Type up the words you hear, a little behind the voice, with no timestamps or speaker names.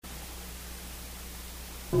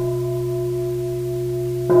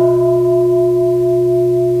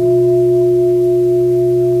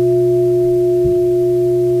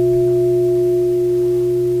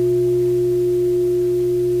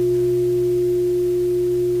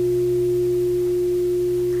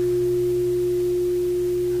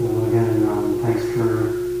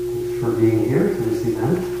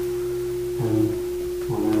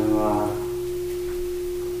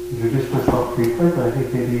briefly, but I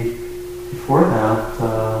think maybe before that,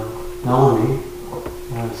 Melanie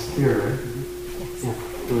Spear, yeah,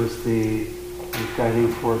 who is the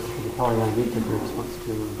guiding force for the Polyamita groups, wants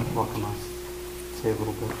to welcome us, say a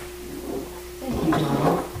little bit. Thank you,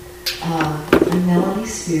 Donald. I'm Melanie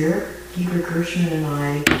Spear. Guido Gershman and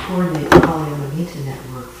I coordinate the Polyamita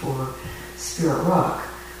network for Spirit Rock,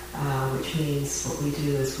 which means what we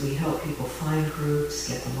do is we help people find groups,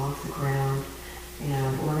 get them off the ground,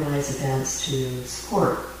 and organize events to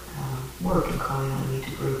support work in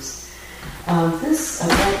Polyamita groups. This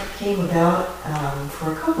event came about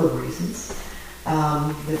for a couple of reasons.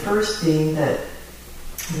 The first being that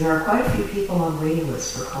there are quite a few people on waiting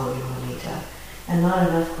lists for Polyamita, and not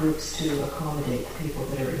enough groups to accommodate the people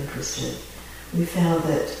that are interested. We found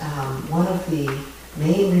that one of the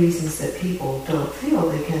main reasons that people don't feel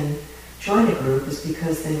they can join a group is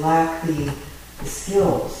because they lack the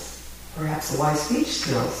skills, perhaps the wise speech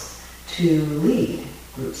skills, to lead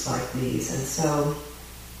groups like these. And so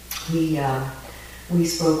we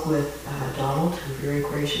spoke with Donald, who very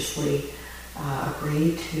graciously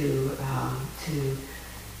agreed to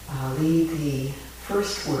lead the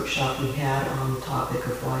first workshop we had on the topic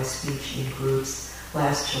of wise speech in groups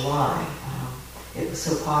last July. It was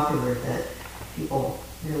so popular that people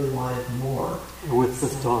really wanted more.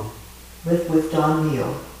 With Don. With Don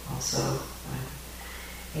Neal also.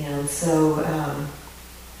 And so I'm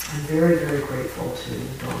very, very grateful to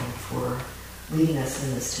Don for leading us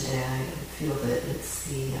in this today. I feel that it's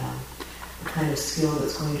the kind of skill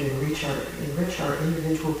that's going to enrich our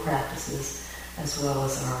individual practices as well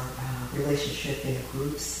as our relationship in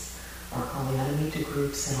groups, our Polyamita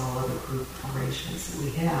groups, and all other group arrangements that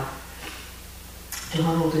we have.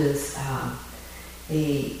 Donald is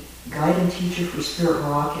a guide and teacher for Spirit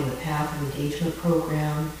Rock in the Path of Engagement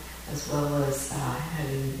program, as well as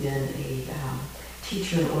having been a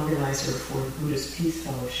teacher and organizer for the Buddhist Peace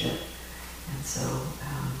Fellowship. And so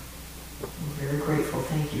we're very grateful.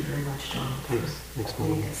 Thank you very much, Donald, for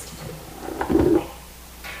leading us today.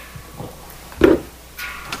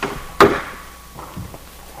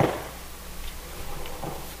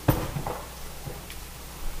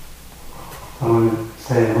 I want to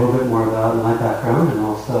say a little bit more about my background and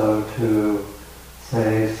also to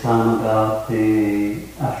say some about the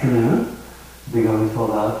afternoon. We'll be going until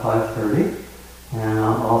about 5:30. And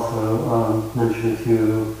I'll also mention a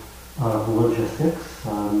few logistics,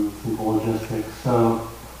 simple logistics. So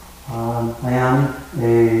I am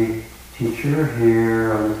a teacher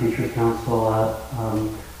here on the Teachers Council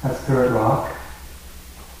at Spirit Rock.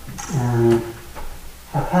 And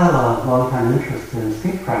I've had a long-time interest in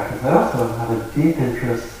speech practice. I also have a deep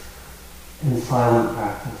interest in silent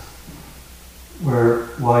practice, where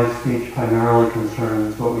wise speech primarily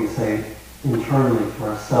concerns what we say internally to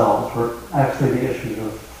ourselves, where actually the issues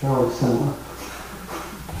are fairly similar.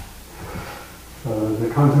 So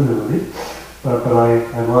there's a continuity. But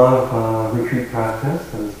I love retreat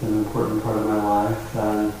practice, and it's been an important part of my life.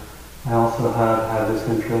 And I also have had this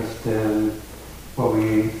interest in what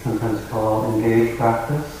we sometimes call engaged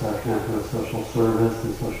practice, connected with social service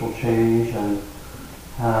and social change, and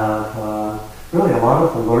have really a lot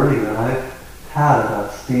of the learning that I've had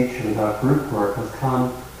about speech and about group work has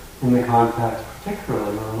come in the context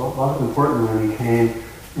particularly, where a lot of important learning came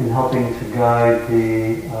in helping to guide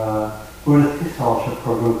the Buddhist Peace Fellowship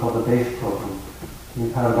program called the BASE program.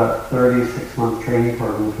 We've had about 36-month training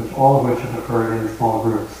programs, all of which have occurred in small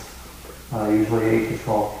groups, usually 8 to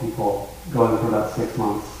 12 people, going for about 6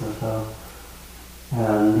 months or so.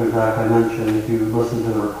 And there's, like I mentioned, if you listen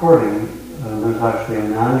to the recording, there's actually a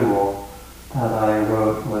manual that I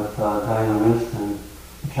wrote with Diana Winston,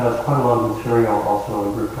 which has quite a lot of material also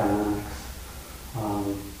on group dynamics.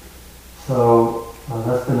 So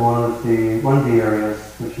that's been one of the areas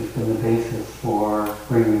which has been the basis for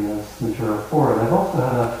bringing this material forward. I've also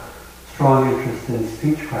had a strong interest in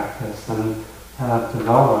speech practice and have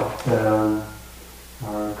developed or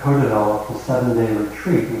co-developed a 7-day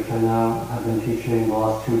retreat, which I now have been teaching the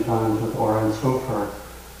last 2 times with Ora and Sofer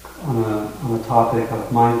on the topic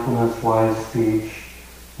of mindfulness, wise speech,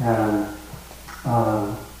 and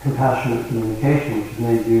compassionate communication, which has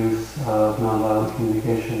made use of nonviolent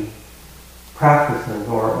communication practices,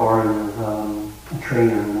 or is a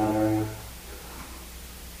trainer in that area.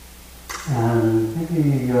 And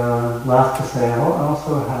maybe last to say, I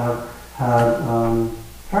also have had a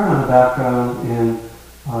fair amount of background in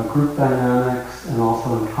group dynamics and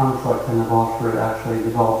also in conflict, and have actually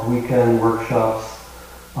developed weekend workshops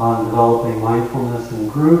on developing mindfulness in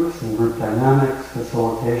groups and group dynamics,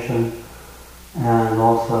 facilitation, and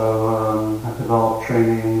also have developed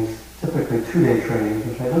trainings typically 2-day trainings,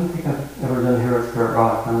 which I don't think I've ever done here at Spirit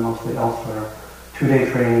Rock, and mostly elsewhere.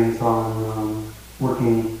 2-day trainings on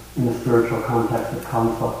working in the spiritual context of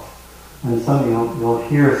conflict. And you'll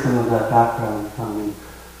hear some of that background coming.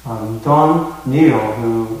 Dawn Neal,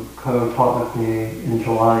 who co-taught with me in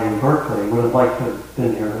July in Berkeley, would have liked to have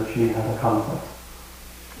been here, but she had a conflict.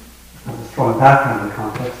 Has a strong background in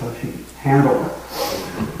conflict, so she handled it.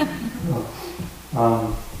 So,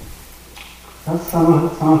 that's some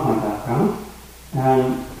of my background.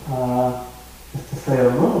 And just to say a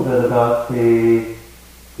little bit about the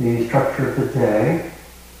structure of the day,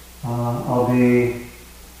 I'll be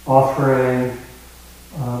offering,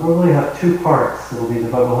 we'll really have 2 parts. We'll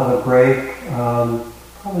have a break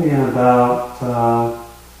probably in about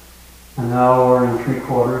an hour and 3/4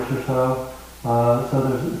 or so. So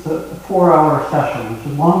it's a 4-hour session, which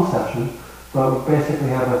is a long session, but we basically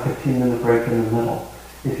have a 15-minute break in the middle.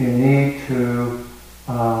 If you need to,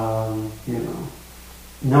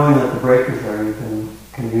 knowing that the break is there, you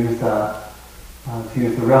can use that to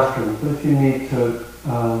use the restrooms. But if you need to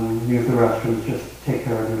use the restrooms, just take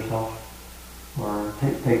care of yourself, or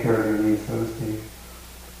take care of your needs, so to speak.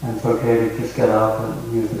 And it's okay to just get up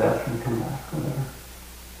and use the bathroom and come back, whatever.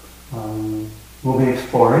 We'll be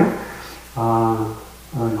exploring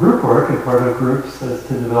group work, and part of groups is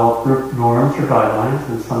to develop group norms or guidelines,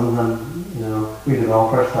 and some of them, we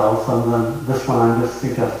develop ourselves. Some of them, this one I'm just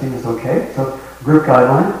suggesting is okay. So group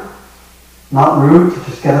guideline, not rude to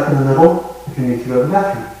just get up in the middle if you need to go to the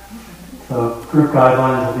bathroom. So group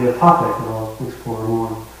guidelines will be a topic that I'll explore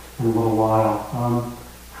more in a little while.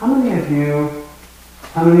 How many of you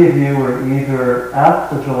were either at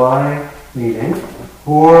the July meeting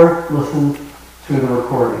or listened to the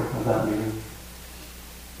recording of that meeting?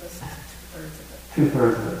 Listened to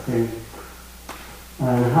 2/3 of it. 2/3 of it. See?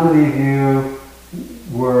 And how many of you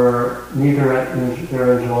were neither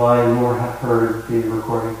there in July nor have heard the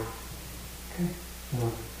recording? Okay. So,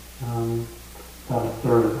 about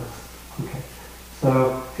 1/3 of us. Okay. So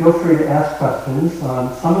feel free to ask questions.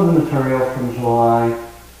 Some of the material from July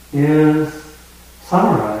is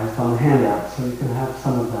summarized on the handout, so you can have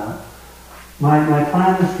some of that. My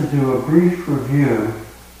plan is to do a brief review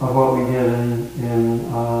of what we did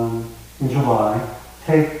in July.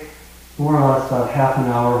 Take more or less about half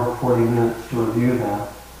an hour or 40 minutes to review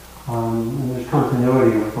that. And there's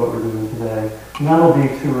continuity with what we're doing today. And that'll be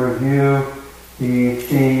to review the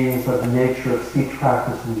themes of the nature of speech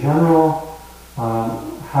practice in general,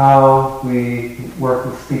 how we work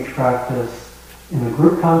with speech practice in a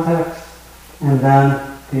group context, and then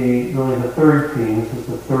the third theme, this is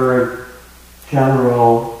the third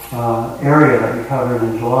general area that we covered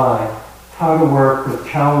in July, how to work with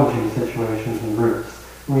challenging situations in groups.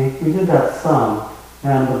 We did that some,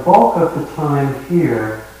 and the bulk of the time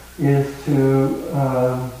here is to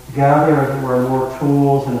gather, as it were, more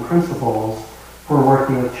tools and principles for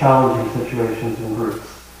working with challenging situations in groups.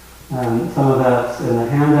 And some of that's in the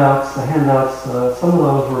handouts. The handouts, some of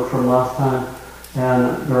those were from last time,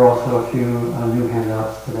 and there are also a few new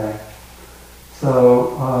handouts today.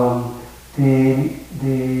 So the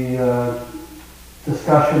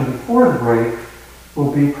discussion before the break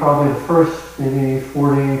will be probably the first maybe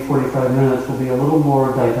 40, 45 minutes will be a little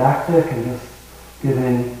more didactic and just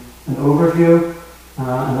giving an overview,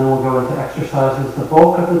 and then we'll go into exercises. The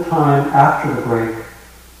bulk of the time after the break,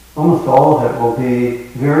 almost all of it, will be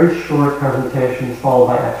very short presentations followed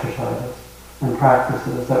by exercises and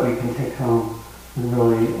practices that we can take home and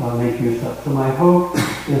really make use of. So my hope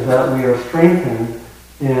is that we are strengthened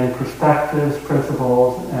in perspectives,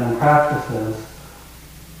 principles, and practices.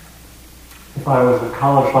 If I was a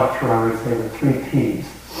college lecturer, I would say the 3 Ps.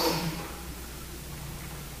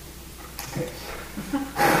 Okay.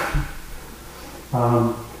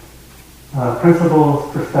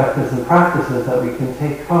 Principles, perspectives, and practices that we can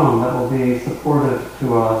take home that will be supportive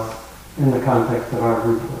to us in the context of our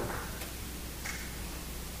group work.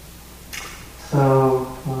 So,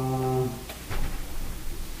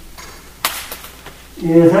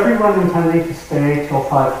 is everyone intending to stay till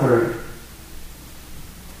 5:30?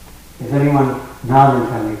 Is anyone not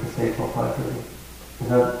intending to stay till 5:30?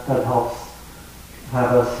 Because that helps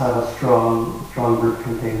have us have a strong group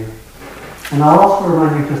container. And I'll also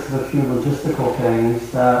remind you just of a few logistical things,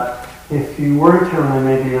 that if you weren't here when I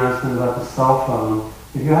made the announcement about the cell phone,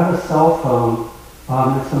 if you have a cell phone,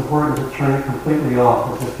 it's important to turn it completely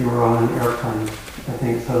off as if you were on an airplane, I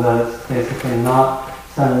think, so that it's basically not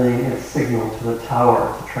sending its signal to the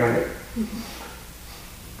tower to try to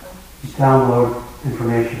download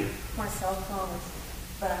information. My cell phone is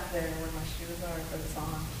back there where my shoes are, but it's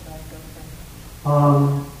on. Should I go for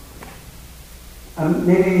it?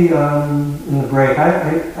 maybe in the break,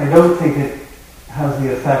 I don't think it has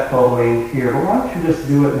the effect all the way in here, but why don't you just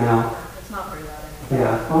do it now? It's not very loud anymore.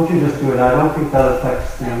 Yeah, why don't you just do it? I don't think that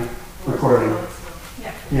affects the recording.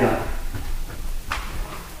 Yeah.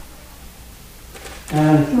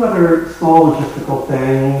 And two other small logistical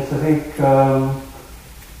things. I think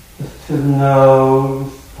just to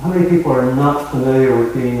know, how many people are not familiar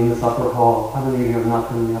with being in this upper hall? How many of you have not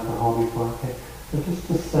been in the upper hall before? Okay. So just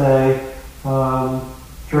to say,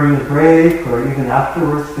 during the break or even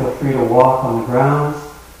afterwards, feel free to walk on the grounds.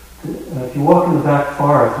 If you walk in the back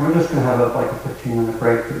forest, we're just going to have a 15-minute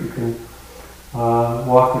break that you can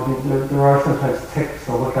walk. There are sometimes ticks,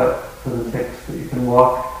 so look out for the ticks, but you can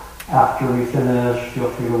walk after we finish. Feel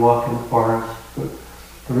free to walk in the forest. But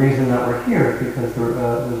the reason that we're here is because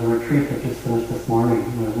there's a retreat that just finished this morning.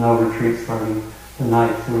 There's no retreat starting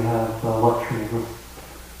tonight, so we have the luxury of this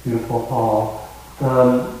beautiful hall.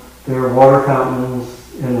 There are water fountains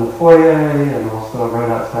in the foyer and also right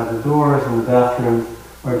outside the doors, and the bathrooms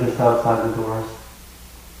are just outside the doors.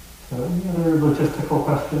 So any other logistical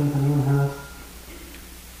questions anyone has?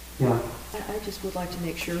 Yeah. I just would like to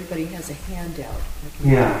make sure everybody has a handout.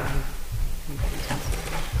 Yeah. You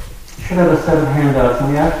should have a set of handouts,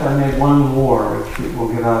 and I made one more, which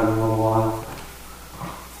we'll get out in a little while.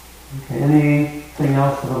 Okay, anything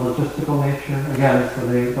else of a logistical nature? Again, so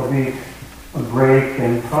there'll be a break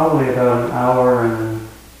in probably about an hour and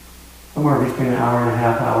somewhere between an hour and a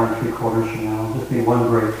half, hour and 3/4 from now. It'll just be one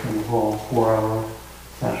break in the whole 4-hour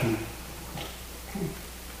session. Okay.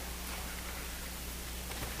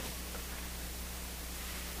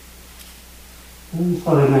 I just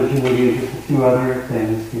thought I'd mention maybe just a few other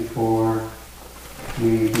things before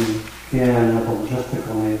we begin with the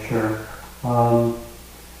logistical nature.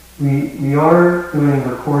 We are doing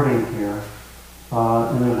recording here,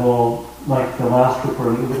 and it will, like the last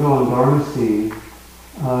recording, it will go on Dharma Seed.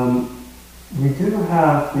 We do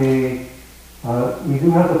have the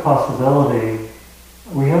possibility.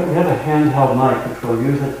 We have a handheld mic which we'll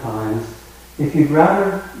use at times. If you'd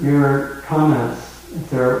rather your comments, if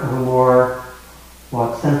they're of a more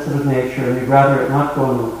sensitive nature, and you'd rather it not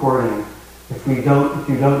go in the recording, if you don't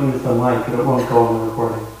use the mic, it won't go in the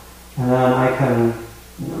recording. And then I can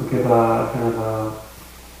give a kind of a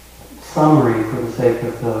summary for the sake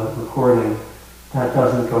of the recording that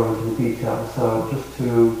doesn't go into the details. So just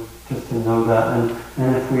to know that,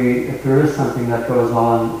 and if there is something that goes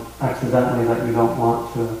on accidentally that you don't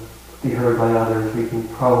want to be heard by others, we can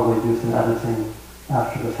probably do some editing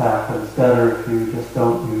after the fact. But it's better if you just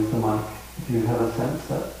don't use the mic, if you have a sense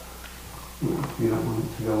that you don't want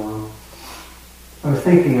it to go on. I was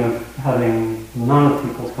thinking of having none of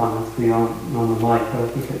people's comments be on the mic, but I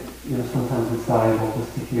think it, sometimes it's valuable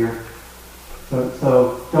just to hear.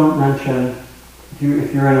 So don't mention,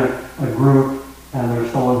 if you're in a group and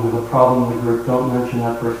there's someone who's a problem in the group, don't mention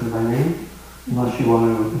that person by name unless you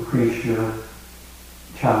want to increase your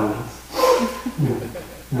challenges.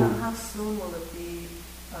 How soon will it be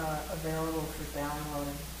available for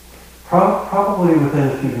downloading? Probably within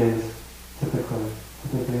a few days, typically.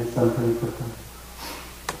 Typically it's done pretty quickly.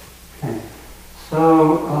 Okay. So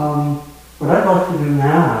what I'd like to do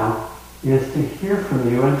now is to hear from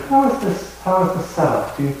you. And how is the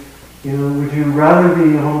setup? Would you rather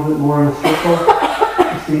be a little bit more in a circle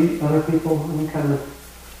to see other people? Any kind of a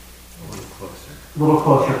little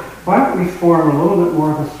closer. Why don't we form a little bit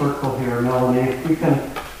more of a circle here, Melanie? If we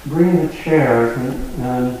can bring the chairs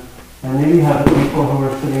and maybe have the people who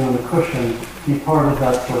are sitting on the cushion be part of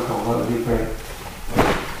that circle. That would be great.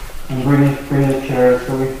 And bring the chairs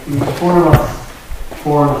so we form a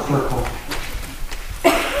circle.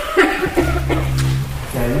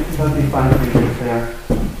 Yeah, that'd be fine for you there.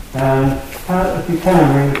 And if you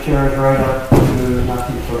can, bring the chairs right up to not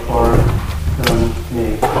too so far from me.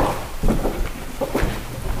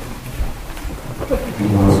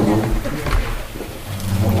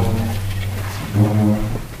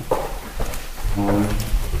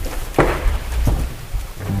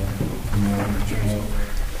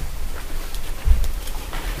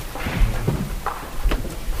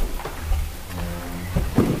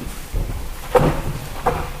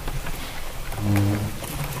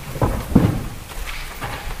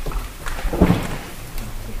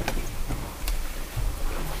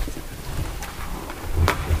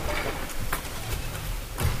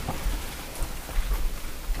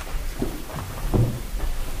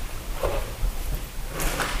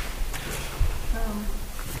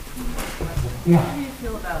 Yeah. How do you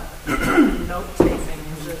feel about note-taking?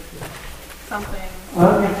 Is it something...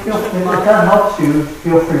 If that helps you,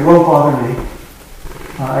 feel free. It won't bother me.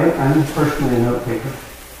 I'm personally a note-taker.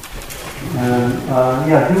 And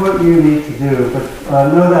yeah, do what you need to do, but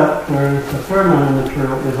know that there's a fair amount of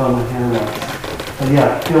material is on the handouts. And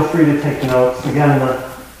yeah, feel free to take notes. Again,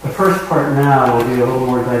 the first part now will be a little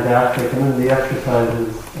more didactic, and then the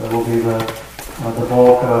exercises will be the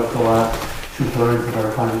bulk of the last 2/3 of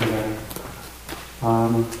our time together.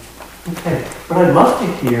 Okay, what I'd love to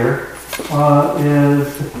hear is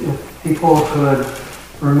if people could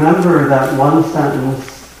remember that one sentence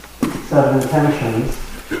set of intentions,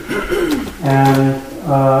 and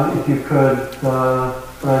if you could,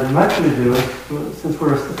 what I'd invite you to do is, since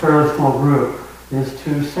we're a fairly small group, is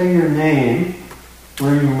to say your name,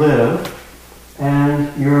 where you live, and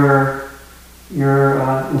your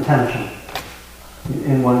intention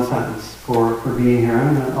in one sentence for being here.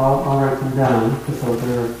 And I'll write them down because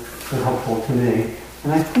they're helpful to me.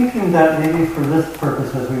 And I'm thinking that maybe for this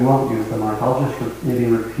purposes we won't use the mic. I'll just maybe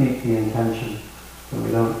repeat the intention so we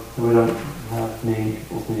don't have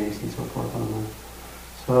people's names and so forth on there.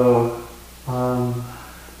 So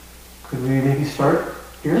could we maybe start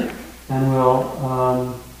here? And we'll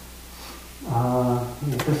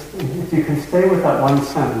just, if you can stay with that one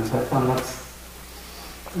sentence, I found that's,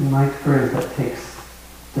 in my experience, that takes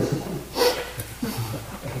discipline.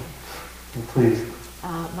 Please.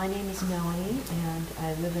 My name is Melanie, and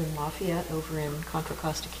I live in Lafayette over in Contra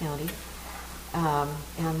Costa County.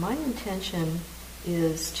 And my intention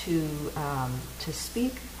is to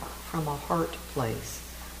speak from a heart place,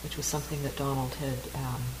 which was something that Donald had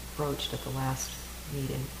broached at the last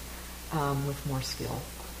meeting, with more skill.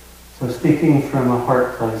 So speaking from a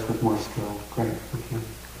heart place with more skill. Great, thank you.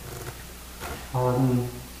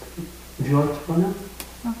 Would you like to go now?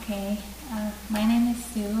 Okay. My name is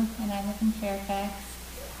Sue, and I live in Fairfax.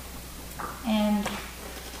 And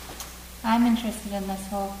I'm interested in this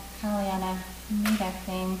whole Kalyana Mita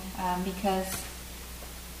thing because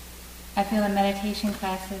I feel in meditation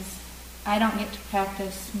classes I don't get to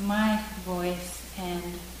practice my voice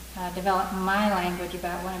and develop my language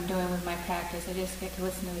about what I'm doing with my practice. I just get to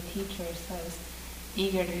listen to a teacher, so I was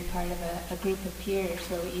eager to be part of a group of peers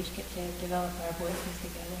where we each get to develop our voices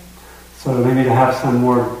together. So maybe to have some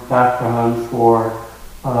more background for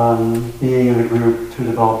being in a group to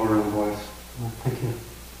develop your own voice. Thank you.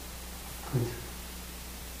 Please.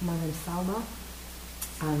 My name is Salma,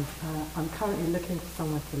 and I'm currently looking for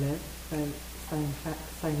somewhere to live, so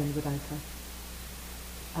staying in Wodonga.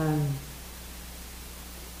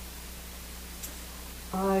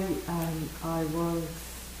 I was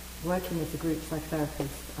working as a group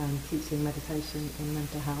psychotherapist and teaching meditation in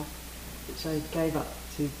mental health, which I gave up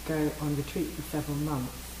to go on retreat for several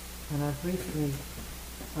months. And I've recently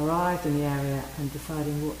arrived in the area and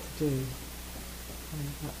deciding what to do. And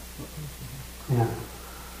that's what I'm saying. Yeah.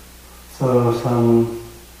 So some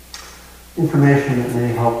information that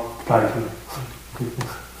may help guide you.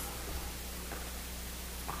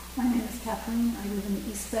 My name is Catherine. I live in the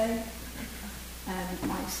East Bay. And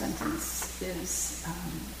my sentence is,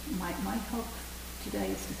 my hope today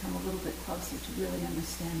is to come a little bit closer to really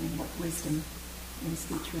understanding what wisdom in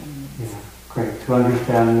speech really means. Yeah, great. To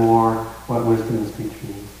understand more what wisdom in speech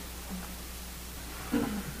means.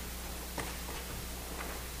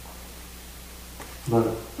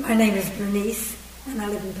 My name is Bernice, and I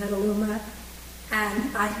live in Petaluma,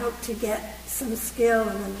 and I hope to get some skill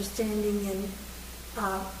and understanding in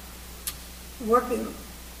working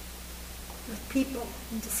with people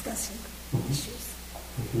and discussing issues.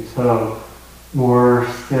 Okay, so more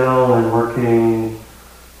skill and working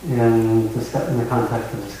in the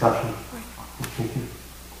context of discussion. Right. Thank you.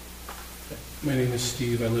 My name is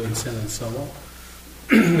Steve. I live in San Anselmo.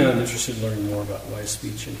 And I'm interested in learning more about wise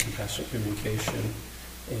speech and compassionate communication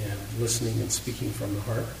and listening and speaking from the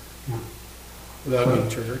heart without getting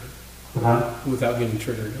triggered. Without getting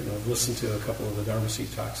triggered. And I've listened to a couple of the Dharma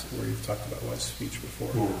Seed talks where you've talked about wise speech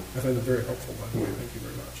before. Yeah. I find it very helpful, by the way. Thank you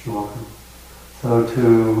very much. You're welcome. So to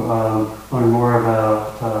learn more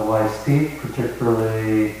about wise speech,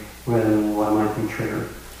 particularly when one might be triggered,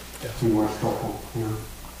 be more skillful. Yeah.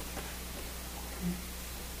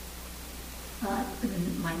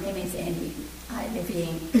 My name is Andy. I live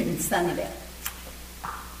in Sunnyvale.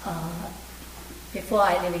 Before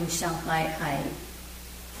I live in Shanghai,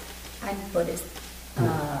 I'm Buddhist.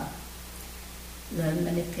 Learned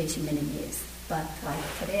meditation many years, but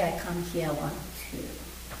today I come here. I want to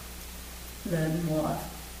learn more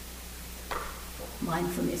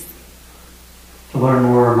mindfulness. To learn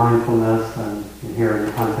more mindfulness and here in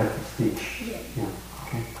the context of speech. Yeah.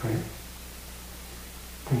 Okay, great.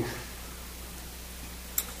 Thanks.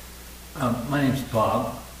 My name's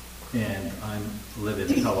Bob, and I live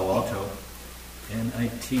in Palo Alto, and I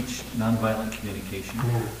teach nonviolent communication.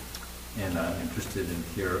 Yeah. and I'm interested in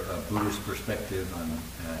hear a Buddhist perspective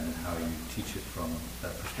and how you teach it from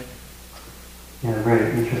that perspective. Yeah,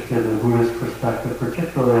 very interested in the Buddhist perspective,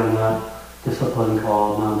 particularly on that discipline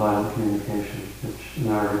called Nonviolent Communication, which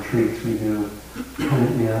in our retreats we do.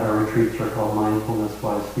 Our retreats are called Mindfulness,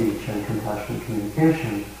 Wise Speech, and Compassionate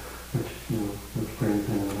Communication, which brings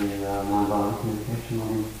in the nonviolent communication. I'll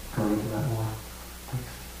be going into that more.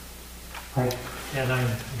 Thanks. Hi. And I'm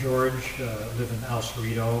George, live in El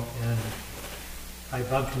Cerrito, and I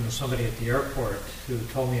bumped into somebody at the airport who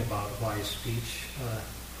told me about wise speech,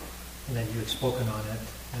 and that you had spoken on it,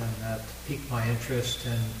 and that piqued my interest,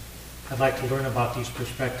 and I'd like to learn about these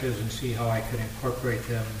perspectives and see how I could incorporate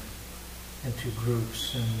them into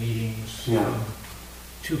groups and meetings, from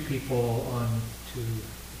 2 people on to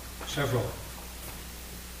several.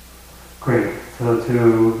 Great. So to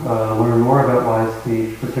learn more about wise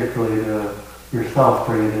speech, particularly to yourself,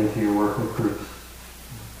 bring it into your work with groups.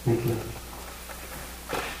 Thank you.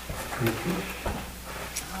 Thank you.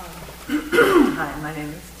 Hi, my name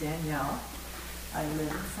is Danielle. I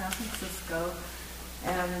live in San Francisco,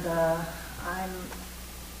 and I'm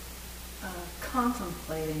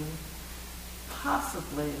contemplating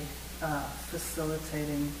possibly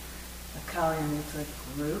facilitating a Kalyamita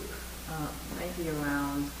group, maybe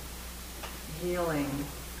around healing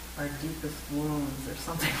our deepest wounds or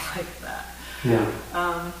something like that. Yeah.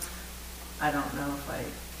 I don't know if I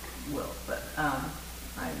will, but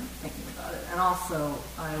I'm thinking about it. And also,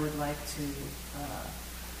 I would like to,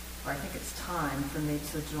 or I think it's time for me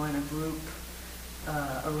to join a group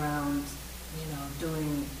around,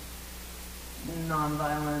 doing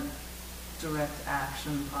nonviolent direct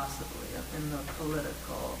action, possibly in the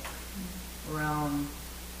political realm.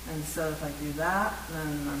 And so if I do that,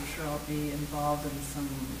 then I'm sure I'll be involved in some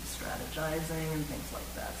strategizing and things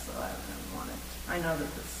like that. So I know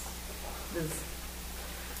that this is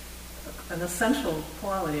an essential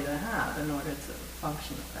quality to have in order to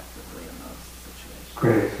function effectively in those situations.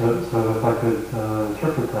 Great. So if I could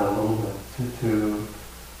interpret that a little bit,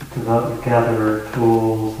 to gather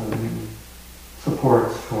tools and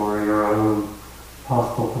supports for your own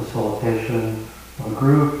possible facilitation of a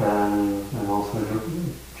group and also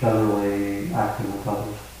generally acting with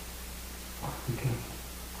others. Okay.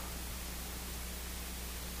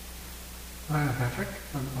 Hi, I'm Patrick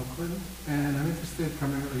from Oakland, and I'm interested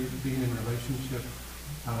primarily in being in a relationship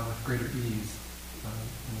with greater ease, and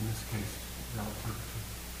in this case, relative to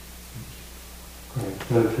speech. Great.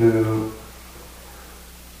 So to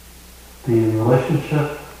be in a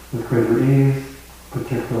relationship with greater ease,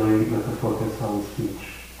 particularly with a focus on speech.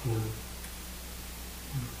 Yeah.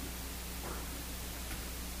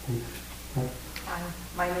 Hi,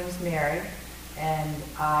 my name is Mary, and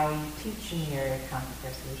I teach in the area of conflict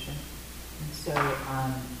resolution. And so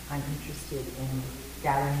I'm interested in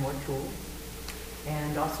gathering more tools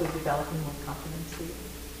and also developing more competency,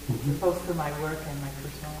 both for my work and my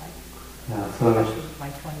personal life, especially with my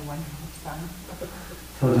 21-year-old son.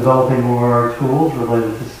 So developing more tools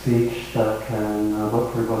related to speech that can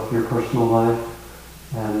look for both your personal life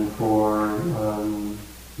and for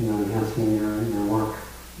enhancing your work.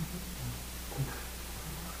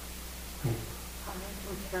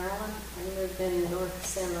 I'm Carolyn. I live in North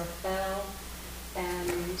San Rafael,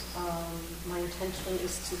 and my intention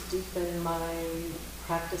is to deepen my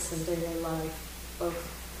practice in daily life, both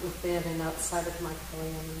within and outside of my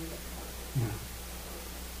Kalyamita. Yeah.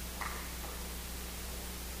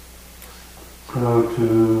 So to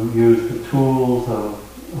use the tools of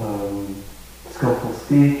skillful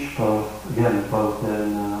speech, both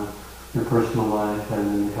in your personal life and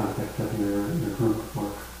in the context of your group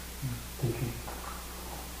work. Thank you.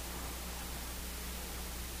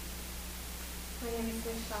 My name is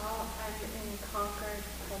Michelle. I'm in Concord,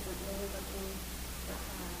 presently looking to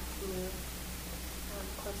move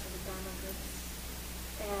closer to Dharma groups.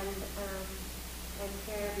 And I'm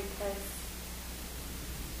here because,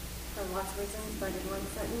 for lots of reasons, but in one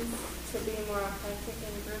sentence, to be more authentic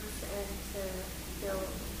in groups and to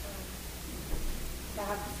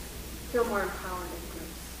feel more empowered in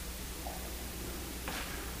groups.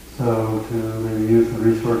 So to maybe use the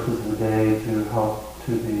resources of the day to help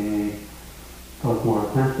to be both more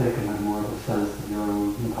authentic and have more of a sense of your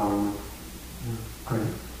own empowerment. Yeah,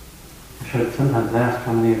 great. I should sometimes ask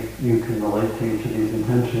how many of you can relate to each of these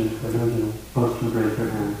intentions, but most would raise their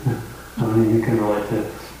hand. How many of you can relate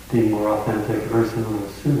to being more authentic, very similar to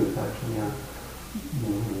Sue, actually, yeah.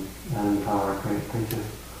 And empowered, great, thank you.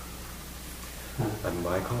 Yeah. I'm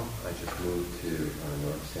Michael. I just moved to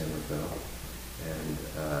North San Rafael and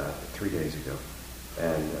 3 days ago.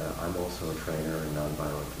 And I'm also a trainer in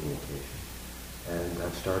nonviolent communication. And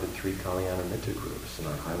I've started 3 Kalyana Mitta groups, and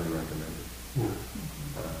I highly recommend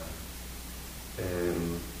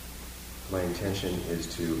it. My intention is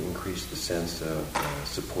to increase the sense of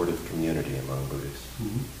supportive community among Buddhists.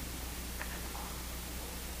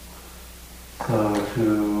 So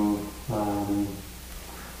to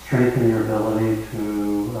strengthen your ability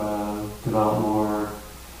to develop more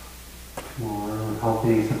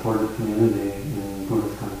healthy, supportive community in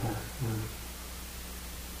Buddhist context.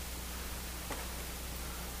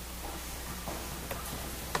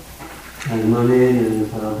 And my name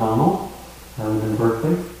is Donald. I live in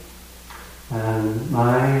Berkeley. And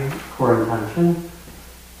my core intention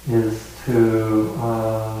is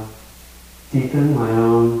to deepen my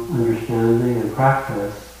own understanding and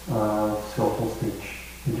practice of skillful speech,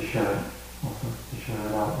 and to share it also, to share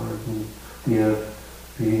it outward and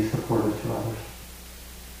be supportive to others.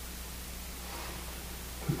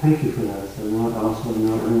 So thank you for that. So I also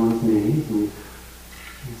know everyone's names.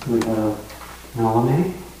 So we have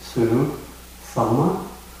Melanie, Sue, Selma,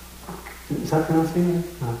 is that pronouncing it?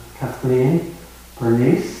 Kathleen,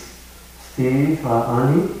 Bernice, Steve,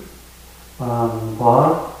 Ani,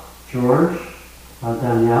 Bob, George,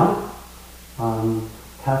 Danielle,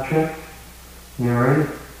 Patrick, Mary,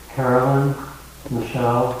 Carolyn,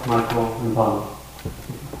 Michelle, Michael, and Bob.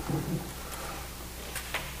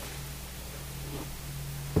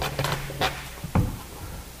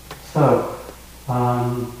 So,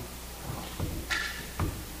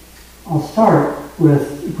 I'll start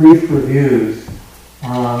with brief reviews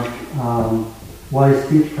of wise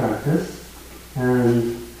speech practice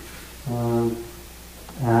and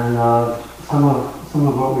some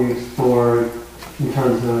of what we explored in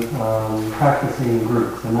terms of practicing in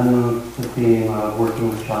groups, and then move to the theme of working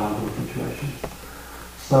with challenging situations.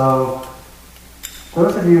 So,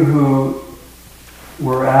 those of you who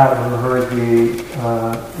were at or heard the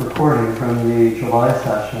recording from the July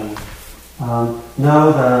session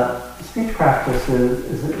know that speech practice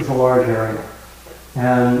is a large area.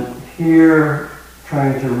 And here,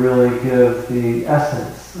 trying to really give the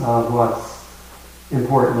essence of what's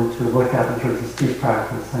important to look at in terms of speech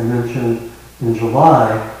practice. I mentioned in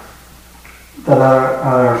July that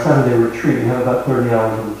our 7-day retreat, we have about 30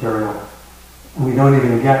 hours of material. And we don't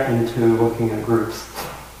even get into looking at groups.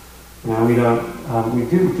 We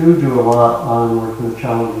do a lot on working with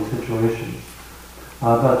challenging situations.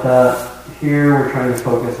 But here we're trying to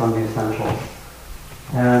focus on the essentials.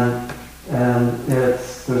 And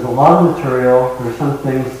there's a lot of material. There's some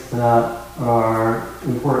things that are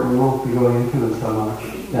important. We won't be going into in so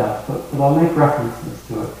much depth, but I'll make references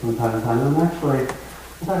to it from time to time. I'm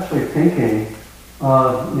actually thinking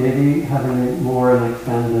of maybe having more an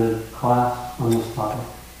extended class on this topic.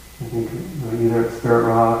 I think either at Spirit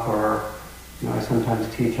Rock or I sometimes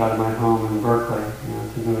teach out of my home in Berkeley,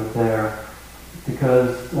 to do it there,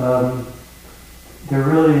 because there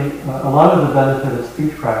really a lot of the benefit of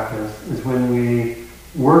speech practice is when we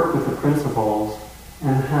work with the principles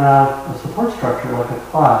and have a support structure like a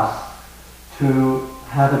class to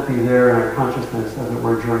have it be there in our consciousness, as it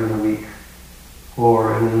were, during the week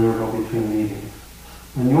or in an interval between meetings.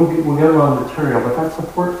 And we'll get a lot of material, but that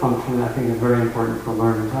support function I think is very important for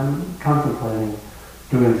learning. So I'm contemplating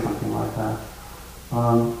doing something like that.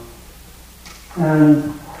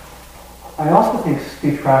 And I also think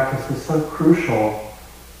speech practice is so crucial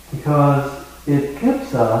because it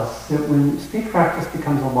gives us, when speech practice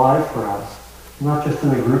becomes alive for us, not just in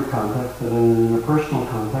a group context, but in a personal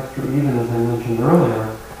context, or even, as I mentioned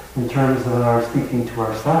earlier, in terms of our speaking to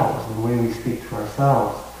ourselves, and the way we speak to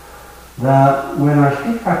ourselves, that when our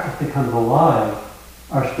speech practice becomes alive,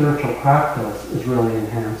 our spiritual practice is really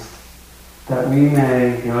enhanced. That we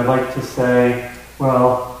may, I'd like to say,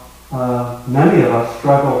 many of us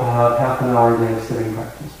struggle to have half an hour a day of sitting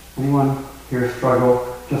practice. Anyone here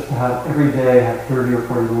struggle just to have every day have 30 or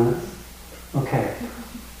 40 minutes? Okay.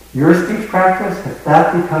 Your speech practice, if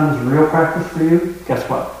that becomes real practice for you, guess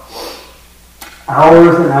what?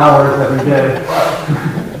 Hours and hours every day.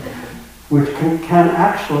 Which can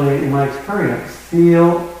actually, in my experience,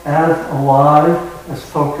 feel as alive, as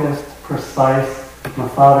focused, precise,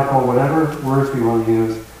 methodical, whatever words we want to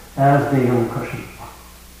use, as being on the cushion.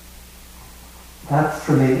 That's,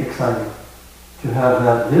 for me, exciting, to have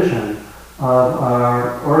that vision of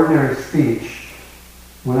our ordinary speech,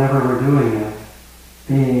 whenever we're doing it,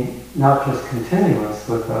 being not just continuous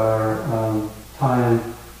with our time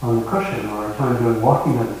on the cushion or our time doing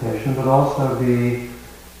walking meditation, but also be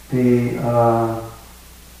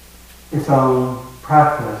its own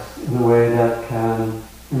practice in a way that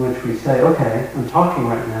in which we say, okay, I'm talking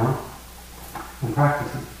right now, I'm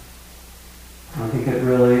practicing. I think it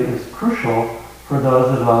really is crucial for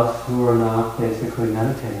those of us who are not basically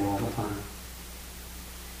meditating all the time,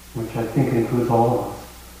 which I think includes all of us,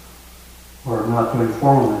 or not doing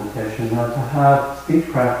formal meditation. Now, to have speech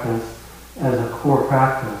practice as a core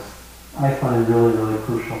practice, I find really, really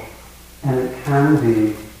crucial. And it can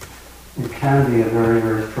be a very,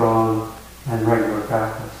 very strong and regular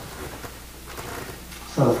practice.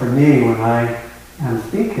 So for me, when I am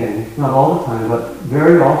speaking, not all the time, but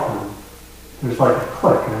very often, there's like a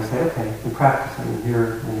click, and I say, okay, I'm practicing, and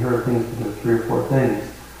here are things to do, 3 or 4 things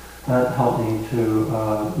that help me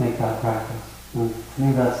to make that practice. And to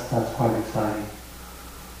me, that's quite exciting.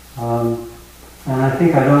 And I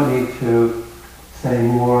think I don't need to say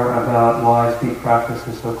more about why speech practice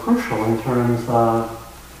is so crucial in terms of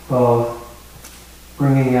both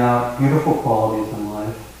bringing out beautiful qualities in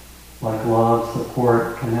life, like love,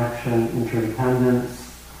 support, connection,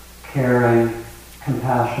 interdependence, caring,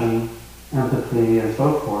 compassion, empathy, and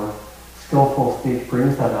so forth. Skillful speech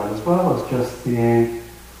brings that out, as well as just being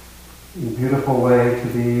a beautiful way to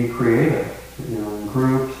be creative, in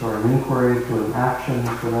groups or in inquiries, doing actions,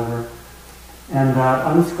 whatever. And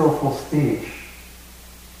that unskillful speech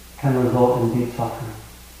can result in deep suffering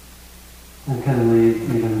and can lead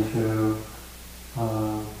even to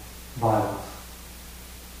violence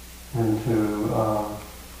and to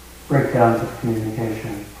breakdowns of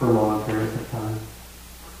communication for long periods of time.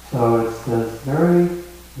 So it's this very,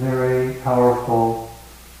 very powerful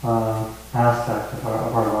aspect of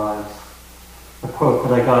our lives. A quote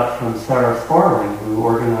that I got from Sarah Sparling, who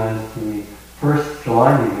organized the first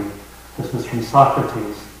July meeting. This was from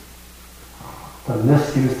Socrates. The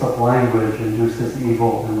misuse of language induces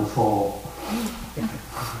evil in the soul.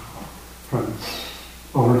 From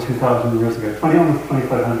over 2,000 years ago, almost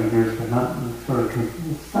 2,500 years ago, not sort of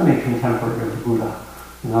semi-contemporary of the Buddha.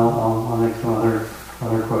 I'll make some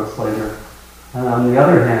other quotes later. And on the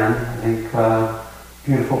other hand, I think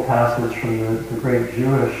beautiful passage from the great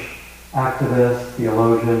Jewish activist,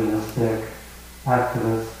 theologian, mystic,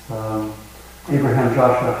 activist, Abraham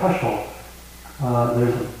Joshua Heschel.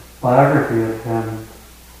 There's a biography of him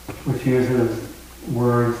which uses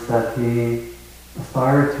words that he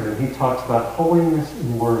aspired to. He talks about holiness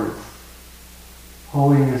in words.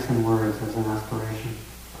 Holiness in words as an aspiration.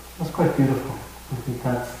 That's quite beautiful. I think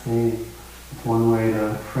that's one way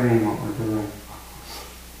to frame what we're doing.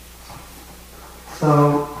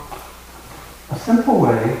 So, a simple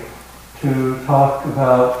way to talk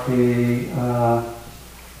about the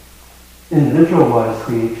individualized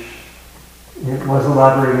speech, it was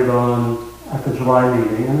elaborated on at the July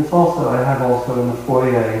meeting, and it's also, I have also in the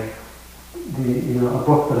foyer a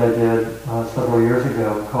book that I did several years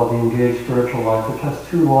ago called The Engaged Spiritual Life, which has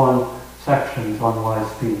 2 long sections on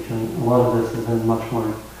wise speech, and a lot of this is in much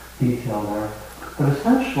more detail there. But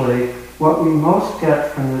essentially, what we most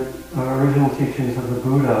get from the original teachings of the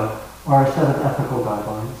Buddha are a set of ethical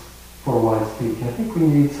guidelines for wise speech. I think we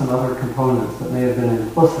need some other components that may have been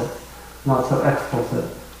implicit, not so explicit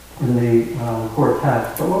in the core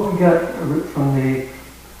text. But what we get from the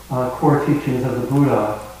core teachings of the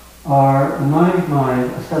Buddha are, in my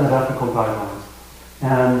mind, a set of ethical guidelines.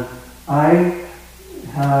 And I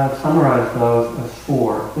have summarized those as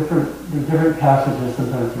 4. Different passages,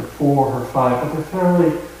 sometimes they're 4 or 5, but they're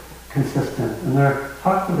fairly consistent. And they're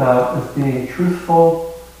talked about as being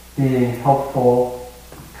truthful, being helpful,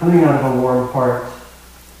 coming out of a warm heart,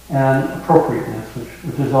 and appropriateness,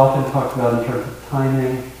 which is often talked about in terms of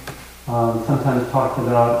timing, sometimes talked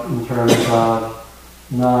about in terms of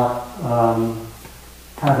not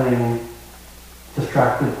having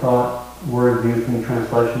distracted thought, word used in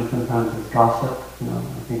translation sometimes as gossip.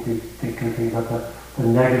 I think we can think about the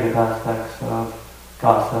negative aspects of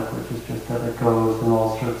gossip, which is just that it goes in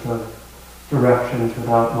all sorts of directions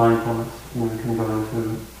without mindfulness. It can go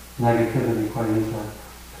into negativity quite easily.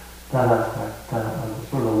 That aspect,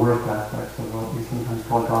 sort of the worst aspects of what we sometimes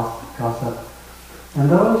call gossip. And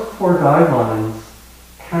those 4 guidelines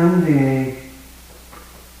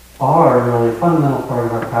are really a fundamental part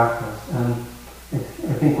of our practice. And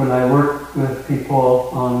I think when I work with people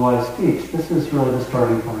on wise speech, this is really the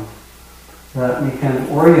starting point. That we can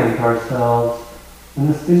orient ourselves,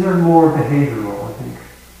 and these are more behavioral, I think,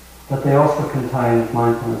 but they also can tie into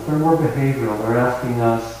mindfulness. They're more behavioral. They're asking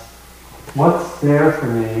us, what's there for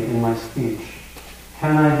me in my speech?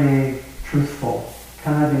 Can I be truthful?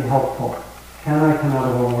 Can I be helpful? Can I come out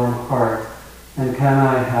of a warm heart? And can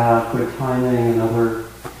I have good timing and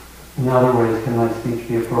in other ways can my speech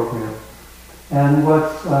be appropriate? And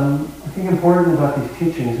what's I think important about these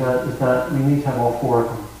teachings is that we need to have all 4 of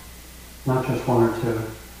them, not just 1 or 2.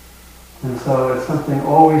 And so it's something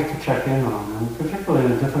always to check in on, and particularly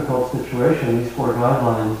in a difficult situation, these 4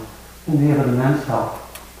 guidelines can be of an immense help.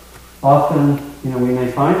 Often, we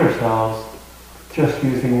may find ourselves just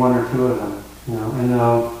using one or two of them.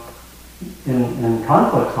 In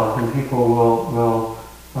conflicts, often people will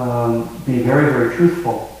be very, very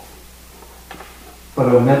truthful, but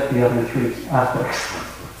omit the other three aspects.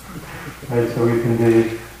 Right? So we can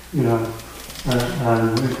be, we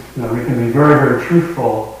can be very, very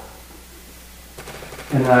truthful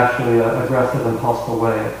in actually an aggressive and hostile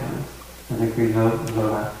way at times. I think we know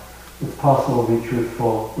that. It's possible to be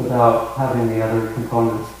truthful without having the other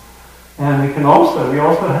components. And we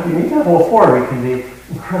also have, you need to have all four. We can be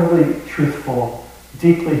incredibly truthful,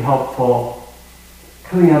 deeply helpful,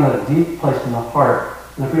 coming out of a deep place in the heart.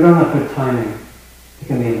 And if we don't have good timing, it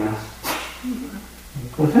can be a mess.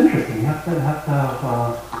 So it's interesting. You have to have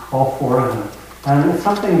all four of them. And it's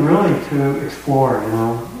something really to explore,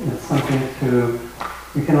 It's something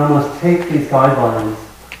you can almost take these guidelines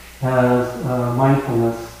as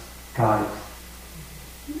mindfulness guides.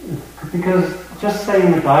 Because just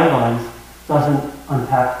saying the guidelines doesn't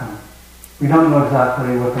unpack them. We don't know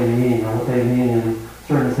exactly what they mean or what they mean in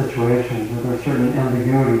certain situations, or there are certain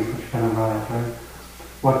ambiguities which can arise, right?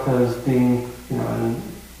 What does being, and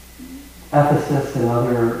ethicists and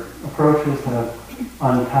other approaches have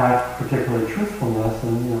unpacked particularly truthfulness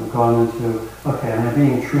and gone into, okay, am I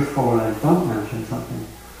being truthful when I don't mention something?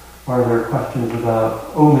 Are there questions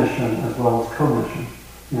about omission as well as commission?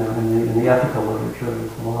 In the ethical literature,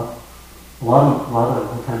 there's a lot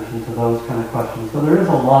of attention to those kind of questions. So there is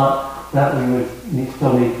a lot that we would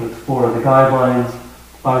still need to explore. The guidelines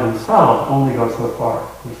by themselves only go so far.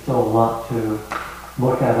 There's still a lot to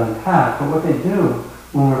look at and unpack. But what they do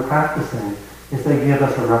when we're practicing is they give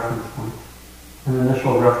us a reference point, an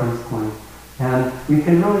initial reference point. And we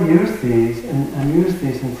can really use these and use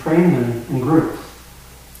these and frame them in groups.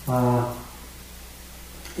 A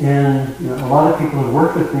lot of people who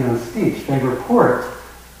work with me on speech, they report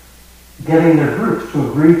getting their groups to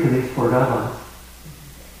agree to these four guidelines.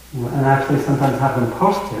 And actually sometimes have them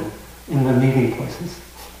posted in the meeting places.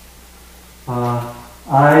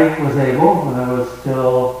 I was able, when I was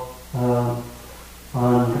still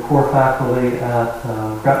on the core faculty at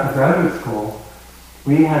graduate school,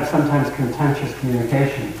 we had sometimes contentious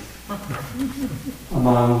communications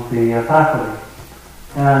among the faculty.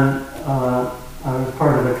 And I was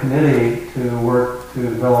part of a committee to work to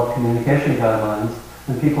develop communication guidelines,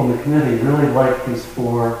 and people in the committee really liked these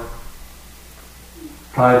four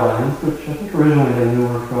guidelines, which I think originally they knew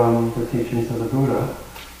were from the teachings of the Buddha.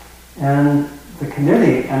 And the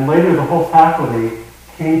committee, and later the whole faculty,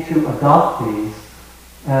 came to adopt these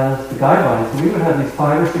as the guidelines. And we would have these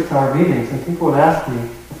 5 or 6 hour meetings, and people would ask me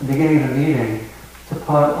at the beginning of the meeting to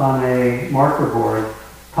put on a marker board,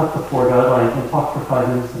 put the 4 guidelines, and talk for 5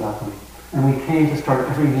 minutes about them. And we came to start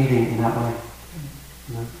every meeting in that way.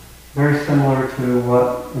 Very similar to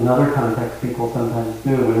what in other contexts people sometimes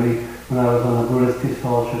do. When I was on the Buddhist Peace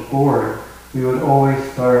Fellowship Board, we would always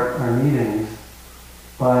start our meetings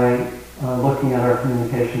by looking at our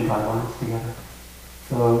communication guidelines together.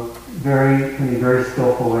 So can be a very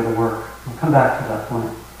skillful way to work. I'll come back to that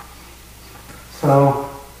point. So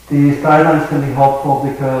these guidelines can be helpful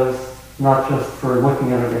because not just for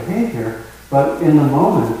looking at our behavior, but in the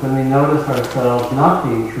moment when we notice ourselves not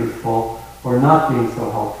being truthful or not being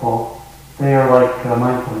so helpful, they are like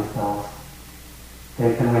mindfulness bells.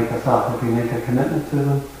 They can wake us up. If we make a commitment to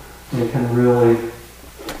them, they can really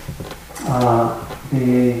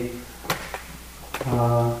be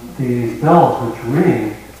these bells which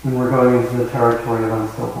ring when we're going into the territory of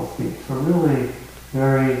unskillful speech. So really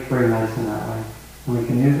very, very nice in that way. And we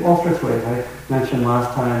can use all sorts of ways. I mentioned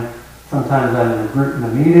last time, sometimes I'm in a group, in a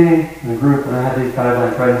meeting, in a group, and I have these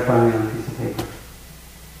guidelines right in front of me on a piece of paper.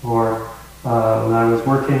 Or when I was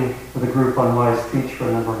working with a group on wise speech for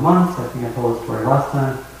a number of months, I think I told the story last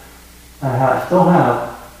time, I still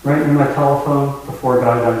have, right in my telephone, the 4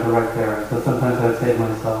 guidelines are right there. So sometimes I'd say to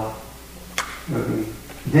myself, it would be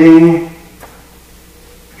ding,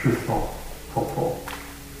 truthful, hopeful,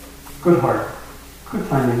 good heart, good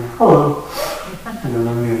timing, hello,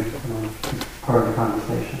 no mood, part of the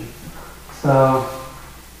conversation. So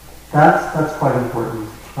that's quite important.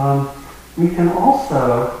 We can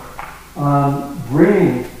also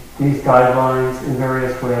bring these guidelines in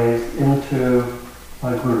various ways into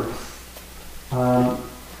groups.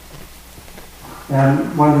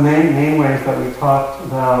 And one of the main ways that we talked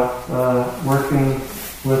about working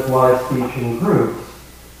with wise speech in groups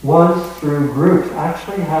was through groups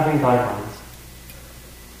actually having guidelines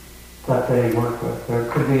that they work with. There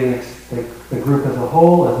could be the group as a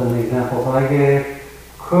whole, as in the examples I gave,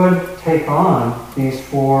 could take on these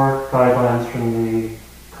 4 guidelines from the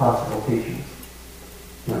classical teachings.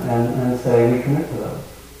 and say we commit to those,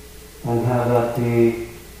 and have that be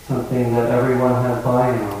something that everyone has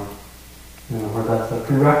buy-in on, where that's a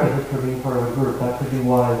prerequisite for being part of a group. That could be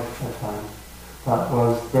wise at times. That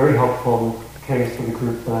was very helpful in the case of the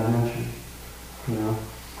group that I mentioned,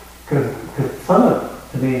 because some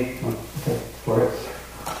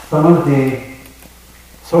of the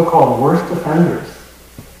so-called worst offenders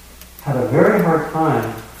had a very hard time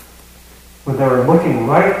when they were looking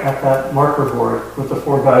right at that marker board with the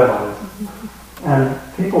 4 guidelines. And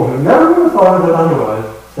people who never would have thought of it otherwise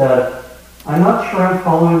said, I'm not sure I'm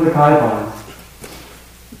following the guidelines,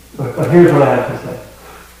 but here's what I have to say.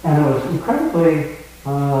 And it was incredibly,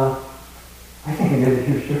 I think it made a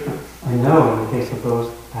huge difference. I know in the case of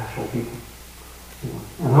those actual people.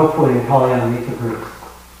 And hopefully in Kalyana Mita groups,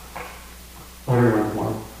 everyone's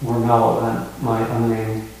more mellow than my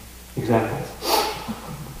unnamed examples.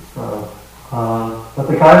 So, but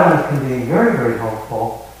the guidelines can be very, very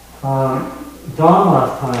helpful. Dawn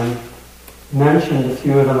last time mentioned a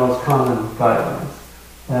few of the most common guidelines.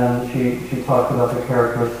 And she talked about the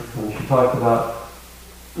characteristics, and she talked about,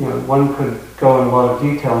 one could go in a lot of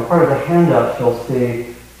detail. And part of the handout you'll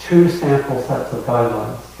see 2 sample sets of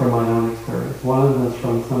guidelines from my own experience. One of them is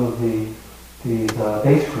from some of these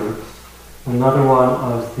base groups. Another one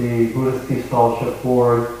was the Buddhist Peace Fellowship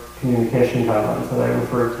Board communication guidelines that I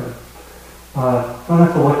referred to. Don't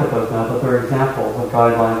have to look at those now, but they're examples of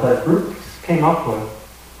guidelines that groups came up with,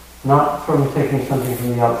 not from taking something from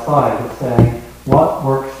the outside, but saying what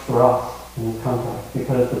works for us in this context.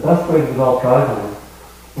 Because the best way to develop guidelines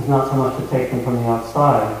is not so much to take them from the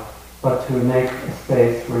outside, but to make a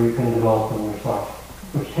space where you can develop them yourself,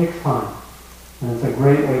 which takes time. And it's a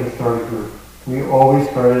great way to start a group. We always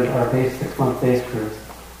started our 6-month base groups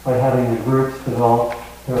by having the groups develop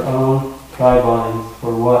their own guidelines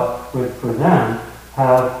for what would, for them,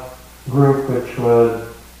 have a group which would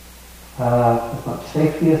have as much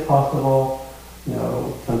safety as possible.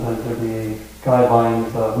 Sometimes there'd be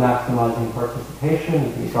guidelines of maximizing participation.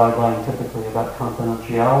 There'd be guidelines typically about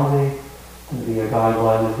confidentiality. There'd be a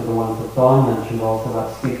guideline, which are the ones that Dawn mentioned, also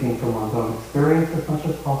about speaking from one's own experience as much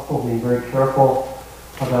as possible, being very careful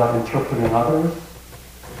about interpreting others'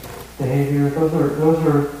 behaviors. Those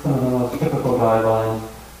are some of the most typical guidelines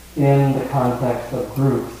in the context of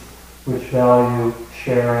groups which value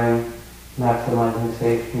sharing, maximizing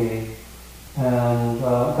safety, and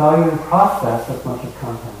valuing process as much as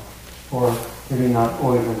content. Or maybe not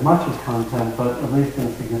always as much as content, but at least to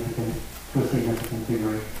a significant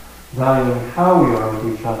degree. Valuing how we are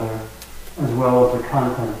with each other, as well as the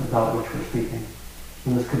content about which we're speaking.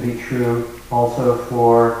 And this could be true also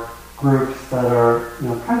for groups that are,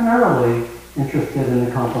 primarily interested in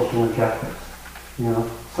accomplishing objectives.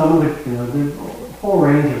 Some of the whole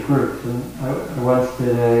range of groups. And I once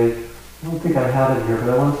did I don't think I have it here, but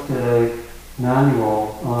I once did a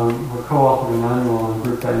manual or co-authored a manual on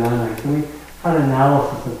group dynamics. And we had an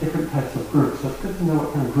analysis of different types of groups. So it's good to know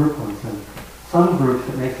what kind of group one's in. Some groups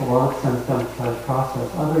it makes a lot of sense to emphasize process.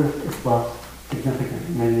 Others it's less significant.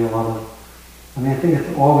 Maybe a lot of. I think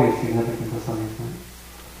it's always significant to some extent.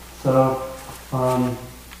 So,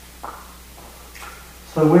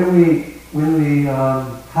 when we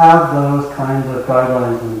have those kinds of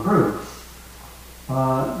guidelines in groups,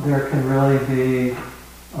 there can really be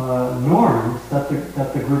norms that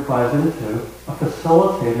the group buys into. A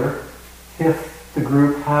facilitator, if the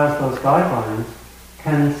group has those guidelines,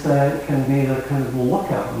 can be the kind of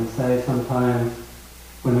lookout and say sometimes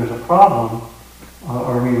when there's a problem,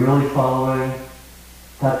 are we really following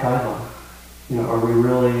that guideline? Are we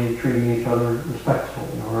really treating each other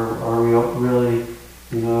respectfully? Or are we really,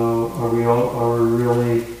 are we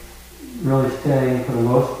really staying for the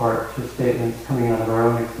most part to statements coming out of our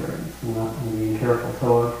own experience and being careful?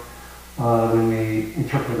 So when we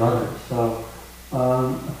interpret others, so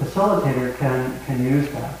a facilitator can use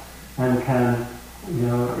that and can,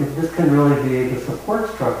 this can really be the support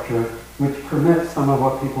structure which permits some of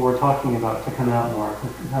what people were talking about to come out more, to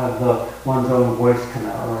have one's own voice come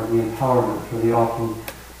out, or the empowerment, or the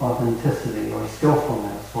authenticity, or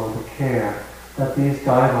skillfulness, or the care, that these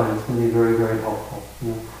guidelines can be very, very helpful.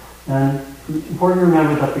 And it's important to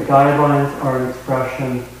remember that the guidelines are an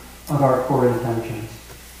expression of our core intentions.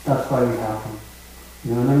 That's why we have them.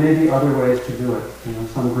 And there may be other ways to do it.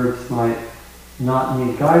 Some groups might not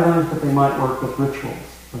need guidelines, but they might work with rituals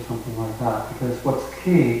or something like that. Because what's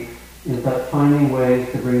key is that finding ways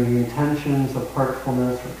to bring the intentions of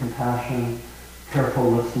heartfulness or compassion, careful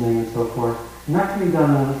listening, and so forth. And that can be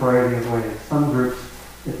done in a variety of ways. Some groups,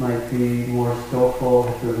 it might be more skillful,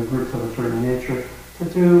 if there's a group of a certain nature, to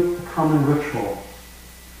do a common ritual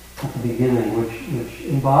at the beginning, which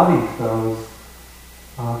embodies those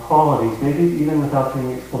qualities, maybe even without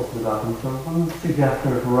being explicit about them. So I want to suggest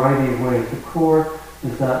there are a variety of ways. The core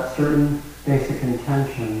is that certain basic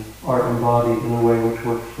intentions are embodied in a way which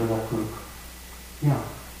works for that group. Yeah.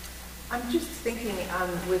 I'm just thinking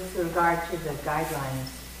with regard to the guidelines,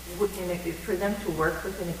 for them to work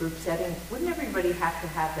within a group setting, wouldn't everybody have to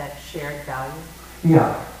have that shared value?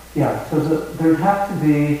 Yeah. So there'd have to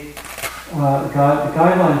be, the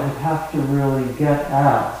guidelines would have to really get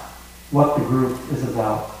at what the group is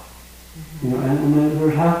about. Mm-hmm. You know, and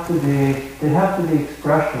there'd have to be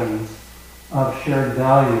expressions of shared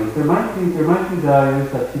values. There might be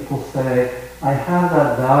values that people say, I have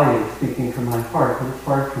that value speaking from my heart, but it's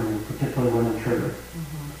hard for me, particularly when I'm triggered.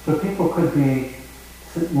 Mm-hmm. So people could be,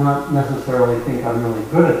 not necessarily think I'm really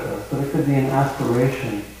good at this, but it could be an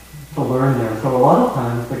aspiration to learn there. So a lot of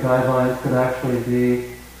times the guidelines could actually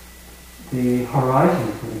be the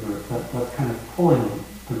horizon for the group, that's kind of pulling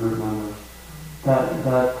the group members.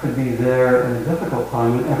 That could be there in a difficult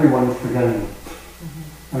time when everyone is forgetting it.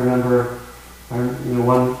 Mm-hmm. I remember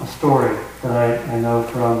a story that I know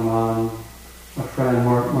from a friend,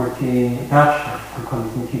 Martine Batchelor, who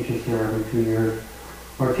comes and teaches here every 2 years.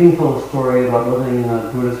 Martine told a story about living in a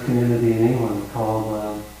Buddhist community in England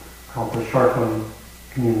called the Sharko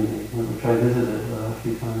community, which I visited a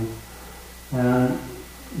few times. And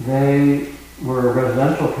they were a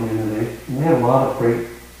residential community, and they had a lot of great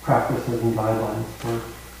practices and guidelines for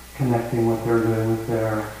connecting what they were doing with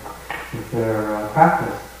their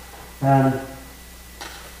practice. And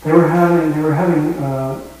they were having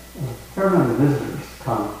a fair amount of visitors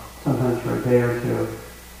come, sometimes for a day or two.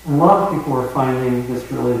 And a lot of people were finding this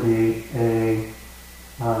really be a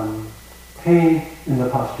pain in the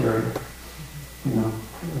posterior. You know,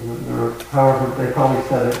 however, they probably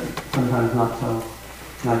said it sometimes not so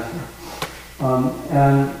nicely.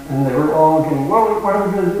 And they were all getting, what are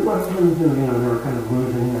we going to do? What are we going to do? You know, they were kind of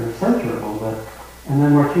losing their center a little bit. And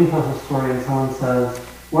then Martine tells a story and someone says,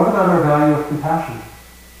 what about our value of compassion?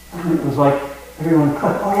 And it was like everyone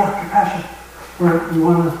clicked, oh yeah, compassion. We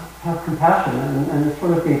want to have compassion. And it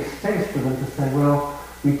sort of gave space for them to say, well,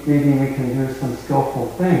 maybe we can do some skillful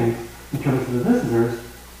things in terms of the visitors,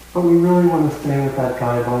 but we really want to stay with that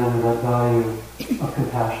guideline or that value of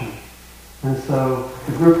compassion. And so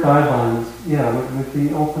the group guidelines, would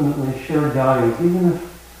be ultimately shared values, even if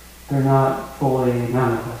they're not fully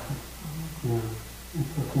manifested. Yeah,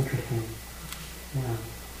 it's interesting. Yeah.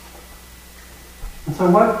 And so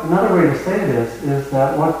another way to say this is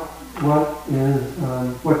that what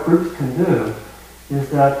groups can do is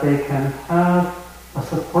that they can have a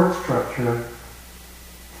support structure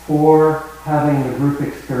for having the group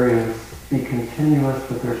experience be continuous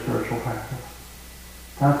with their spiritual practice.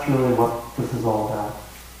 That's really what this is all about.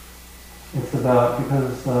 It's about,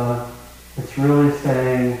 because it's really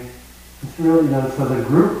saying, so the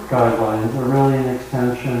group guidelines are really an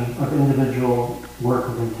extension of individual work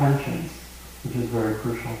of intentions, which is very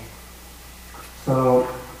crucial. So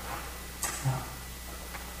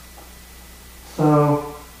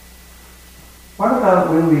what about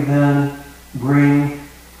when we then bring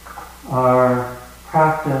our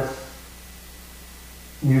practice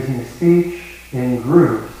using speech in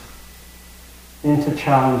groups into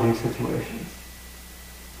challenging situations?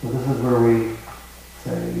 So this is where we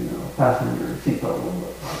say, fasten your seatbelt a little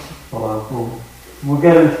bit. Well, we'll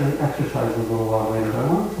get into exercises a little while later, but I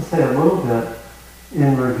wanted to say a little bit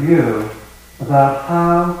in review about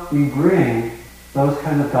how we bring those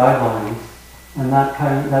kind of guidelines and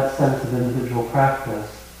that sense of individual practice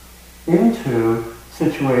into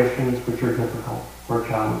situations which are difficult or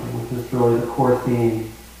challenging, which is really the core theme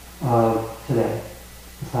of today,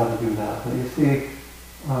 is how to do that. But you see,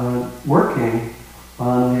 working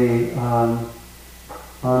on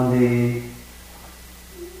the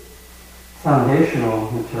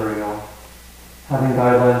foundational material, having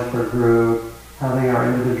guidelines for a group, having our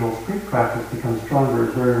individual speech practice become stronger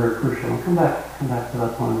is very, very crucial. I'll come back to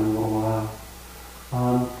that point in a little while.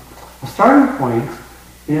 The starting point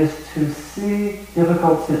is to see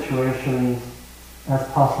difficult situations as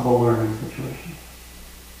possible learning situations,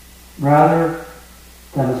 rather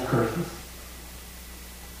than as curses.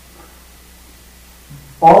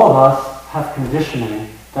 All of us have conditioning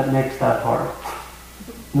that makes that hard.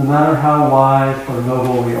 No matter how wise or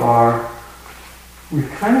noble we are, we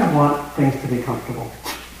kind of want things to be comfortable.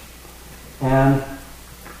 And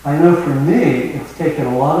I know for me, it's taken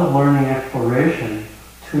a lot of learning exploration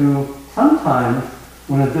to sometimes,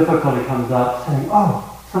 when a difficulty comes up, saying,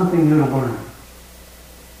 oh, something new to learn.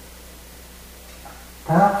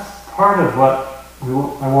 That's part of what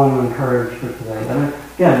I want to encourage for today. And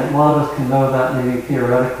again, a lot of us can know that maybe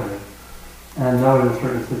theoretically and know it in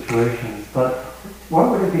certain situations, but what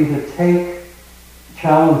would it be to take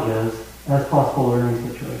challenges as possible learning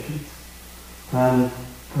situations? And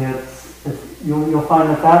you'll find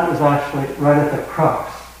that is actually right at the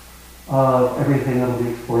crux of everything that will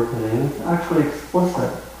be explored today. And it's actually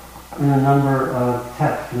explicit in a number of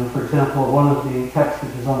texts. For example, one of the texts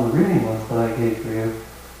which is on the reading list that I gave for you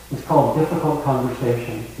is called Difficult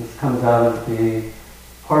Conversations. This comes out of the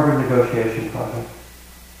Harvard Negotiation Project.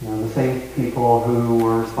 The same people who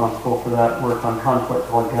were responsible for that work on conflict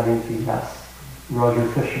called Getting to Yes. Roger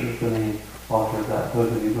Fisher is the main author of that.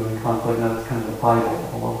 Those of you doing conflict know it's kind of the Bible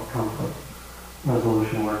of all of conflict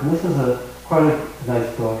resolution work. And this is quite a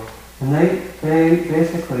nice book. And they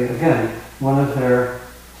basically, again, one of their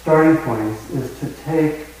starting points is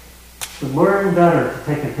to learn better to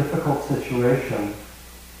take a difficult situation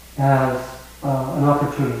as an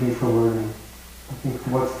opportunity for learning. I think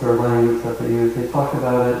what's their language that they use? They talk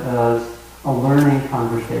about it as a learning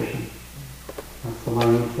conversation. That's the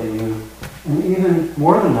language they use. And even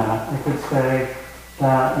more than that, I could say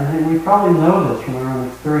that, and I think we probably know this from our own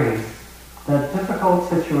experience, that difficult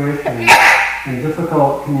situations and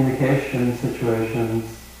difficult communication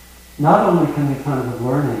situations not only can be times of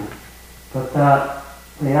learning, but that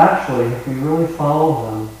they actually, if we really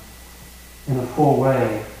follow them in a full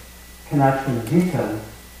way, can actually deepen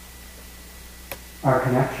our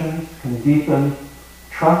connections, can deepen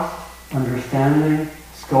trust, understanding,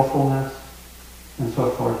 skillfulness, and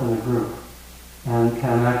so forth in the group. And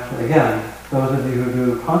can actually, again, those of you who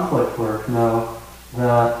do conflict work know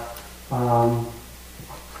that a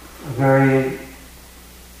very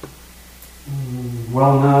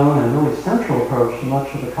well-known and really central approach to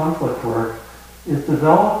much of the conflict work is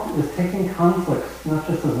taking conflicts not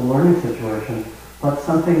just as a learning situation, but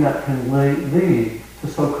something that can lead to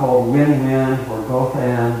so-called win-win or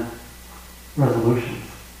both-and resolutions.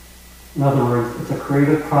 In other words, it's a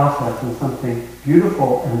creative process, and something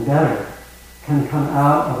beautiful and better can come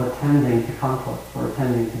out of attending to conflict or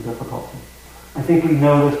attending to difficulty. I think we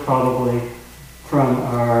know this probably from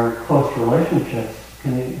our close relationships.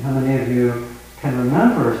 How many of you can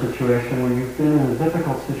remember a situation where you've been in a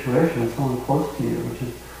difficult situation with someone close to you, which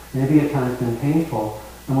has maybe at times been painful,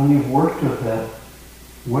 and when you've worked with it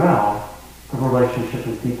well, the relationship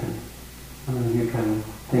is deepened? How many of you can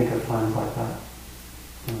think of times like that?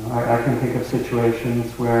 I can think of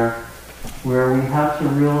situations where we have to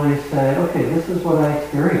really say, okay, this is what I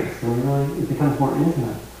experienced, and it becomes more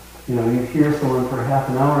intimate. You hear someone for half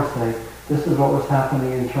an hour say, this is what was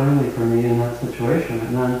happening internally for me in that situation,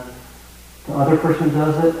 and then the other person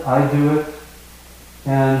does it, I do it,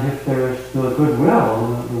 and if there's the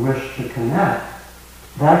goodwill and the wish to connect,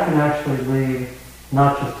 that can actually lead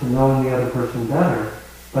not just to knowing the other person better,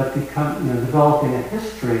 but developing a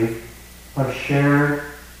history of shared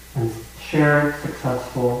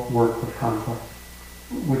successful work with conflict,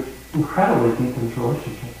 which incredibly deepens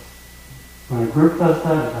relationships. When a group does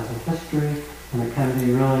that, it has a history, and it can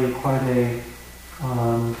be really quite a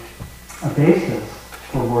basis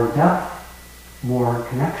for more depth, more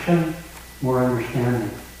connection, more understanding.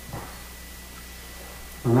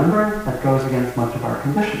 Remember, that goes against much of our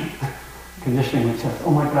conditioning. Conditioning which says,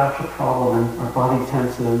 oh my gosh, a problem, and our body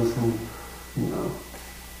tenses, and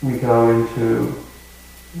we go into,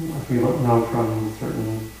 as we know from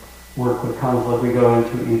certain work with conflict, we go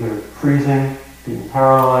into either freezing, being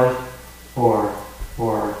paralyzed, or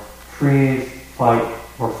freeze, fight,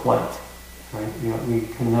 or flight. Right? We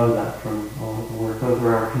can know that from all of the work. Those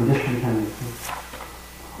are our conditioned tendencies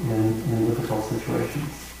in difficult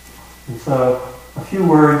situations. And so, a few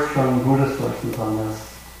words from Buddha sources on this.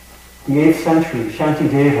 The 8th century,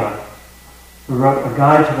 Shantideva, who wrote A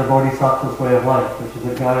Guide to the Bodhisattva's Way of Life, which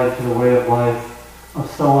is a guide to the way of life of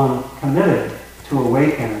someone committed to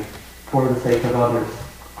awaken for the sake of others.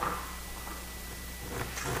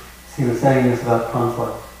 He was saying this about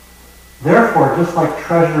conflict. Therefore, just like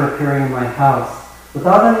treasure appearing in my house,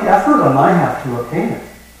 without any effort on my half to obtain it,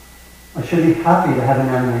 I should be happy to have an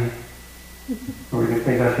enemy. Or you could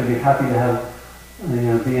think I should be happy to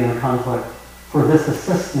have, be in a conflict, for this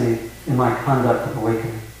assists me in my conduct of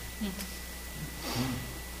awakening.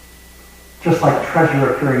 Just like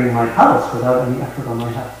treasure appearing in my house without any effort on my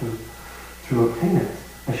half to obtain it,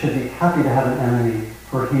 I should be happy to have an enemy,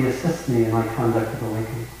 for he assists me in my conduct of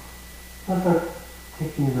awakening. That's our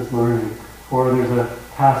taking it as learning. Or there's a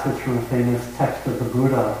passage from a famous text of the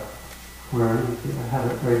Buddha, where I have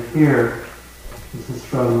it right here. This is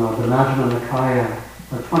from the Majjhima Nikaya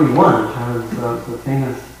 21, which has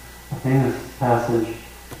a famous passage.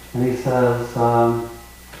 And he says,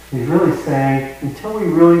 he's really saying, until we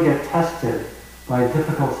really get tested by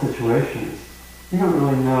difficult situations, we don't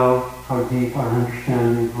really know how deep our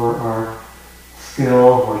understanding or our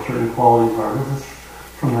skill or certain qualities are. This is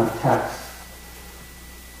from that text.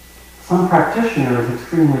 Some practitioner is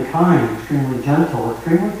extremely kind, extremely gentle,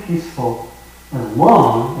 extremely peaceful, as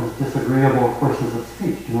long as disagreeable courses of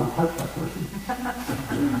speech do not touch that person.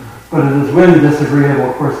 But it is when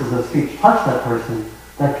disagreeable courses of speech touch that person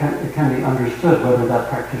that it can be understood whether that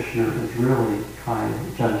practitioner is really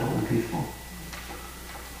kind, gentle, and peaceful.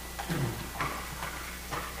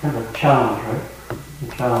 Kind of a challenge, right?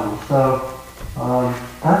 A challenge. So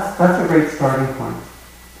that's a great starting point.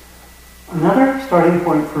 Another starting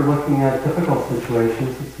point for looking at difficult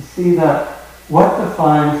situations is to see that what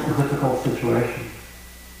defines a difficult situation?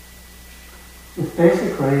 It's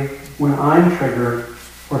basically when I'm triggered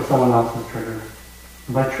or someone else is triggered.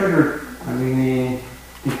 And by triggered, I mean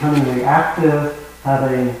becoming reactive,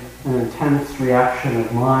 having an intense reaction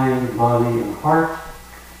of mind, body, and heart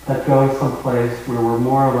that goes someplace where we're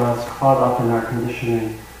more or less caught up in our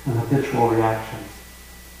conditioning and habitual reactions.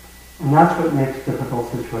 And that's what makes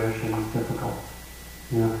difficult situations difficult.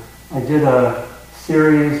 You know, I did a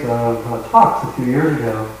series of talks a few years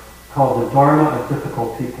ago called The Dharma of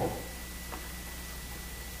Difficult People.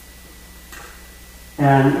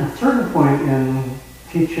 And at a certain point in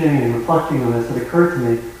teaching and reflecting on this, it occurred to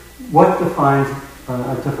me, what defines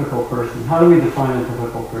a difficult person? How do we define a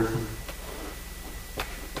difficult person?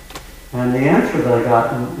 And the answer that I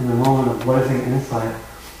got in a moment of blazing insight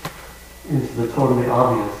into the totally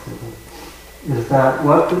obvious is that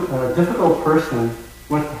what a difficult person,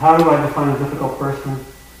 how do I define a difficult person?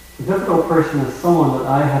 A difficult person is someone that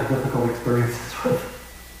I have difficult experiences with.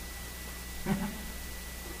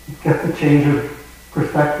 Get the change of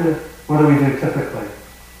perspective? What do we do typically?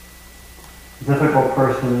 Difficult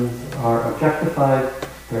persons are objectified,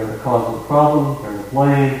 they're the cause of the problem, they're to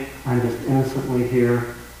blame, I'm just innocently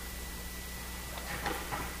here.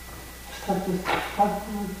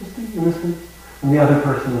 Just be innocent. And the other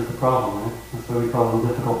person is the problem, right? That's why we call them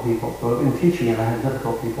difficult people. So in teaching it, I had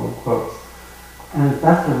difficult people in quotes. And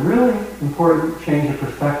that's a really important change of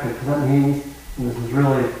perspective, because that means, and this is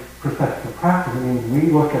really perspective of practice, it means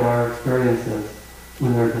we look at our experiences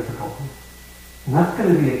when they're difficult. And that's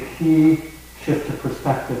going to be a key shift of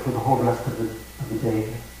perspective for the whole rest of the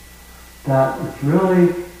day. That it's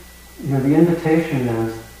really, the invitation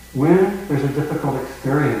is, when there's a difficult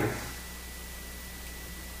experience,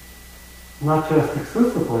 not just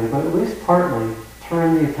exclusively, but at least partly,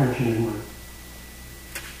 turn the attention inward.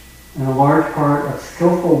 And a large part of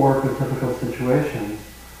skillful work with difficult situations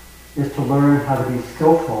is to learn how to be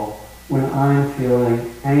skillful when I'm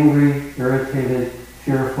feeling angry, irritated,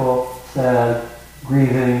 fearful, sad,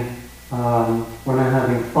 grieving, when I'm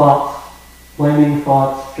having thoughts, blaming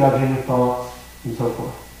thoughts, judging thoughts, and so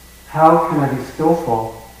forth. How can I be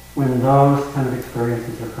skillful when those kind of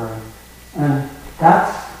experiences are occurring? And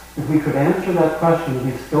if we could answer that question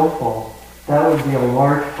and be skillful, that would be a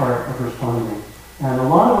large part of responding. And a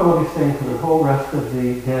lot of what I'll be saying for the whole rest of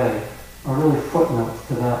the day are really footnotes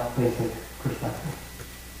to that basic perspective,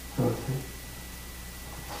 so to speak.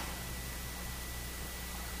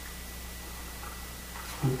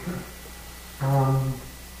 Okay.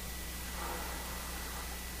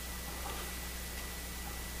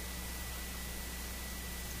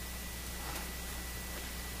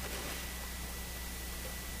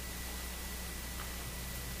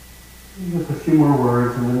 Just a few more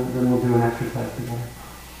words, and then we'll do an exercise together.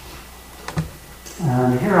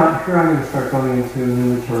 And here I'm going to start going into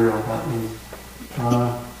new material. That means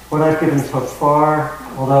what I've given so far,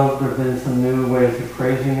 although there have been some new ways of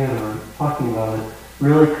phrasing it or talking about it,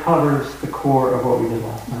 really covers the core of what we did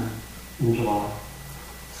last time in July.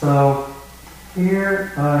 So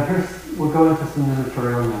here's we'll go into some new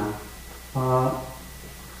material now.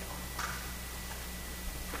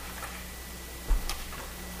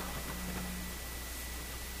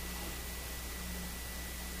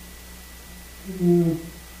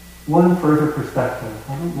 One further perspective.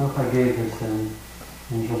 I don't know if I gave this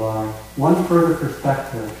in July. One further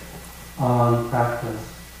perspective on practice.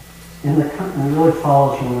 And it really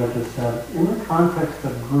follows from what I just said. In the context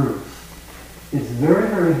of groups, it's very,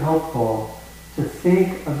 very helpful to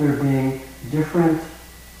think of there being different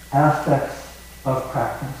aspects of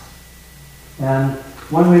practice. And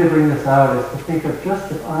one way to bring this out is to think of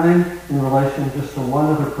just if I'm in relation just to one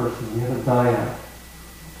other person, we have a dyad.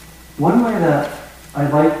 One way that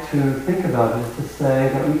I'd like to think about it is to say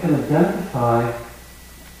that we can identify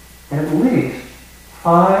at least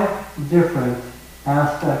 5 different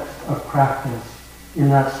aspects of practice in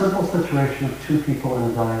that simple situation of 2 people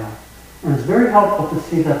in a dyad. And it's very helpful to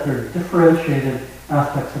see that they're differentiated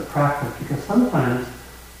aspects of practice, because sometimes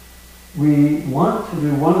we want to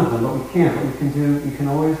do one of them, but we can't. But we can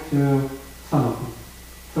always do some of them.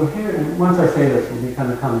 So here, and once I say this, it'll be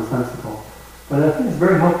kind of commonsensical, but I think it's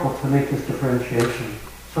very helpful to make this differentiation.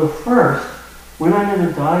 So first, when I'm in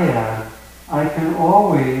a dyad, I can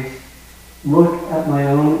always look at my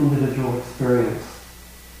own individual experience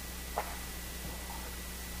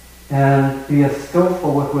and be as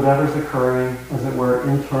skillful with whatever's occurring, as it were,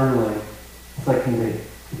 internally as I can be.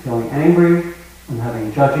 I'm feeling angry, I'm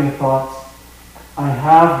having judging thoughts. I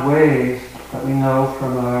have ways that we know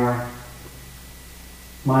from our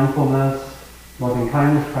mindfulness, loving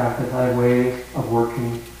kindness practice, I have ways of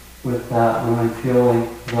working with that when I'm feeling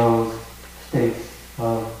those states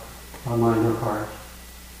of mind or heart.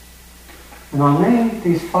 And I'll name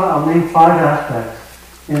five aspects,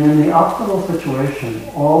 and in the optimal situation,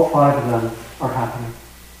 all five of them are happening.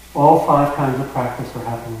 All five kinds of practice are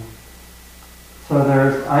happening. So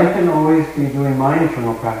I can always be doing my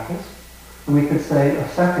internal practice, and we could say a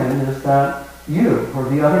second is that you or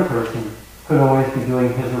the other person could always be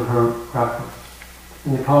doing his or her practice.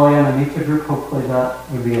 In the Kalyana Mitra group, hopefully that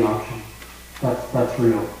would be an option. That's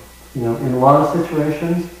real. In a lot of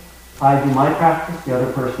situations, I do my practice, the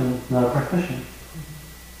other person is not a practitioner.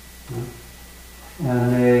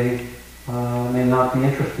 And they may not be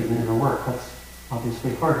interested in inner work. That's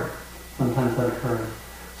obviously harder. Sometimes that occurs.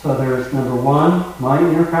 So there's number one, my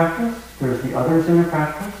inner practice. There's the other's inner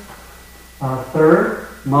practice. Third,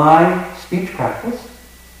 my speech practice.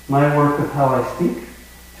 My work with how I speak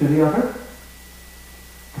to the other.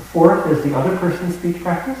 The fourth is the other person's speech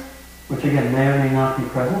practice, which again may or may not be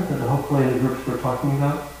present, but hopefully in the groups we're talking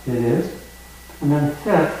about, it is. And then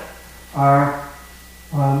fifth, our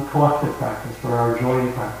collective practice, or our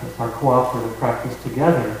joint practice, our cooperative practice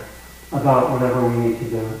together about whatever we need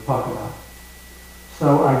to talk about.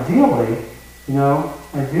 So ideally,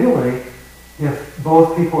 if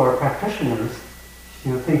both people are practitioners,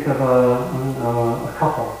 think of a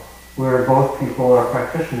couple where both people are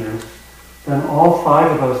practitioners, then all five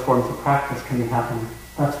of those forms of practice can be happening.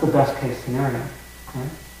 That's the best case scenario, right?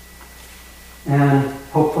 And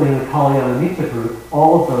hopefully in a Kalyana Mitra group,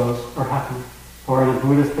 all of those are happening. Or in a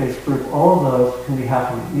Buddhist-based group, all of those can be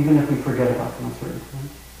happening, even if we forget about them at certain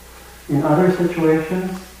times. In other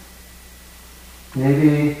situations,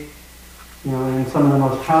 maybe, in some of the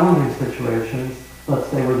most challenging situations, let's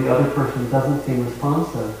say where the other person doesn't seem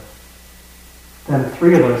responsive, then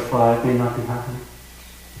three of those five may not be happening.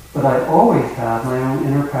 But I always have my own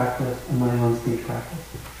inner practice and my own speech practice.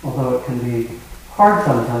 Although it can be hard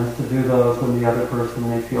sometimes to do those when the other person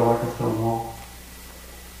may feel like a stone wall.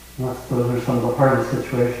 Those are some of the hardest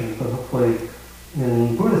situations, but hopefully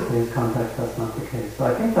in Buddhist-based context that's not the case. So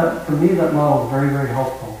I think that, for me, that model is very, very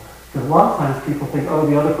helpful. Because a lot of times people think,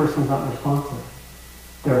 the other person's not responsive.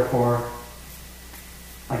 Therefore,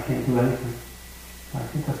 I can't do anything. I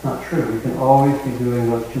think that's not true. We can always be doing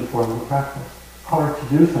those two forms of practice. Hard to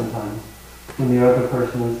do sometimes when the other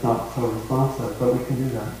person is not so responsive, but we can do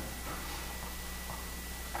that.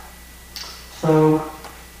 So,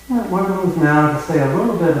 I want to move now to say a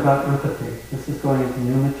little bit about empathy. This is going into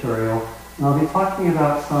new material, and I'll be talking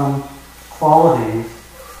about some qualities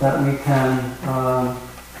that we can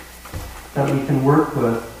work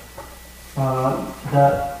with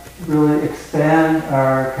that really expand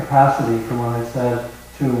our capacity, from what I said,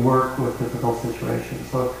 to work with difficult situations.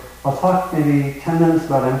 So I'll talk maybe 10 minutes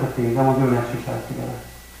about empathy, then we'll do an exercise together.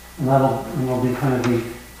 And that'll be kind of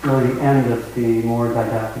really the end of the more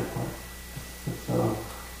didactic part. So,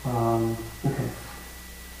 okay.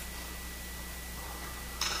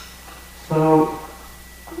 So,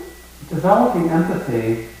 developing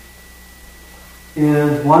empathy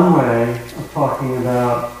is one way of talking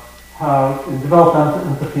about how, develop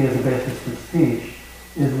empathy as a basis for speech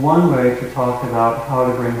is one way to talk about how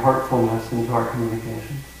to bring heartfulness into our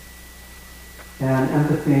communication. And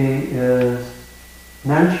empathy is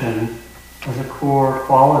mentioned as a core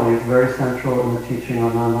quality. It's very central in the teaching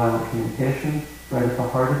on nonviolent communication, right at the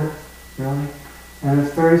heart of it, really. And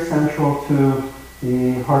it's very central to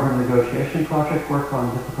the Harvard Negotiation Project work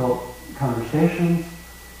on difficult conversations.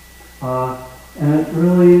 And it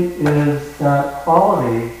really is that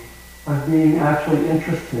quality of being actually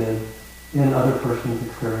interested in other person's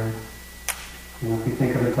experience. If you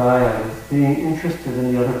think of a dyad, it's being interested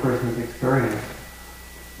in the other person's experience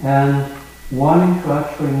and wanting to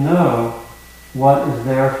actually know what is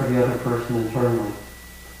there for the other person internally.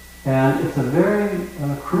 And it's a very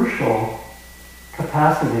crucial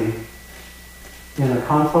capacity in a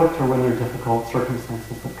conflict or when there are difficult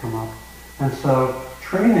circumstances that come up. And so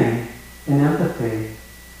training in empathy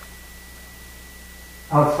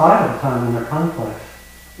outside of the time when there are conflicts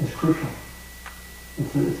is crucial.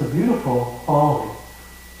 It's a beautiful quality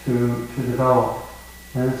to develop.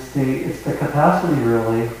 And it's the capacity,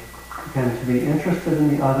 really, again, to be interested in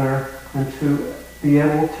the other and to be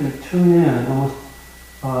able to tune in almost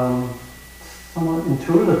somewhat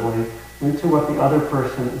intuitively into what the other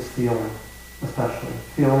person is feeling, especially.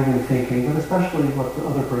 Feeling and thinking, but especially what the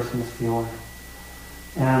other person is feeling.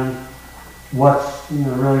 And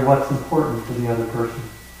really what's important to the other person.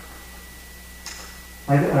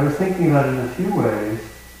 I was thinking about it in a few ways,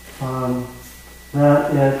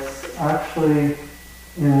 that it's actually,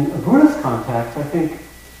 in a Buddhist context, I think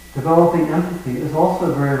developing empathy is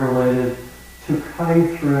also very related to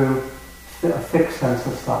cutting through a fixed sense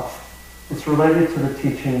of self. It's related to the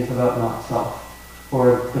teachings about not self,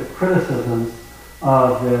 or the criticisms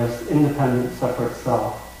of this independent, separate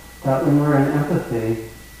self. That when we're in empathy,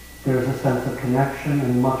 there's a sense of connection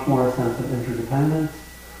and much more a sense of interdependence.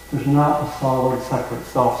 There's not a solid, separate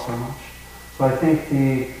self so much. So I think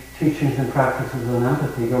the teachings and practices of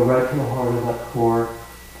empathy go right to the heart of that core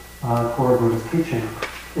Buddhist teaching.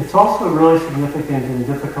 It's also really significant in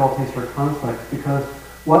difficulties or conflicts because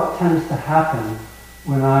what tends to happen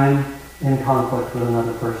when I'm in conflict with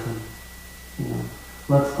another person?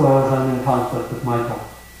 Let's suppose I'm in conflict with Michael.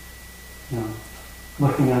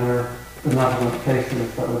 Looking at her benevolent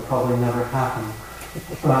faces, that would probably never happen.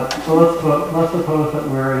 But so let's suppose that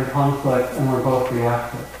we're in conflict and we're both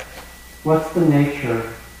reactive. What's the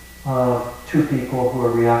nature of two people who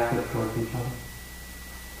are reactive towards each other?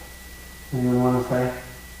 Anyone want to say?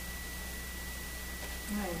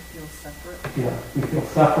 I feel separate. Yeah, we feel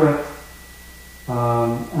separate.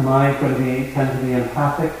 Am I going to tend to be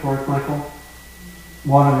empathic towards Michael?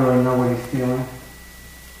 Want to really know what he's feeling?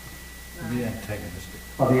 Be antagonistic.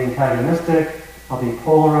 I'll be antagonistic. I'll be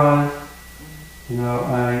polarized.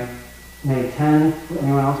 I may tend.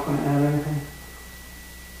 Anyone else want to add anything?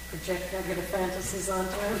 Project negative fantasies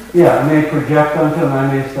onto him. Yeah, I may project onto him. I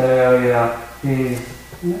may say, "Oh yeah, he's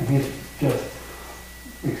just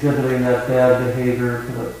exhibiting that bad behavior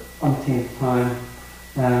for the umpteenth time,"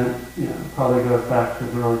 and probably goes back to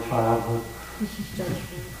his early childhood.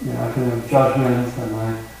 I can have judgments, and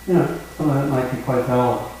some of it might be quite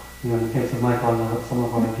valid. In the case of Michael, I know that some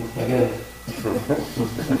of what I just said is.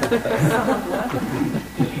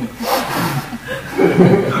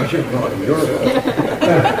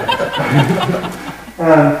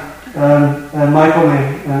 and Michael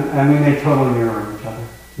and we may totally mirror each other.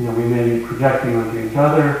 We may be projecting onto each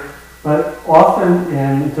other, but often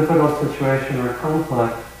in a difficult situation or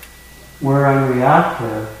conflict where I'm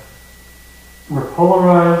reactive, we're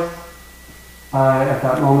polarized. At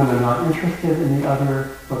that moment, I'm not interested in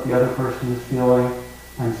what the other person is feeling.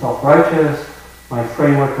 I'm self-righteous. My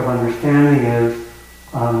framework of understanding is,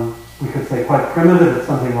 we could say quite primitive. It's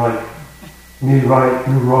something like, me right,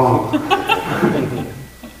 you wrong.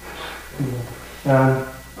 Or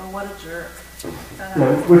what a jerk.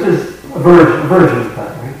 Which is a version of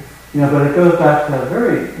that, right? But it goes back to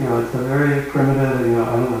it's a very primitive,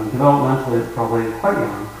 I don't know, developmentally it's probably quite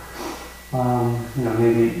young.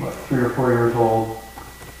 Maybe 3 or 4 years old.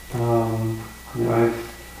 I've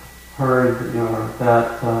heard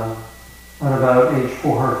that at about age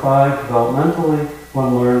 4 or 5, developmentally,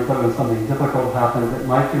 one learns that when something difficult happens, it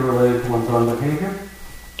might be related to one's own behavior.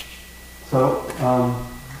 So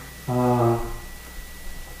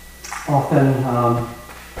often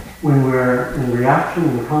when we're in reaction,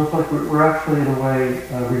 in conflict, we're actually in a way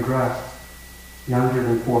regressed, younger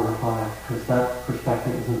than 4 or 5, because that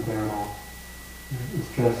perspective isn't there at all.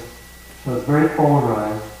 So it's very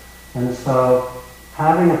polarized. And so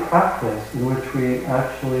having a practice in which we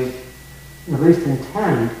actually at least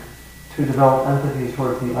intend to develop empathy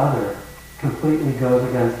towards the other completely goes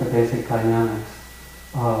against the basic dynamics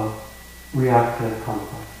of reactive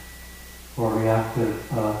conflict or reactive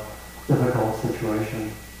difficult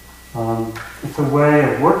situation. It's a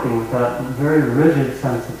way of working with that very rigid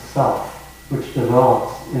sense of self which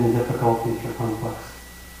develops in difficulties or conflicts.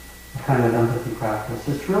 A kind of empathy practice.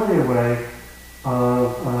 It's really a way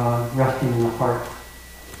of resting in the heart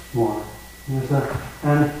more.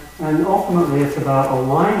 And ultimately it's about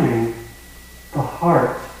aligning the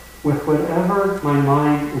heart with whatever my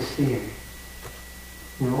mind is seeing.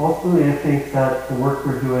 Ultimately I think that the work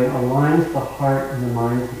we're doing aligns the heart and the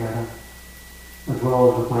mind together, as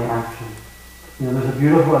well as with my action. There's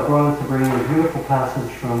I wanted to bring in a beautiful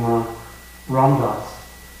passage from Ramdas,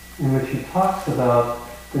 in which he talks about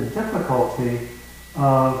the difficulty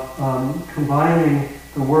of combining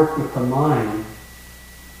the work with the mind,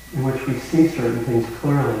 in which we see certain things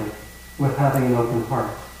clearly, with having an open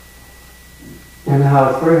heart. And how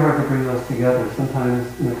it's very hard to bring those together.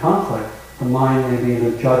 Sometimes in a conflict, the mind may be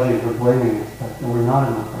the judging or blaming aspect, and we're not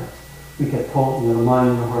in the heart. We get pulled, the mind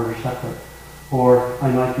and the heart are separate. Or I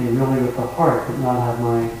might be really with the heart but not have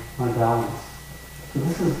my balance. So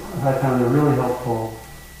this is, I found, a really helpful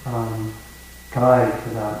guide to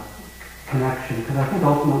that connection, because I think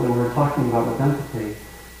ultimately what we're talking about with empathy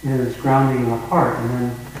is grounding in the heart and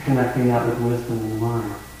then connecting that with wisdom in the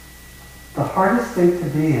mind. The hardest state to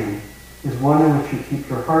be in is one in which you keep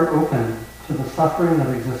your heart open to the suffering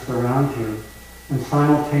that exists around you and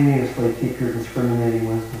simultaneously keep your discriminating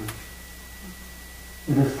wisdom.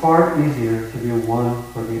 It is far easier to do one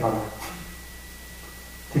or the other.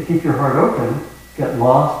 To keep your heart open, get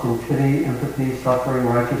lost in pity, empathy, suffering,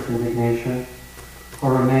 righteous indignation,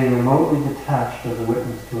 or remain remotely detached as a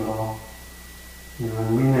witness to it all.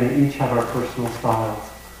 And we may each have our personal styles.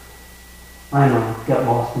 I'm a get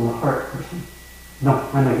lost in the heart person. No,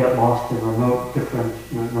 I'm a get lost in remote, different,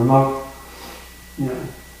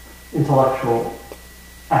 intellectual,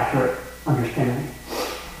 accurate understanding.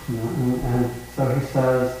 And so he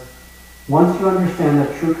says, once you understand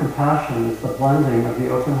that true compassion is the blending of the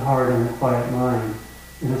open heart and the quiet mind,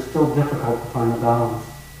 it is still difficult to find the balance.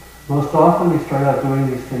 Most often we start out doing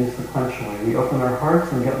these things sequentially. We open our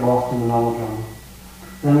hearts and get lost in the melodrama.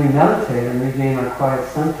 Then we meditate and regain our quiet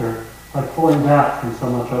center by pulling back from so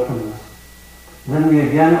much openness. Then we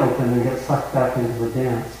again open and get sucked back into the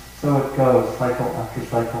dance. So it goes, cycle after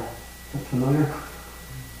cycle. Is that familiar?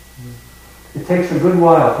 It takes a good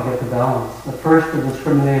while to get the balance. At first, the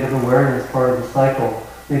discriminative awareness part of the cycle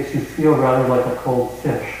makes you feel rather like a cold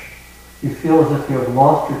fish. You feel as if you have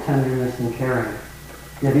lost your tenderness and caring.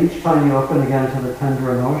 Yet each time you open again to the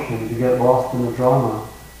tender emotions, you get lost in the drama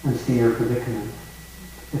and see your predicament.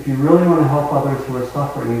 If you really want to help others who are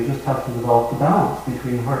suffering, you just have to develop the balance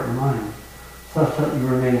between heart and mind, such that you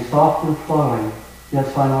remain soft and flowing, yet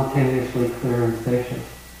simultaneously clear and spacious.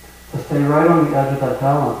 To stay right on the edge of that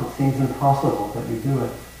balance, it seems impossible, but you do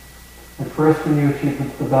it. At first, when you achieve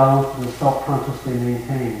the balance, it is self-consciously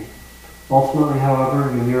maintained. Ultimately,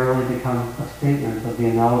 however, you merely become a statement of the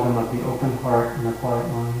amalgam of the open heart and the quiet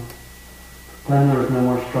mind. Then there is no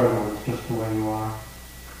more struggle, it's just the way you are.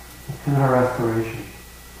 It's kind of our aspiration.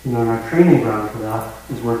 And our training ground for that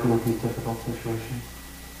is working with these difficult situations.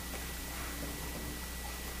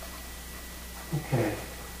 Okay,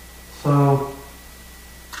 so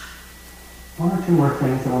one or two more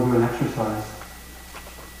things, and we'll do an exercise.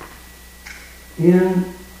 In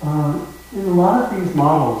a lot of these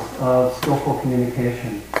models of skillful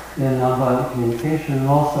communication, in nonviolent communication, and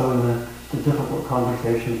also in the difficult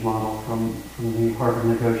conversations model from the Harvard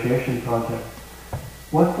Negotiation Project,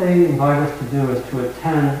 what they invite us to do is to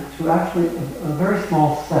attend to actually a very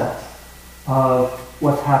small set of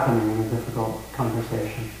what's happening in a difficult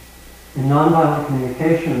conversation. In nonviolent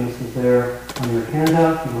communication, this is there on your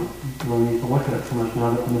handout, you don't really need to look at it so much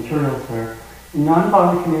now that the material's there. In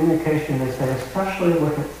nonviolent communication, they say especially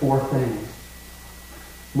look at four things.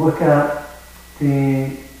 Look at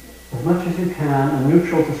as much as you can, a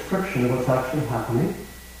neutral description of what's actually happening.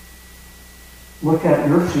 Look at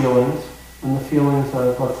your feelings and the feelings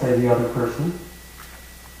of, let's say, the other person.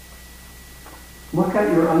 Look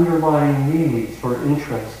at your underlying needs or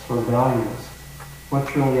interests or values.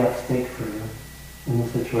 What's really at stake for you in the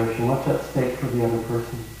situation? What's at stake for the other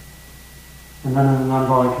person? And then in the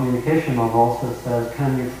nonviolent communication model also says,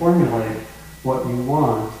 can you formulate what you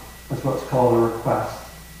want as what's called a request?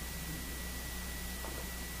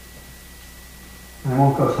 I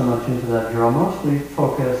won't go so much into that here. I'll mostly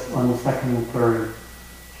focus on the second and third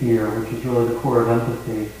here, which is really the core of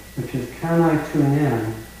empathy, which is, can I tune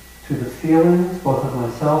in to the feelings, both of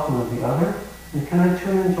myself and of the other? And can I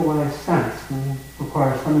tune into what I sense, and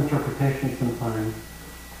require some interpretation sometimes,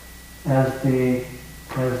 as the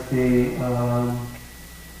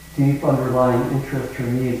deep underlying interest or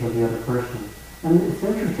needs of the other person? And it's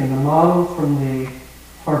interesting, the model from the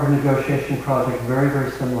Harvard Negotiation Project, very,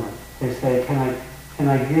 very similar. They say, can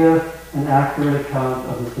I give an accurate account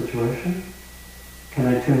of the situation? Can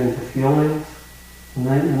I tune into feelings? And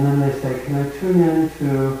then they say, can I tune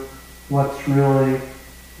into what's really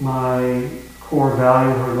my core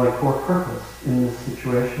value or my core purpose in this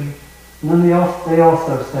situation? And then they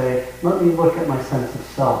also say, let me look at my sense of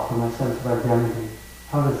self or my sense of identity.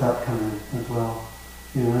 How does that come in as well?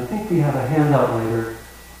 I think we have a handout later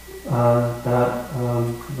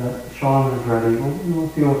that Sean has ready. We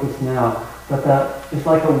won't deal with this now, but that is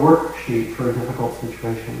like a worksheet for a difficult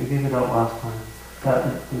situation. We gave it out last time.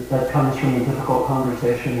 That comes from the difficult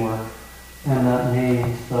conversation work, and that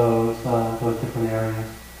names those different areas.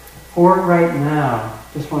 For right now,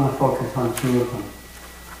 just want to focus on two of them,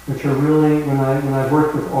 which are really, when I've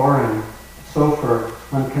worked with Oren Sofer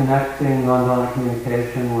on connecting nonviolent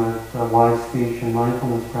communication with wise speech and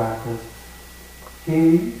mindfulness practice,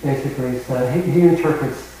 he basically said, he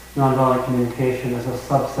interprets nonviolent communication as a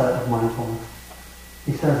subset of mindfulness.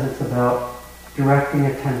 He says it's about directing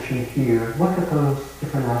attention here. Look at those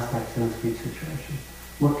different aspects in a speech situation.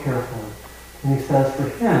 Look carefully. And he says for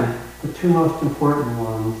him, the two most important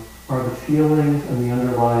ones are the feelings and the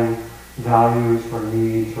underlying values or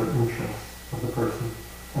needs or interests of the person.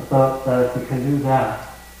 I thought that if we can do that,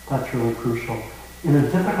 that's really crucial. In a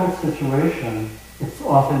difficult situation, it's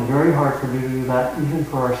often very hard to do that even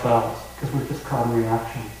for ourselves, because we're just caught in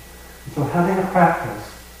reaction. And so having a practice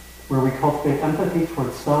where we cultivate empathy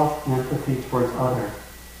towards self and empathy towards others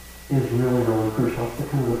is really, really crucial. It's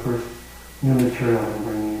kind of the first new material I'm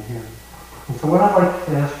bringing in here. And so what I'd like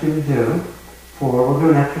to ask you to do, we'll do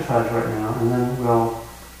an exercise right now, and then we'll,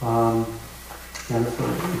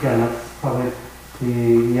 again, that's probably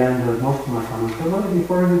the end of most of my comments. But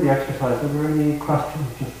before we do the exercise, are there any questions,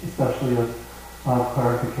 just especially of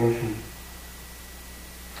clarification?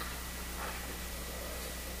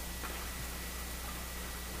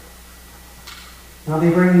 I'll be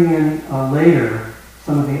bringing in later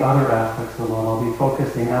some of the other aspects of love. I'll be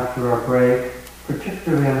focusing after our break,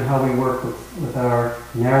 particularly on how we work with our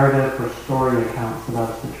narrative or story accounts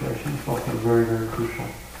about a situation. It's also very, very crucial.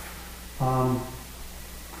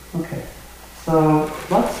 Okay, so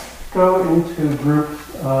let's go into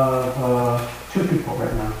groups of 2 people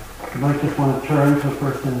right now. You might just want to turn to the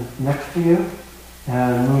person next to you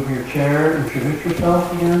and move your chair, introduce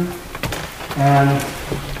yourself again, and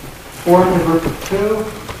form a group of 2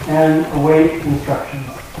 and await instructions.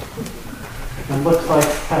 It looks like,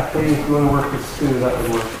 Kathleen, if you want to work with Sue, that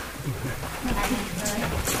would work.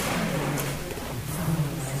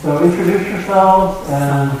 So introduce yourselves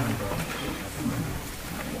and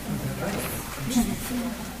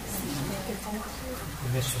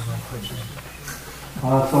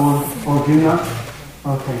someone, do you not?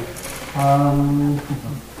 Okay. Sean,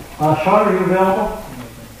 are you available?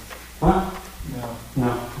 Huh? No.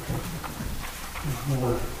 Okay.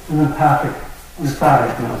 An emphatic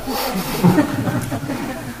no.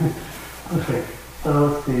 Okay. So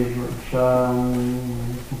let's see.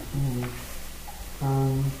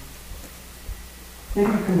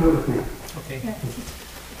 Maybe you can do it with me. Okay.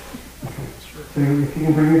 Okay. So if you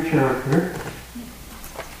can bring your chair up here.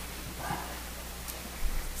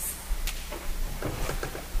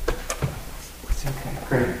 Okay,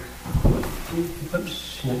 great. Oops.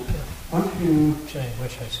 Yeah. Why don't you... What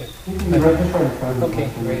should I say? You can be right in front of Okay,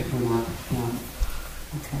 great. Yeah.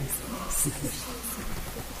 Okay.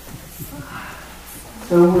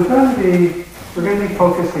 So we're going to be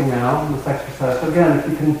focusing now on this exercise. So again, if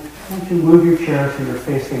you can, why don't you move your chair so you're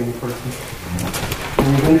facing the person, and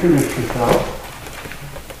you introduce yourself.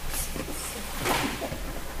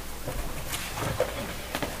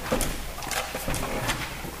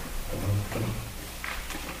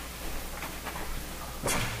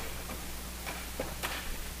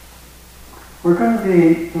 We're going to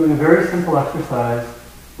be doing a very simple exercise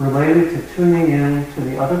related to tuning in to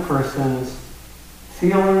the other person's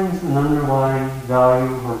feelings and underlying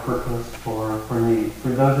value or purpose or need. For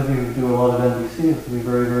those of you who do a lot of NVC, this will be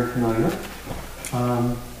very, very familiar.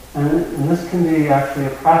 And this can be actually a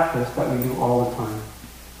practice that we do all the time.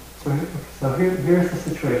 So here's the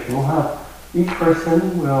situation. We'll have, each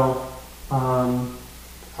person will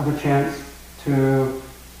have a chance to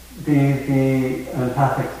be the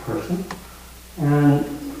empathic person. And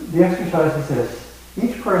the exercise is this.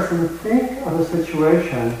 Each person think of a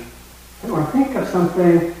situation or think of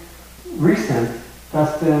something recent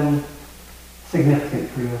that's been significant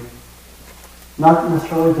for you. Not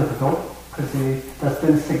necessarily difficult, could be that's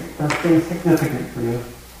been significant for you.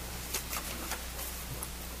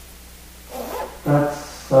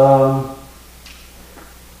 That's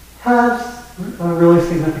has a really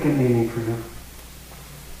significant meaning for you.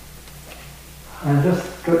 And just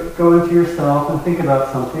go into yourself and think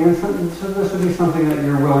about something. And so this would be something that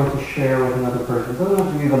you're willing to share with another person. It doesn't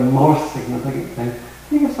have to be the most significant thing.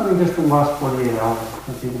 Think of something just in the last 48 hours.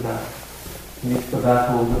 Let's do that. You need to go back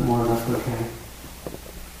a little bit more, that's okay.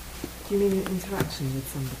 Do you mean an interaction with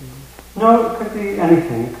somebody? No, it could be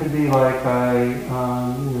anything. It could be like I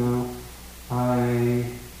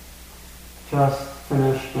just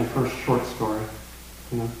finished my first short story.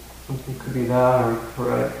 Something could be that,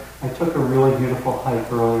 or I took a really beautiful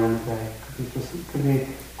hike earlier in the day. It could be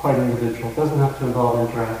quite individual. It doesn't have to involve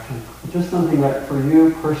interaction. It's just something that for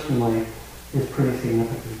you personally is pretty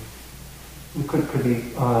significant. It could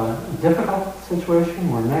be a difficult situation,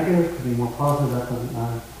 more negative, could be more positive, that doesn't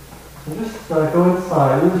matter. So just go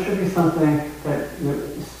inside, and this should be something that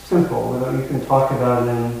is simple, that you can talk about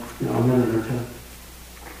in a minute or two.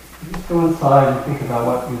 Just go inside and think about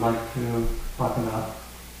what you'd like to talk about.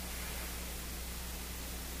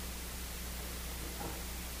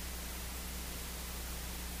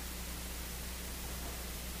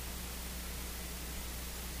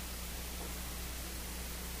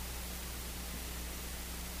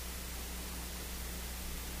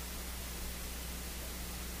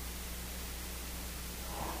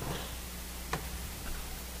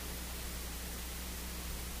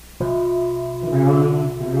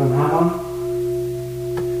 Everyone have one?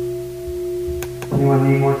 Anyone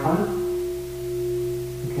need more time?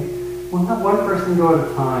 Okay. We'll have one person go at a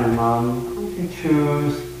time. Why don't you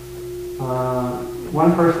choose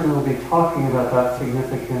one person will be talking about that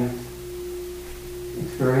significant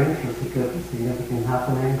experience or significant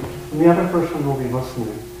happening, and the other person will be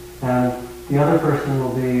listening. And the other person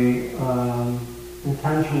will be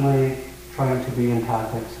intentionally trying to be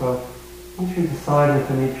empathic. So once you decide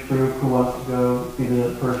within each group who wants to go be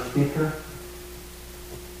the first speaker.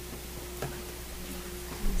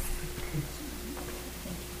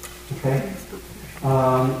 Okay.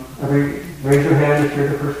 Raise your hand if you're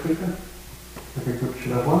the first speaker. Every group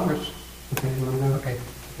should have one. Okay, you want to go? Okay.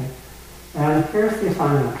 And here's the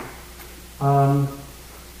assignment.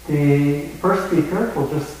 The first speaker will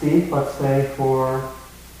just speak, let's say, for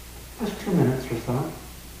just 2 minutes or so.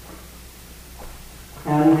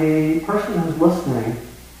 And the person who's listening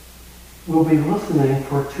will be listening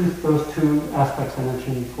for those two aspects I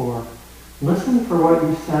mentioned before. Listen for what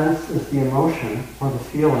you sense is the emotion or the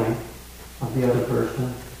feeling of the other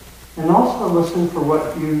person. And also listen for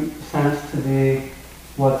what you sense to be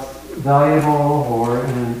what's valuable or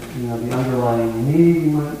the underlying need,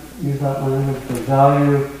 you might use that language, the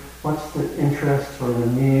value, what's the interest or the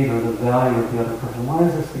need or the value of the other person. Why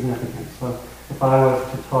is this significant? So if I was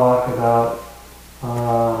to talk about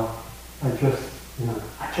I just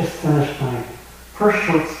finished my first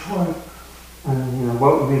short story, and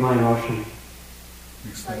what would be my emotion?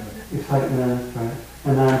 Excitement, right?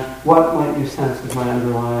 And then what might you sense is my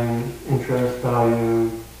underlying interest,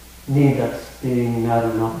 value, need that's being met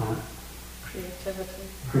or not met?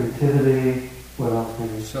 Creativity. What else?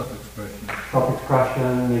 Maybe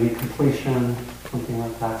self-expression, maybe completion, something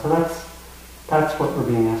like that. So that's what we're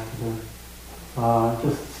being asked to do.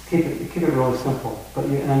 Just keep it really simple. But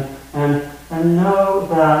and know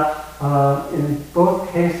that in both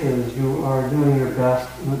cases you are doing your best.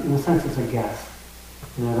 In a sense, it's a guess.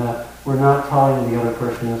 That we're not telling the other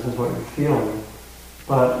person this is what you're feeling,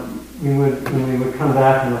 but when we would come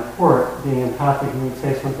back and report being empathic, we would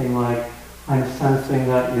say something like, "I'm sensing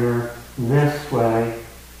that you're this way,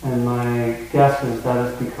 and my guess is that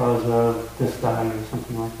is because of this value," or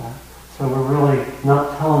something like that. So we're really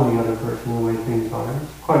not telling the other person the way things are.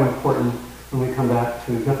 It's quite important when we come back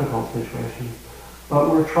to difficult situations. But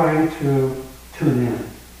we're trying to tune in,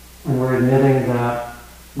 and we're admitting that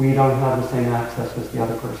we don't have the same access as the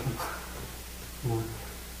other person.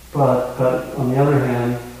 But on the other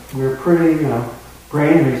hand, we're pretty,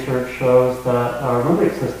 brain research shows that our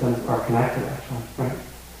limbic systems are connected actually, right?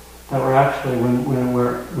 That we're actually, when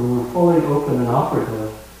we're fully open and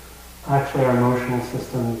operative, actually our emotional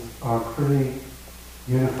systems are pretty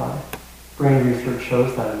unified. Brain research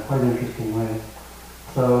shows that in quite interesting ways.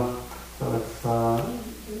 So it's,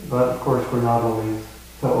 but of course we're not always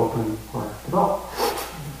so open for development.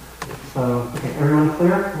 So, okay, everyone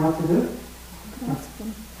clear what to do?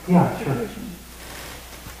 Yeah, sure.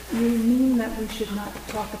 You mean that we should not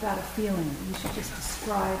talk about a feeling. We should just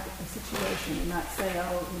describe a situation and not say,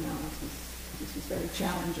 this was very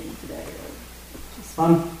challenging today.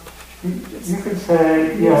 Or just you could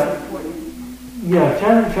say,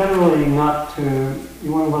 generally not to,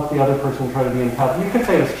 you want to let the other person try to be empathic. You could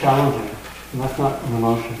say it's challenging, and that's not an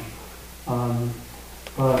emotion.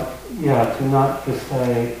 But to not just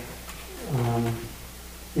say,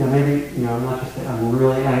 maybe, not just say, I'm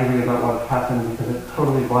really angry about what happened because it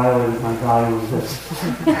totally violated my value of this.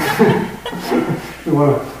 we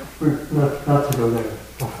want not to go there.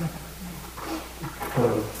 So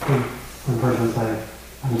when person say,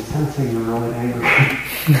 I'm sensing you're really angry.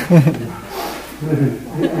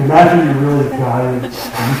 Imagine you're really dying.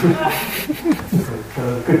 So,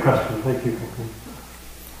 good question. Thank you.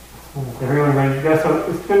 Everyone ready to go? So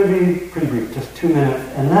it's going to be pretty brief, just 2 minutes,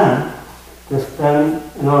 and then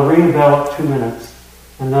I'll ring the bell at 2 minutes,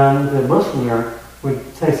 and then the listener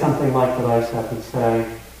would say something like what I said, would say,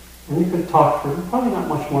 and you could talk for probably not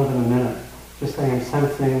much more than a minute, just saying, I'm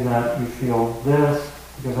sensing that you feel this,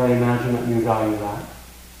 because I imagine that you value that.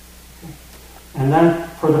 Okay. And then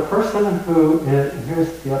for the person who is,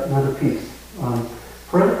 here's another piece,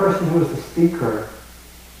 for the person who is the speaker,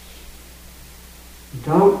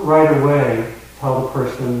 don't right away tell the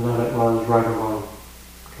person that it was right or wrong.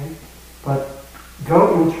 Okay? But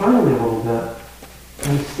go internally a little bit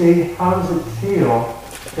and see how does it feel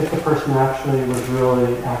if the person actually was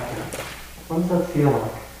really accurate. What does that feel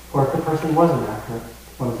like? Or if the person wasn't accurate,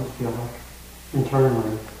 what does it feel like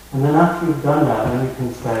internally? And then after you've done that, then you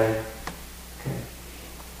can say, okay,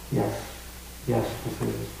 yes, this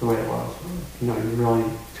is the way it was. You know, you really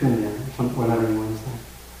tuned in, or whatever you want to say.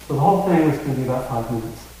 So the whole thing is going to be about 5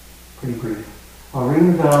 minutes, pretty brief. I'll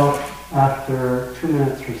ring the bell after 2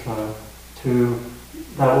 minutes or so.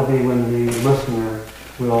 That will be when the listener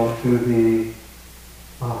will do the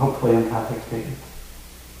hopefully empathic statement.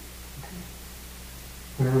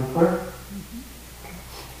 Okay. Everyone clear?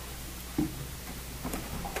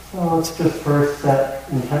 So let's just first set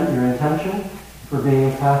your intention for being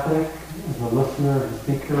empathic as a listener, as a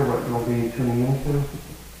speaker, what you'll be tuning into.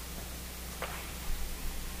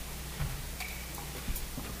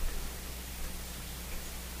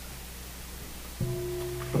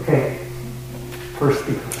 Okay, first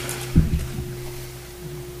speaker.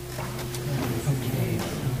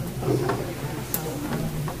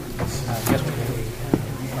 Yesterday,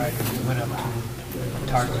 I went up to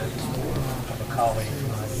Target of a colleague who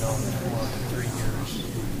I've known for 3 years,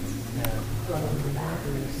 and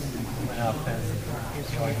went up and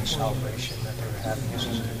joined the celebration that they were having. This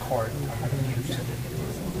is in a court of youth,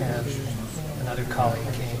 and another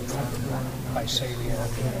colleague came from Visalia. I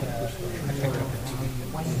picked up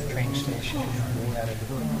at the train station. We had a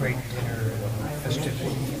great dinner and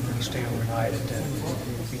festivity, and we stayed overnight at the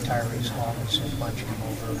retirees' hall. We sent lunch came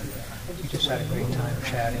over. We just had a great time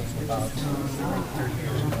chatting about 30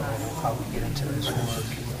 years ago, how we get into this work.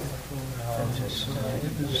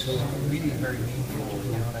 It was really very meaningful,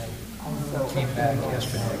 and I came back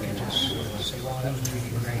yesterday, I could just say, wow, that was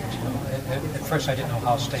really great. At first I didn't know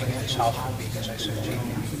how staying in this house would be, because I said, gee,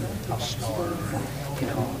 I'll snore,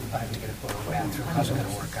 I have to get up to the bathroom, how's it going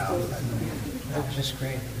to work out? But it was just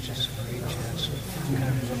great. It was just a great chance of kind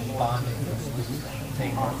of a little bonding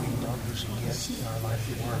thing that we don't usually get in our line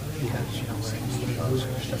of work, because, we're in meetings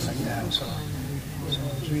or stuff like that. So it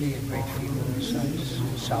was really a great feeling besides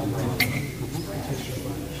celebrating. So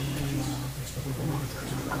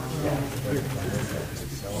if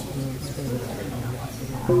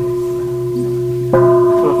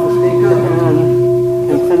the speaker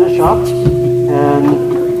can finish up, and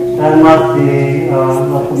then let the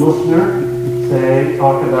listener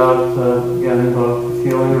talk about again both the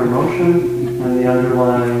feeling or emotion and the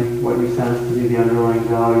underlying, what you sense to be the underlying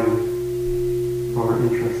value or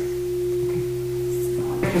interest.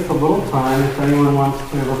 Just a little time if anyone wants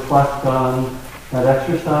to reflect on that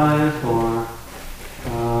exercise, or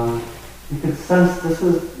you could sense this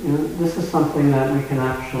is something that we can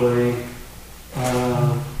actually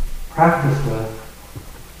practice with.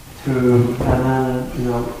 And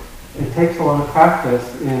then it takes a lot of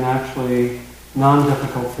practice in actually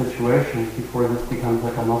non-difficult situations before this becomes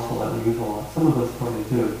like a muscle that we use a lot. Some of us probably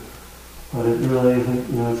do, but it really isn't.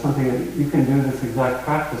 It's something that you can do this exact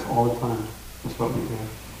practice all the time. That's what we do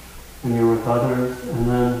when you're with others, and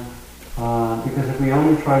then because if we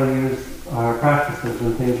only try to use our practices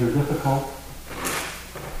when things are difficult,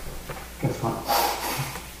 guess what?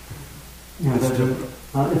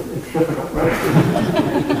 It's difficult, right?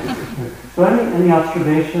 So any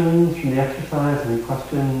observations from the exercise? Any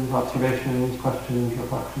questions, observations, questions,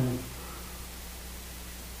 reflections?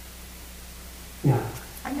 Yeah.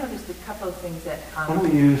 I noticed a couple of things that... Why don't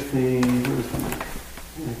we use where's the mic?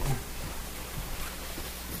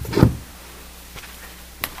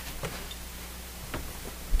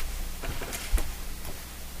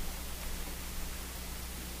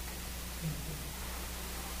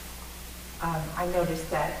 I noticed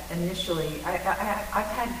that initially, I've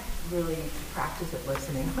had really practice at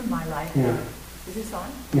listening in my life. Yeah. Is this on?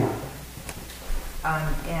 Yeah.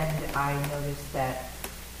 And I noticed that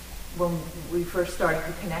when we first started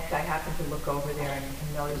to connect, I happened to look over there and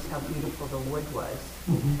notice how beautiful the wood was.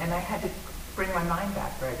 Mm-hmm. And I had to bring my mind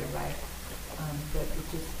back right away. That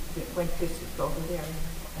it went just over there.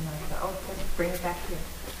 And I thought, let's bring it back here.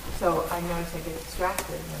 So I noticed I get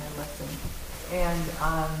distracted when I listen. And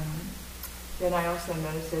then I also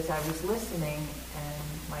noticed as I was listening and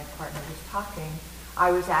my partner was talking,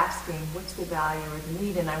 I was asking, what's the value or the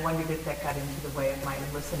need? And I wondered if that got into the way of my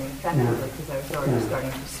listening effectively, because I was already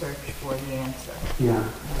starting to search for the answer. Yeah.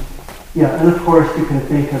 Yeah, and of course you can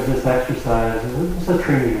think of this exercise as a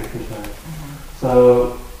training exercise. Mm-hmm.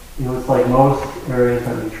 So, it's like most areas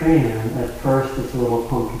that we train in, at first it's a little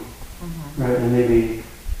clunky, mm-hmm. right? And maybe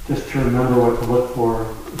just to remember what to look for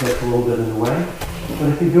gets a little bit in the way. But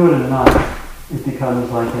if you do it enough, it becomes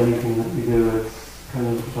like anything that we do. It's kind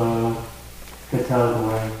of gets out of the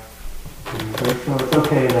way. And so it's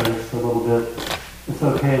okay that it's a little bit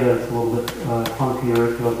clunky or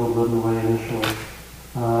it feels a little bit in the way initially.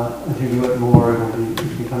 As you do it more,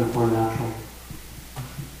 it becomes more natural.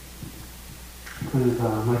 Please,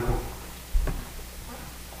 Michael.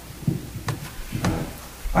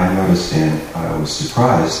 I noticed and I was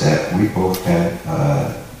surprised that we both had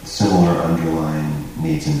similar underlying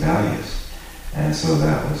needs and values. And so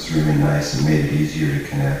that was really nice and made it easier to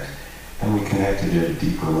connect. And we connected at a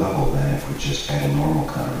deeper level than if we just had a normal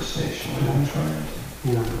conversation without trying to.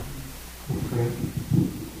 Yeah, that's great.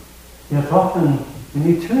 Yeah, it's often, when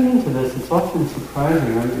you tune into this, it's often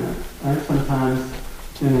surprising. I mean, I've sometimes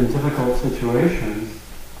been in difficult situations.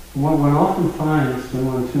 What one often finds when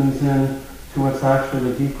one tunes in to what's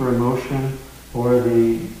actually the deeper emotion or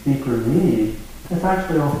the deeper need, it's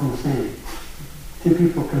actually often the same. Two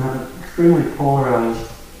people can have an extremely polarized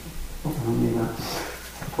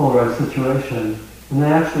situation, and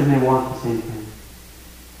they actually may want the same thing.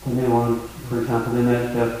 They may want, for example, they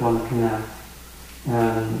may just want to connect,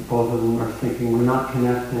 and both of them are thinking, we're not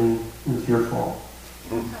connecting, it's your fault.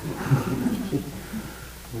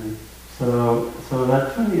 Right. So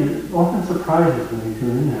that often surprises when you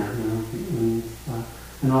tune in there,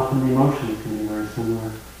 and often the emotions can be very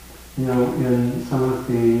similar. In some of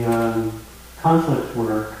the conflict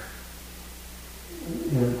work,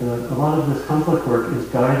 a lot of this conflict work is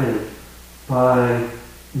guided by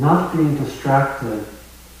not being distracted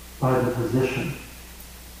by the position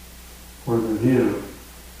or the view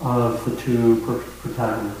of the two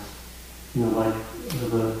protagonists. Like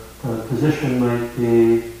the position might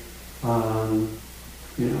be, I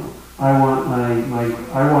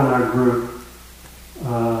want our group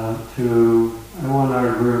to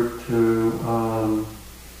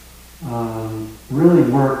really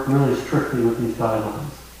work really strictly with these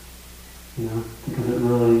guidelines. Because it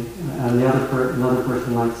really, and another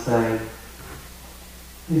person might say,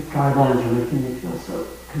 these guidelines are making me feel so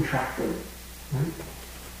contracted, right?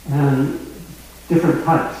 And different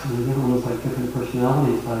types, almost like different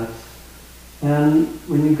personality types. And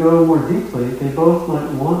when you go more deeply, they both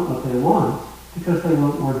might want what they want because they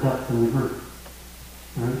want more depth in the group,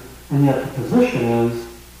 right? And yet the position is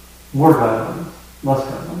more guidelines, less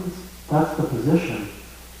guidelines. That's the position.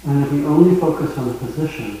 And if we only focus on the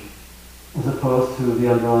position, as opposed to the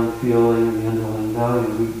underlying feeling and the underlying value,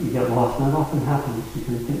 we get lost. And that often happens. You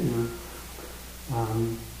can think,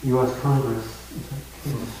 U.S. Congress is a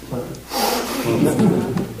case study.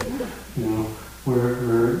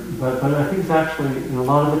 But I think it's actually, in a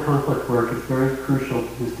lot of the conflict work, it's very crucial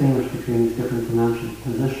to distinguish between these different dimensions: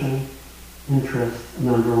 position, interest, and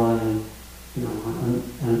underlying,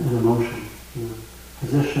 and emotion.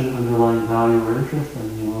 Position, underlying value or interest,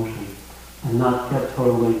 and the emotion. And not get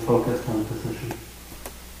totally focused on position.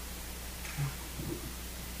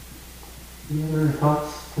 Any other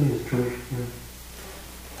thoughts? Please, George.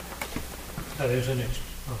 There's an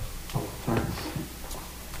sorry.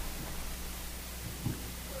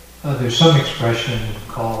 There's some expression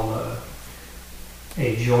called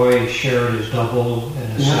a joy shared is doubled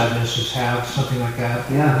and a sadness is halved, something like that.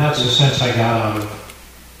 Yeah. And that's the sense I got out of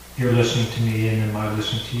your listening to me and then my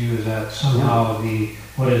listening to you, is that somehow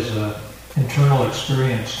what is internal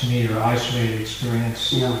experience to me, or isolated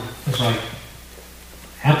experience, is like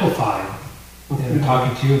amplified. And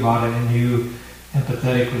talking to you about it, and you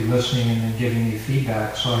empathetically listening and then giving me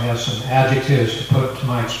feedback. So I have some adjectives to put to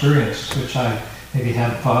my experience, which I maybe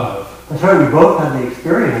hadn't thought of. That's right. We both had the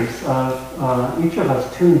experience of each of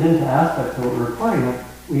us tuned into aspects of what we're recording that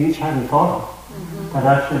we each hadn't thought of. Mm-hmm. That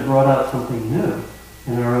actually brought out something new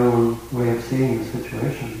in our own way of seeing the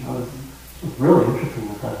situation. It was really interesting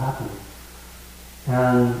that happened.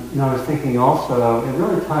 And I was thinking also, it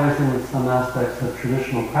really ties in with some aspects of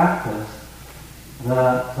traditional practice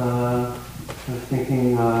that I was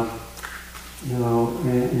thinking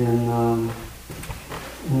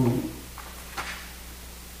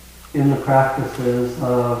in the practices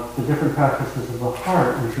of the different practices of the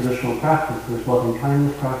heart in traditional practice. There's loving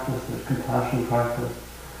kindness practice, there's compassion practice,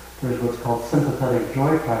 there's what's called sympathetic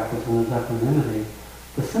joy practice, and there's equanimity.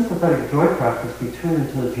 The sympathetic joy practice, we tune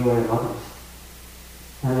into the joy of others.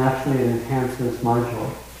 And actually it enhances my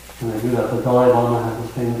joy when I do that. The Dalai Lama has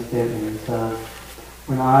this famous statement. He says,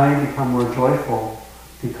 when I become more joyful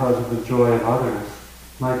because of the joy of others,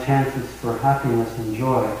 my chances for happiness and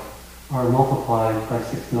joy are multiplied by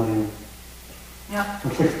 6 million. Yeah.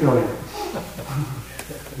 Or 6 billion.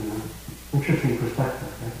 Interesting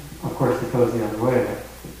perspective, right? Of course it goes the other way. That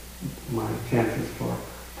my chances for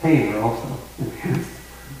pain are also enhanced.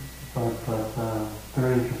 But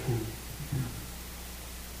very interesting.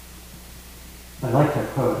 I like that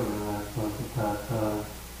quote, that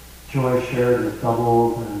joy shared is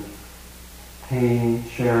doubled and pain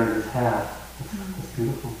shared is half. That's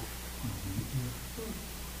beautiful.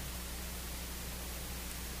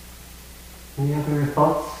 Any other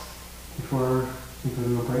thoughts before we go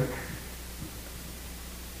to a break?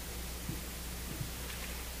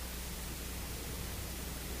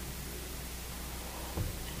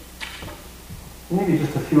 Maybe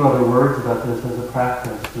just a few other words about this as a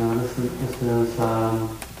practice.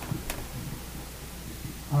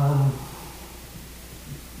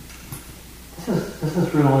 This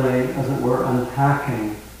is really, as it were,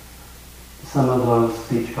 unpacking some of those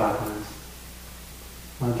speech guidelines.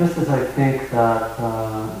 Just as I think that,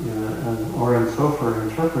 or in Sofer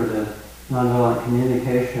interpreted nonviolent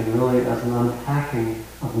communication really as an unpacking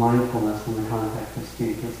of mindfulness in the context of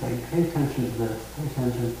speech. It's saying, pay attention to this, pay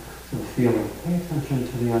attention to the feeling, pay attention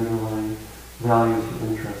to the underlying values or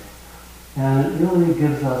interests. And it really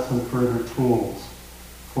gives us some further tools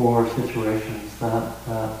for situations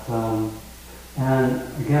and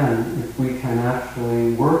again, if we can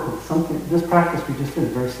actually work with something, this practice we just did,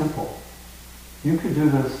 very simple. You could do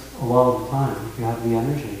this a lot of the time if you have the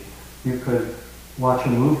energy. You could watch a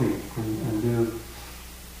movie and do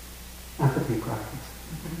empathy practice,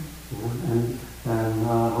 and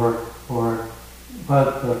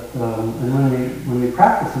when we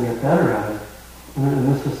practice and get better at it, and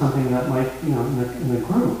this is something that might, in a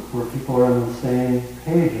group where people are on the same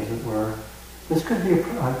page, as it were. This could be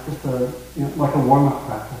like a warm-up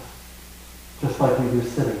practice, just like we do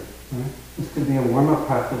sitting. Right? This could be a warm-up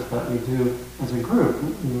practice that we do as a group.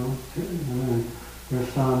 And there's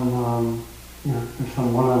some, there's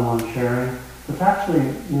some one-on-one sharing. But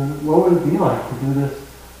actually, what would it be like to do this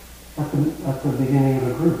at the beginning of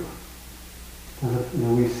a group?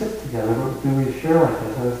 We sit together. What do we share like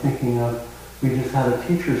this? I was thinking of, we just had a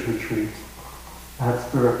teachers retreat at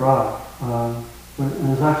Spirit Rock. And it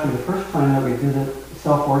was actually the first time that we did it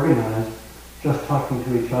self-organized, just talking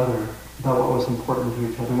to each other about what was important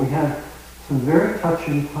to each other. And we had some very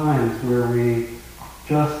touching times where we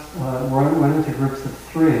just went into groups of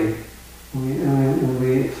 3, and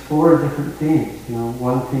we explored different themes.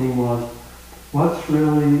 One theme was, what's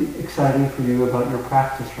really exciting for you about your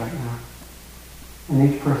practice right now?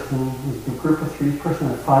 And each person, the group of 3, each person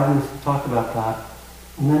had 5 minutes to talk about that.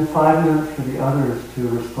 And then 5 minutes for the others to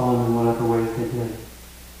respond in whatever ways they did.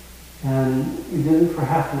 And we did it for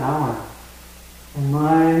half an hour. And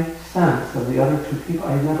my sense of the other 2 people,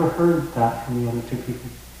 I had never heard that from the other 2 people.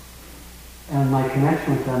 And my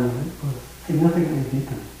connection with them was significantly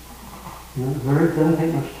deepened. It doesn't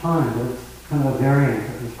take much time, but it's kind of a variant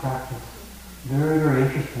of this practice. Very, very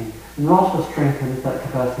interesting. And it also strengthens that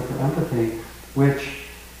capacity for empathy, which,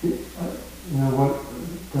 what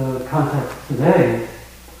the context today is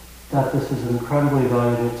that this is an incredibly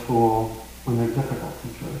valuable tool when they're difficult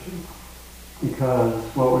situations. Because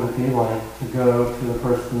what would it be like to go to the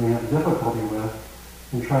person we have difficulty with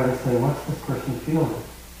and try to say, what's this person feeling?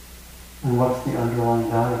 And what's the underlying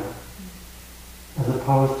value? As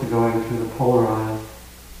opposed to going to the polarized,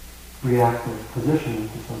 reactive position,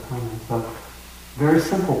 which is so common. So, very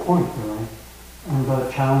simple point, really, but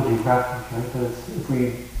a challenging practice, right? But if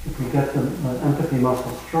we get the empathy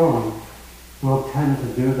muscle strong, we'll tend to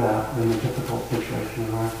do that in a difficult situation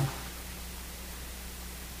in life.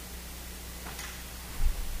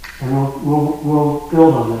 And we'll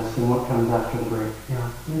build on this in what comes after the break.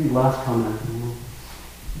 Yeah, maybe last comment.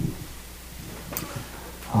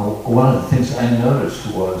 One of the things I noticed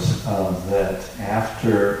was that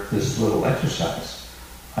after this little exercise,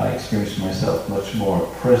 I experienced myself much more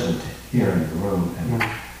present here in the room and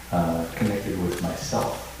connected with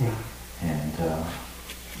myself, and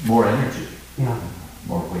more energy.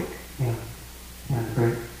 More weight. Yeah,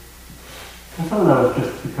 great. And some of that was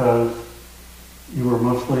just because you were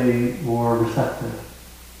mostly more receptive,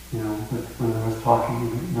 when I was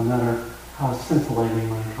talking, no matter how scintillating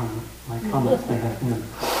my comments may have been.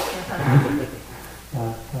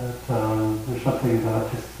 There's something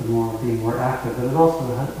about just being more active, but it also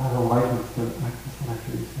had a lightness to it, like what I was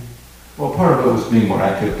saying. Well, part of it was being more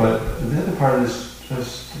active, but the other part is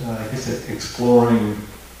just, I guess, exploring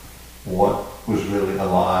what was really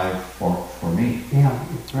alive for me. Yeah,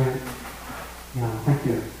 great. Yeah, thank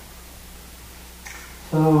you.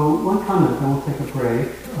 So one comment, then we'll take a break.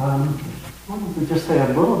 I wanted to just say a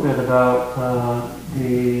little bit about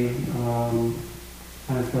the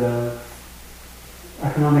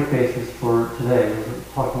economic basis for today. We'll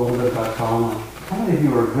talk a little bit about Dharma. How many of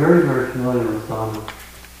you are very, very familiar with Dharma?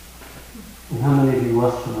 And how many of you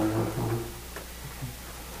less familiar with Dharma?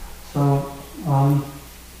 So,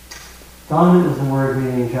 Dana is a word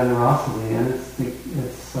meaning generosity, and it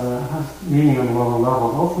has meaning on a lot of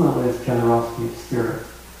levels. Ultimately, it's generosity of spirit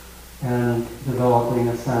and developing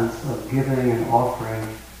a sense of giving and offering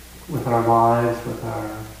with our lives, with our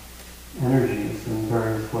energies in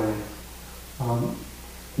various ways.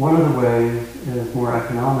 One of the ways is more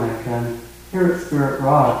economic, and here at Spirit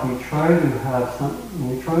Rock, we try to have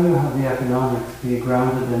the economics be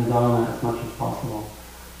grounded in Dana as much as possible,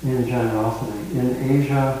 in generosity. In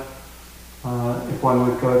Asia, if one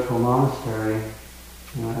would go to a monastery,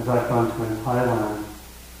 as I've gone to in Thailand,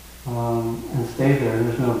 and stay there,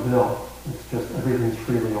 there's no bill. It's just everything's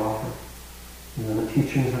freely offered. The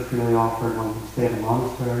teachings are freely offered. One can stay at a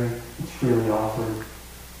monastery, it's freely offered.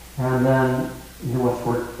 And then,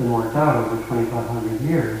 what's been worked out over 2,500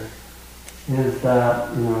 years is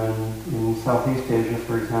that, in Southeast Asia,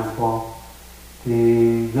 for example,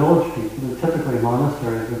 the village people, typically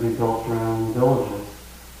monasteries would be built around villages.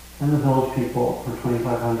 And the village people for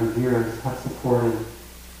 2,500 years have supported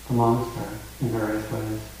the monastery in various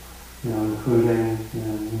ways, including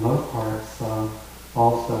in most parts,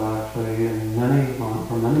 also actually for many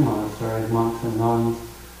monasteries, monks and nuns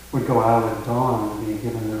would go out at dawn and be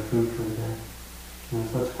given their food for the day.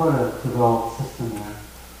 So it's quite a developed system there.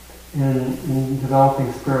 In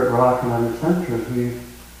developing Spirit Rock and other centers, we've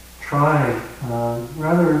tried,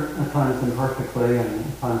 rather at times imperfectly and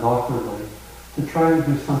at times awkwardly, to try to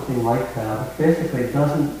do something like that. It basically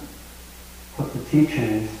doesn't put the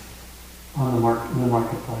teachings in the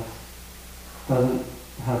marketplace. Doesn't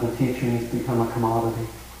have the teachings become a commodity.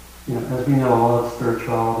 As we know, a lot of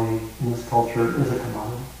spirituality in this culture is a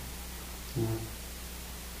commodity.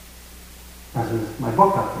 As is my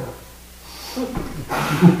book out there.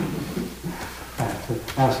 I have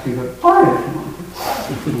to ask you to buy it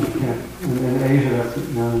if you want to. In Asia, that's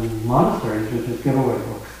in monasteries, which is giveaway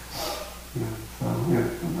books. So I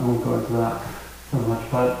won't go into that so much,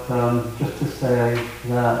 but just to say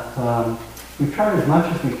that we've tried as much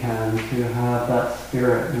as we can to have that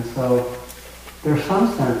spirit, and so there are some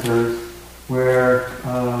centers where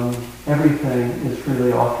everything is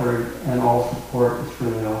freely offered and all support is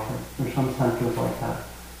freely offered. There are some centers like that.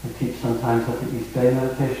 I teach sometimes at the East Bay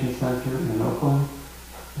Meditation Center in Oakland.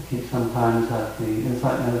 I teach sometimes at the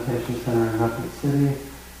Insight Meditation Center in Redwood City.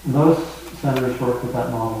 And those centers work with that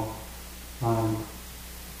model.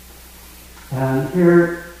 And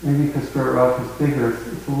here, maybe because Spirit Rock is bigger,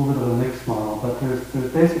 it's a little bit of a mixed model, but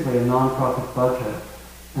there's basically a non-profit budget,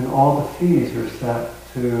 and all the fees are set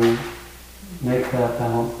to make that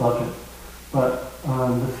balanced budget. But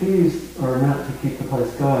the fees are meant to keep the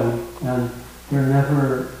place going, and there are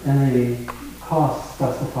never any costs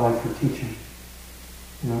specified for teaching.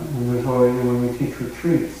 And there's always, when we teach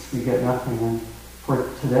retreats, we get nothing. And for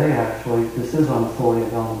today, actually, this is on a fully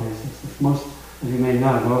available basis. As you may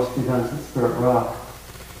know, most events at Spirit Rock,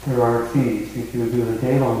 there are fees. If you do the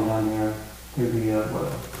day-long down there, there'd be a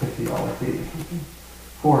 $50 fee or something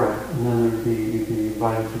for it, and then you'd be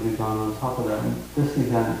invited to do Dana on top of that. And this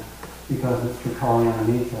event, because it's for Kalyana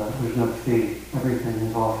Nita, there's no fee. Everything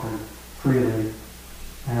is offered freely.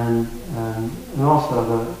 And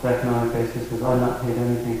also the economic basis is I'm not paid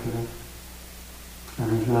anything for this.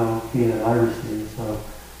 And there's no fee that I receive.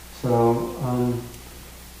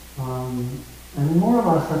 And more or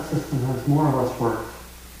less that system has more or less worked.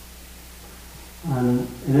 And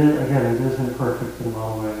it is imperfect in a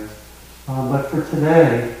lot of ways. But for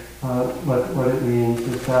today, what it means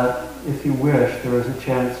is that if you wish, there is a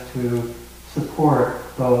chance to support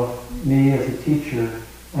both me as a teacher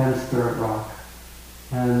and Spirit Rock.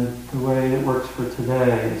 And the way it works for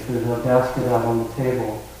today is there's a basket out on the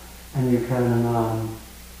table, and you can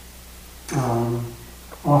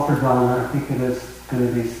offer Dana. I think it is going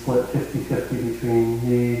to be split 50-50 between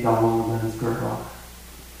me, Dana, and Spirit Rock.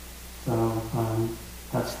 So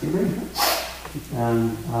that's the arrangement.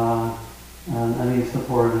 And any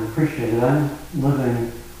support is appreciated. I'm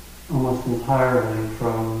living almost entirely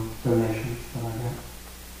from donations that I get,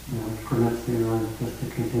 which permits me really just to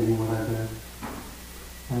continue what I do.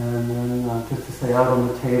 And then just to say, out on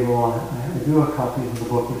the table, I do have copies of the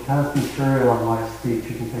book, which has material on my speech.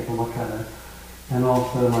 You can take a look at it. And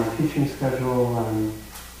also my teaching schedule and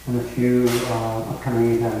a few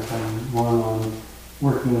upcoming events. And one on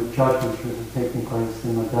working with judgments, which is taking place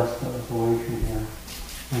in Modesto, away from here.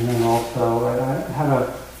 And then also,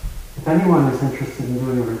 if anyone is interested in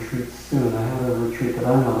doing a retreat soon, I have a retreat that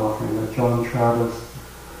I'm not offering, that John Travis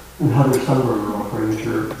and Heather Sunberg are offering, which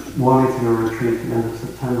are wanting to do a retreat at the end of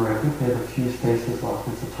September. I think they have a few spaces left.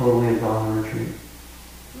 It's a totally Dana retreat.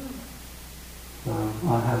 So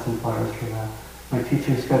I'll have some flyers for that. My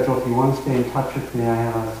teaching schedule, if you want to stay in touch with me, I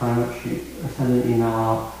have a sign-up sheet. I send an email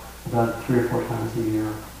out about 3 or 4 times a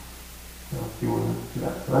year. So if you want to do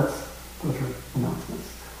that. So those are announcements.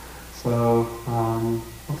 So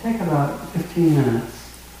we'll take about 15 minutes.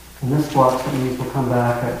 And this block, that means we'll come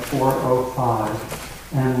back at 4:05.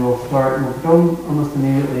 And we'll go almost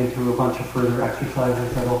immediately into a bunch of further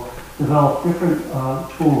exercises that will develop different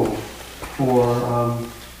tools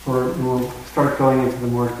we'll start going into the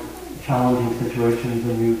more challenging situations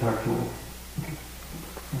and use our tools. Okay.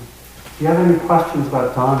 If you have any questions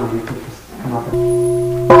about Donna, you could just come up and...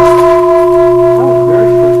 Oh, very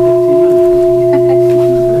short 15 minutes.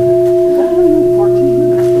 14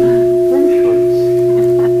 minutes. Very short.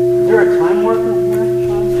 Is there a time warp in here,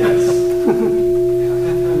 Sean? Yes.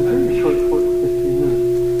 Very short 15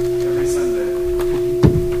 minutes. Every Sunday.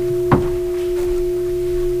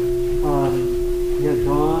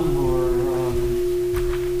 Dawn or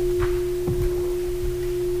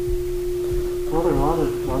there are a lot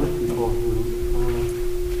of people who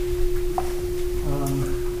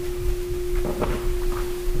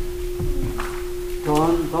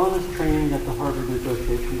Dawn is trained at the Harvard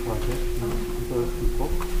Negotiation Project with those people,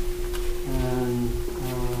 and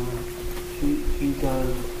she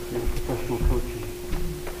does professional coaching.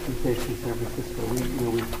 She's based in San Francisco.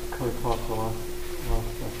 We co-taught the last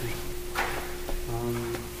session.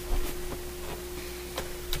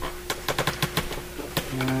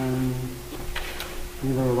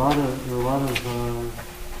 And there are a lot of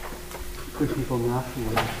good people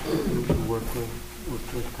nationally who work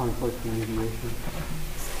with conflict and mediation.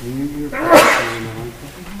 You're probably in Atlanta.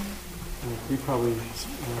 You probably. I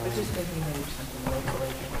was just thinking maybe something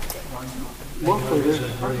locally. Locally, there's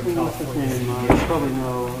what's his name? You probably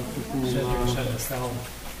know his name.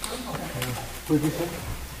 What did you say?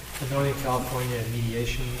 The Northern California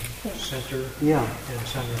Mediation Center. Yeah. In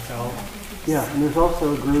Senator Cal. Yeah, and there's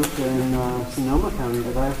also a group in Sonoma County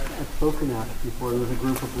that I've spoken at before. There's a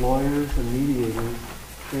group of lawyers and mediators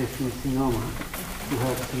based in Sonoma who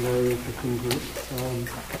have some very interesting groups.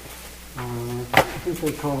 I think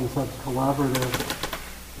they call themselves collaborative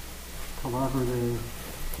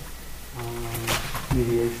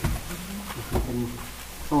mediation. And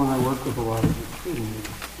someone I work with a lot is a student,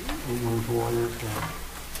 one of the lawyers there.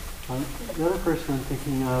 The other person I'm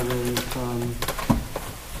thinking of is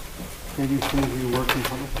maybe some of you work in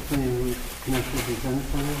public opinion who's connected with the Zen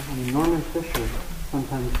Center. Norman Fisher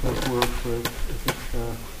sometimes does work with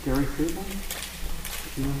Gary Friedman.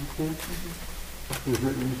 You know his name? Who's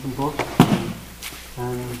written some books.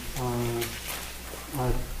 And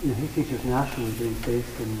he teaches nationally, but he's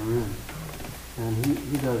based in Marin. And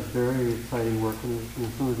he does very exciting work. And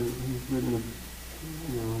he's written a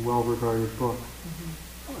well-regarded book.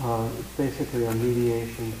 It's basically on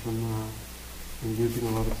mediation and using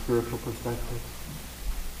a lot of spiritual perspectives.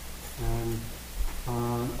 And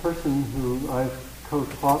a person who I've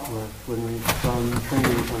co-taught with when we've done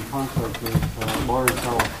trainings on conflict is Lawrence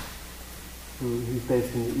Ellis, he's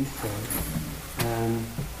based in the East Bay. And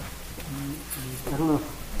I don't know if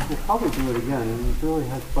we'll probably do it again. And we've really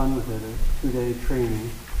had fun with it. A 2-day training.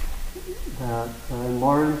 And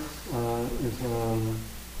Lawrence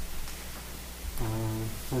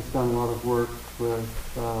has done a lot of work with,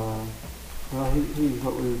 he's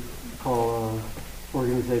what we call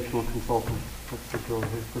organizational consultant. That's really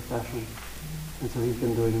his profession. And so he's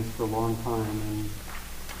been doing this for a long time and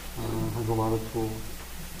has a lot of tools.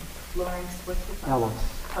 Lawrence, what's your name? Ellis.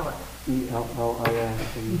 Ellis.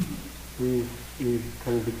 E-L-L-I-S. And we've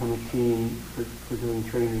kind of become a team for doing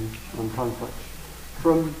training on conflict.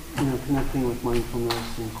 From, connecting with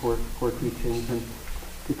mindfulness and core teachings. And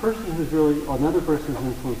the person who's really, another person who's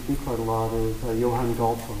influenced me quite a lot is Johan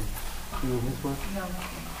Galtung. You know his work? No.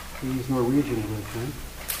 He's Norwegian originally,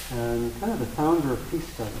 and kind of the founder of peace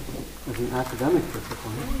studies as an academic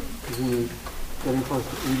discipline. He's getting close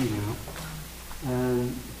to 80 now.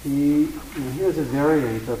 And he has a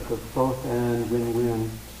variant of the both and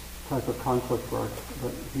win-win type of conflict work.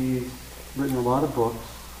 But he's written a lot of books.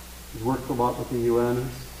 He's worked a lot with the UN.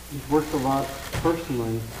 He's worked a lot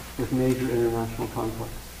personally with major international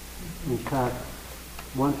conflicts. In fact,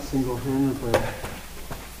 once single-handedly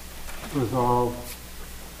resolved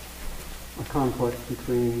a conflict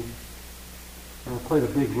between, played a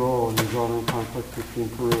big role in resolving conflicts between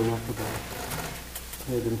Peru and Ecuador.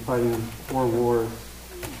 They had been fighting 4 wars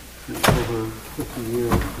over 50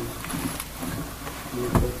 years.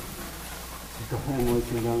 And the family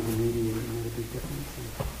came down to mediate and made a big difference.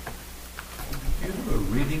 Do you have a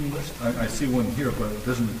reading list? I see one here, but it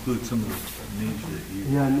doesn't include some of the names that you...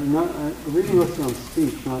 Yeah, a reading list on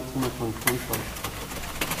speech, not so much on conflict.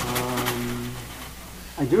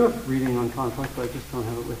 I do have reading on conflict, but I just don't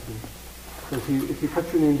have it with me. So if you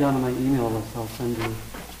put your name down on my email list, I'll send you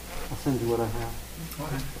I'll send you what I have.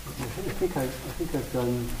 Okay. I think I've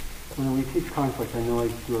done, when we teach conflict, I know I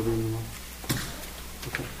do a reading one.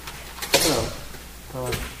 Okay. So,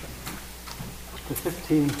 the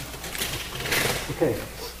 15, okay,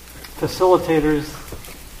 facilitators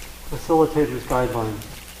guideline.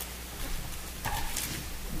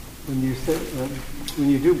 When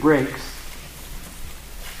you do breaks,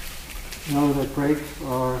 know that breaks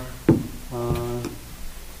are,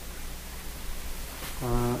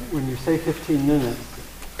 when you say 15 minutes,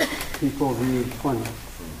 people read 20.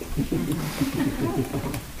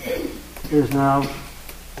 There's now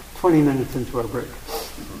 20 minutes into our break.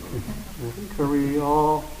 I think, are we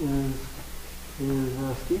all, is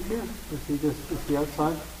Steve here? Is he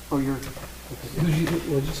outside? Oh, you're, okay.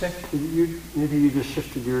 What did you say? Maybe you just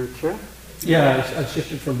shifted your chair? Yeah, I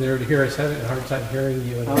shifted from there to here. I was having a hard time hearing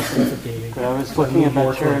you and I was suffocating. Okay, I was looking at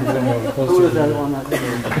that chair and saying, who is that on that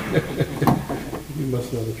chair? You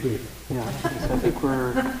must know the truth. Yeah, I think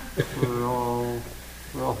we're all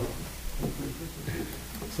here.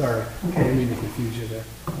 Sorry, okay. I didn't mean to confuse you there.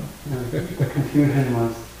 The confusion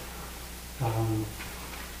was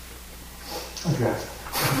addressed.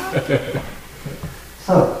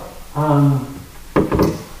 So,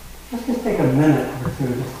 let's just take a minute or two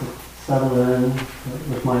just to settle in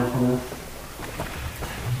with mindfulness.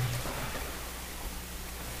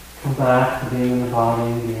 Come back to being in the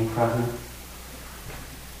body, being present.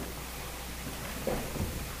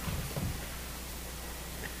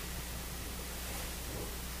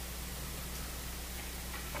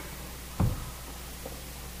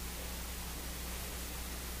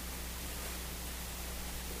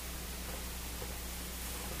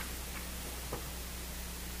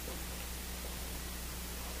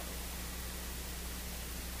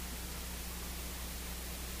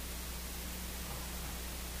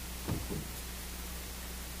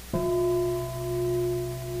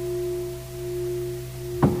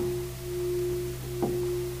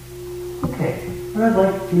 What I'd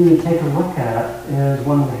like you to take a look at is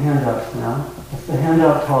one of the handouts now. It's the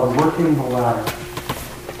handout called Working the Ladder.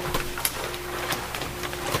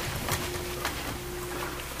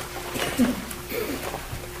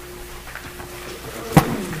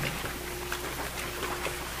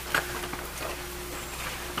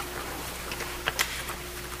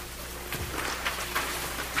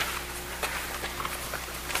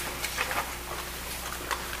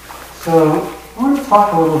 So, I want to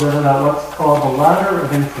talk a little bit about what's called the ladder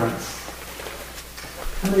of inference.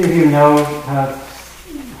 How many of you have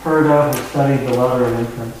heard of or studied the ladder of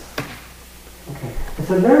inference? Okay, it's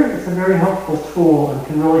a very helpful tool and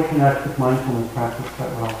can really connect with mindfulness practice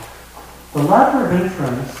quite well. The ladder of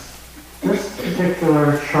inference, this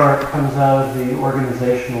particular chart comes out of the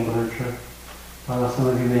organizational literature. Some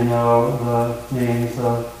of you may know the names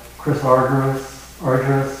of Chris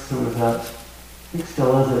Argyris, who was at I think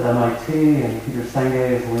still is at MIT, and Peter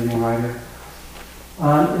Senge is a leading writer.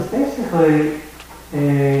 It's basically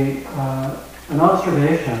an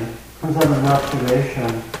observation, comes out of an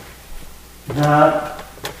observation that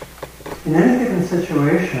in any given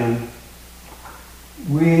situation,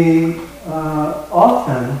 we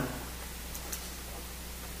often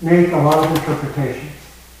make a lot of interpretations.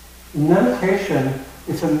 In meditation,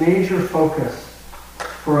 it's a major focus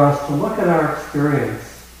for us to look at our experience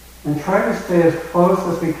and try to stay as close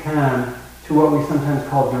as we can to what we sometimes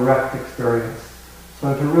call direct experience.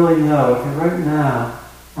 So to really know, okay, right now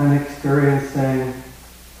I'm experiencing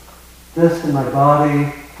this in my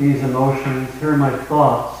body, these emotions, here are my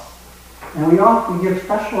thoughts. And we often give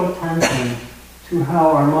special attention to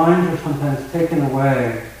how our minds are sometimes taken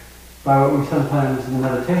away by what we sometimes in the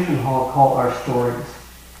meditation hall call our stories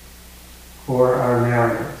or our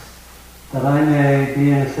narratives. That I may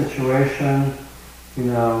be in a situation, I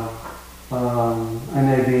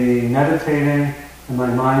may be meditating and my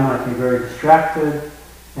mind might be very distracted,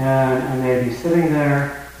 and I may be sitting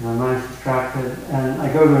there and my mind's distracted, and I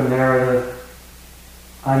go to a narrative,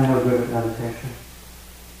 I'm no good at meditation.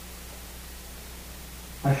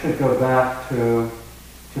 I should go back to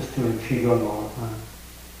just doing Qigong all the time.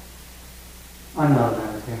 I'm not a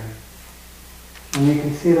meditator. And you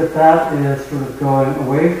can see that is sort of going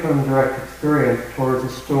away from direct experience towards a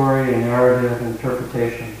story, a narrative,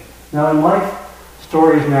 interpretation. Now in life,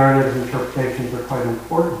 stories, narratives, interpretations are quite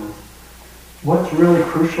important. What's really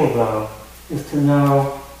crucial though is to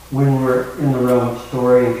know when we're in the realm of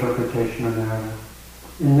story, interpretation, or narrative.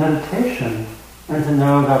 In meditation, and to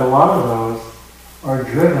know that a lot of those are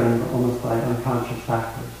driven almost by unconscious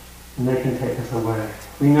factors, and they can take us away.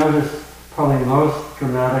 We notice probably most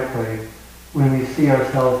dramatically when we see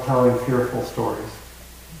ourselves telling fearful stories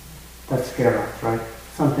that scare us, right?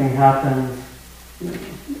 Something happens,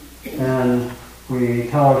 and we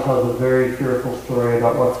tell ourselves a very fearful story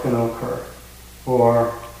about what's going to occur,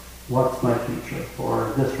 or what's my future,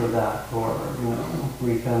 or this or that, or,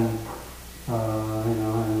 we can,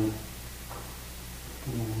 and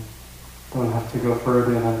don't have to go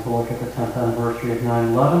further than to look at the 10th anniversary of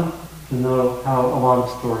 9/11 to know how a lot of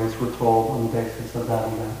stories were told on the basis of that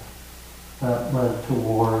event that led to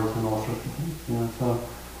wars and all sorts of things. So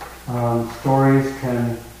stories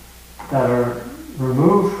that are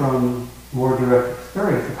removed from more direct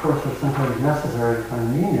experience, of course, are sometimes necessary to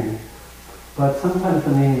find meaning, but sometimes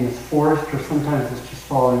the meaning is forced, or sometimes it's just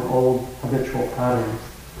following old habitual patterns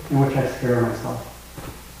in which I scare myself.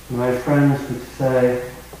 My friends would say,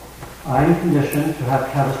 I'm conditioned to have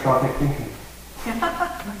catastrophic thinking.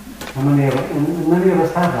 How many of us, and many of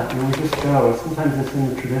us have that, and we just go. Sometimes it's in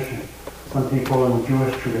the tradition. Some people in the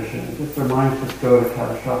Jewish tradition, just their minds just go to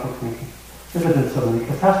catastrophic thinking. There's been so many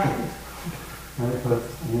catastrophes, right? But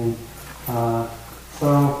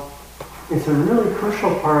so it's a really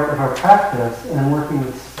crucial part of our practice and working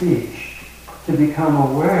with speech to become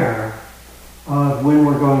aware of when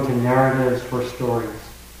we're going to narratives or stories.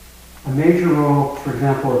 A major role, for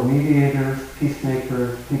example, of mediators,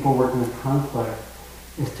 peacemakers, people working with conflict,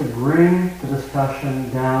 is to bring the discussion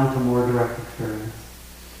down to more direct experience.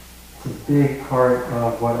 It's a big part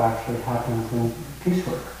of what actually happens in peace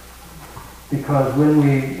work. Because when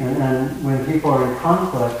when people are in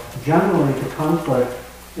conflict, generally the conflict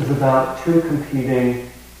is about two competing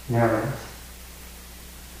narratives.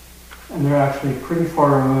 And they're actually pretty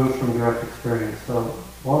far removed from direct experience. So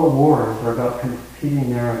all the wars are about competing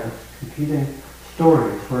narratives, competing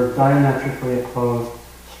stories, or diametrically opposed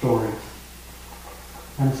stories.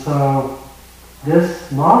 And so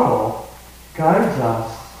this model guides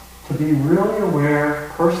us to be really aware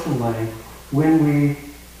personally when we,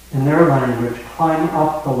 in their language, climb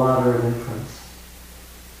up the ladder of inference.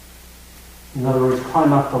 In other words,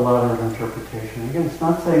 climb up the ladder of interpretation. Again, it's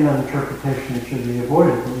not saying that interpretation should be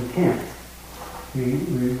avoided, but we can't. We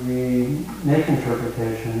make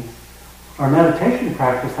interpretations. Our meditation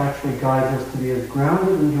practice actually guides us to be as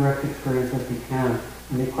grounded in direct experience as we can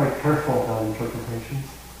and be quite careful about interpretations.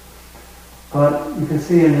 But you can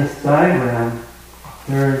see in this diagram,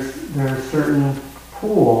 there's a certain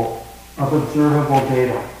pool of observable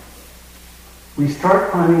data. We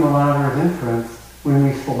start climbing the ladder of inference when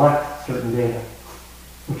we select certain data,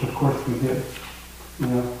 which of course we do.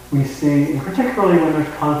 We see, and particularly when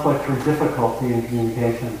there's conflict or difficulty in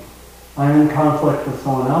communication. I'm in conflict with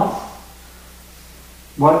someone else.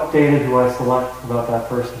 What data do I select about that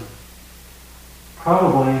person?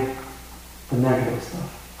 Probably the negative stuff.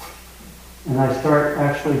 And I start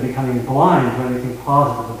actually becoming blind to anything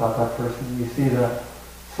positive about that person. You see the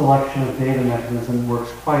selection of data mechanism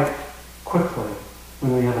works quite quickly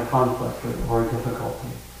when we have a conflict or a difficulty.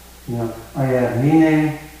 I add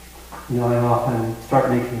meaning. I often start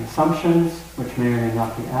making assumptions, which may or may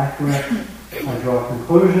not be accurate. I draw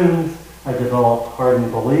conclusions. I develop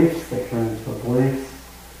hardened beliefs. They turn into beliefs.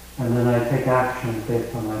 And then I take action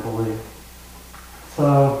based on my belief.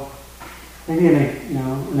 So, maybe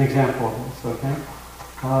an example of this, okay?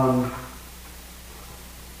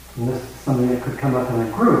 And this is something that could come up in a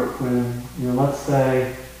group when, let's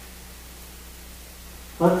say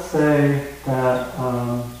that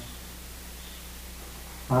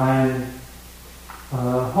I'm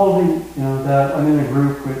that I'm in a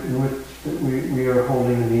group in which we are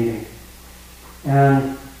holding a meeting.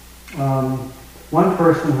 And one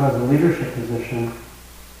person who has a leadership position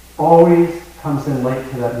always comes in late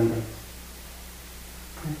to that meeting.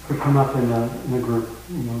 It could come up in a group,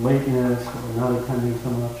 lateness or not attending so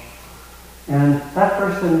much. And that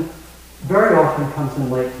person very often comes in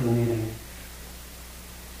late to the meeting.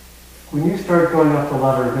 When you start going up the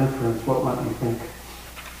ladder of inference, what might you think?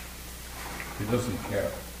 He doesn't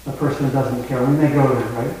care. The person doesn't care. We may go there,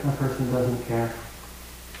 right? That person doesn't care.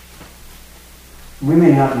 We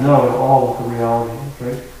may not know at all what the reality is,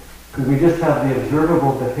 right? Because we just have the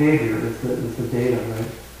observable behavior as the data, right?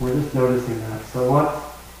 We're just noticing that. So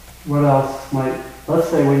what else might, let's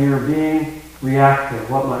say when you're being reactive,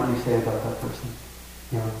 what might you say about that person?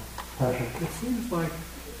 Patrick? It seems like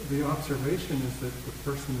the observation is that the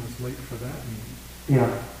person is late for that meeting.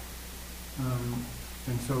 Yeah.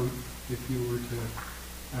 And so if you were to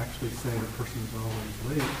actually say the person is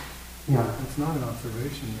always late, it's not an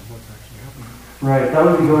observation of what's actually happening. Right, that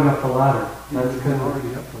would be going up the ladder. That's because you're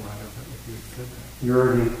already up the ladder if you had said that. You're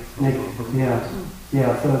already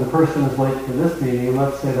so the person is late for this meeting, and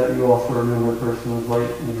let's say that you also remember the person was late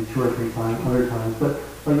maybe 2 or 3 times, other times, but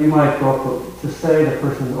you might go up to say the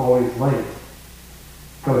person is always late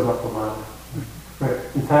goes up the ladder. Right.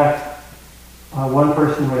 In fact, One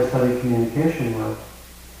person who I studied communication with,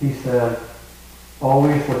 he said,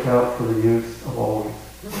 always look out for the use of always.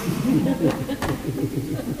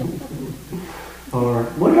 Or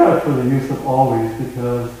look out for the use of always,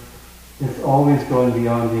 because it's always going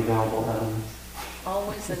beyond the available evidence.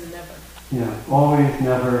 Always and never. Yeah, always,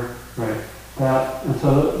 never, right. And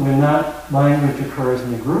so when that language occurs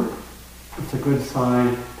in a group, it's a good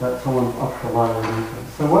sign that someone's up for a lot of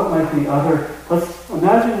reasons. So what might be let's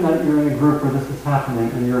imagine that you're in a group where this is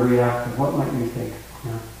happening and you're reactive. What might you think?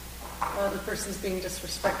 Yeah. The person's being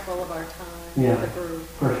disrespectful of our time, Yeah. the group.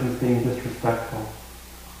 Person's being disrespectful.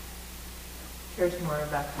 Cares more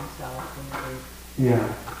about themselves than the group. Yeah.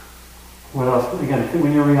 What else? Again,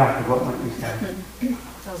 when you're reactive, what might you say?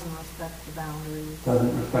 Doesn't respect the boundaries.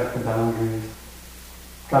 Doesn't respect the boundaries.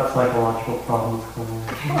 Got psychological problems clearly.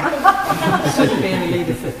 Shouldn't be in a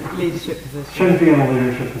leadership position. Shouldn't be in a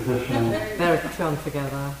leadership position. They're thrown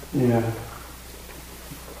together. Yeah.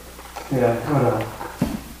 Yeah, what else?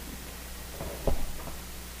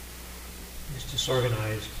 It's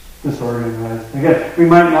disorganized. Disorganized. Again, we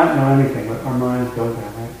might not know anything, but our minds go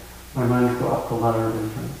there, right? Our minds go up the ladder of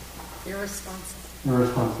inference. Irresponsible.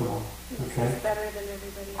 Irresponsible. Okay? It's better than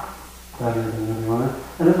everybody else. Better than everyone else.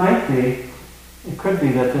 And it could be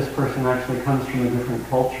that this person actually comes from a different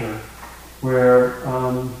culture where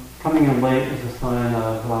coming in late is a sign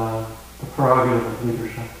of the prerogative of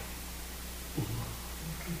leadership.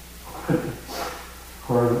 Could be.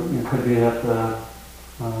 Or it could be that the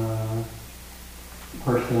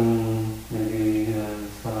person maybe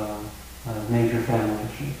has major family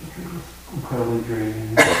issues, which is incredibly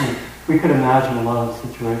draining. We could imagine a lot of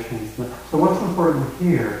situations. So what's important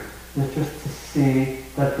here is just to see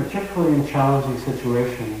that particularly in challenging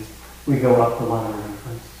situations, we go up the ladder of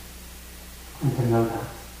inference. And to know that.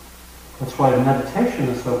 That's why the meditation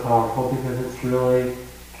is so powerful, because it's really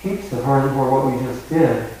keeps it, or what we just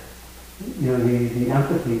did, the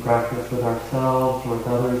empathy practice with ourselves or with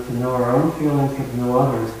others, to know our own feelings or to know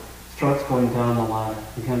others, starts going down the ladder.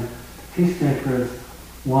 Again, peacemakers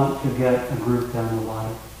want to get a group down the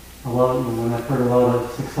ladder. When I've heard a lot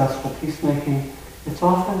of successful peacemaking, it's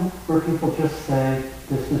often where people just say,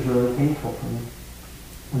 this is really painful for me.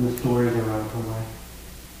 And the stories are out of the way.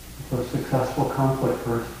 So successful conflict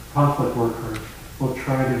workers will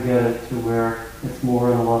try to get it to where it's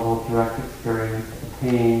more on a level of direct experience, the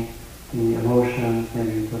pain, the emotions,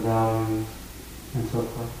 maybe the values, and so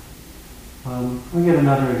forth. Let me give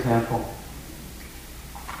another example.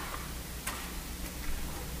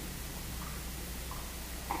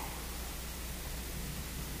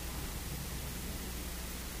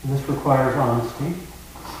 And this requires honesty.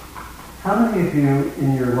 How many of you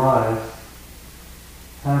in your lives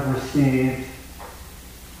have received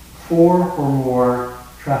 4 or more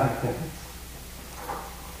traffic tickets?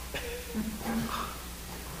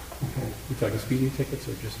 Okay. You're talking speeding tickets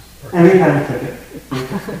or just... Any kind of ticket.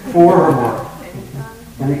 4 or more.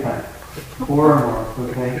 Any kind. 4 or more,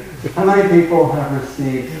 okay? How many people have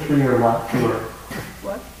received 3 or fewer?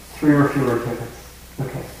 What? 3 or fewer tickets.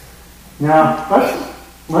 Okay. Now,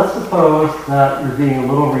 let's suppose that you're being a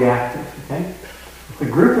little reactive, okay? The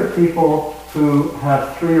group of people who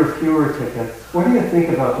have 3 or fewer tickets, what do you think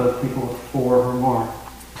about those people with 4 or more?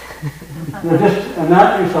 Just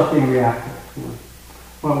imagine yourself being reactive.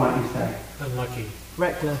 What might you say? Unlucky.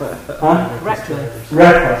 Reckless. Huh? Reckless.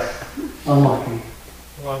 Reckless. Unlucky.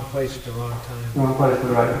 Wrong place at the wrong time. Wrong place at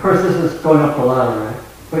the right. Of course, this is going up the ladder, right?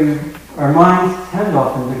 But our minds tend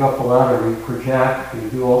often to go up the ladder. We project, we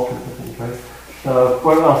do all sorts of things, right? So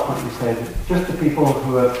what else might you say? Just the people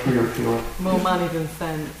who have 3 or fewer. More money than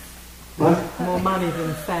sense. What? More money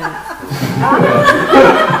than sense.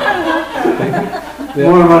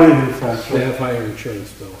 More money than sense. They have higher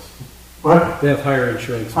insurance bills. What? They have higher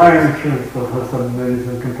insurance bills. Higher insurance bills have some maybe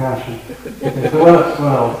some compassion. Okay, so what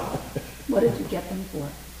else? What did you get them for?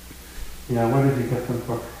 Yeah, what did you get them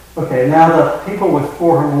for? Okay, now the people with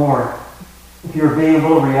 4 or more, if you're being a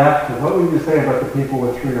little reactive, what would you say about the people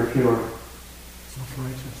with 3 or fewer?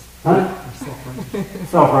 Self-righteous. Huh? Self-righteous.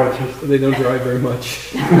 Self-righteous. They don't drive very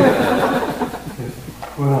much.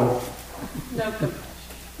 What else? No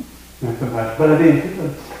compassion. No compassion. But I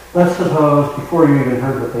mean, let's suppose before you even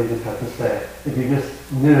heard what they just had to say, if you just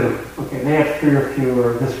knew, okay, they have 3 or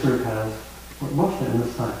fewer, this group has, mostly in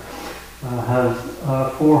this time, has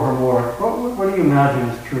 4 or more. What do you imagine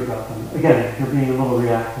is true about them? Again, you're being a little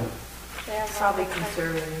reactive. They're Probably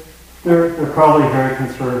conservative. They're probably very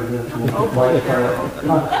conservative. And like,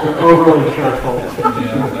 they're overly careful. Yeah,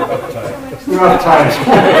 they're uptight. They're uptight.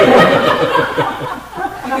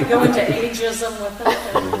 You could go into ageism with them.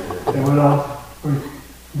 And what else? Too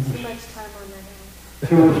much time on their hands.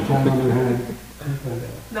 Too much time on their hands.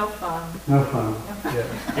 No fun. No fun.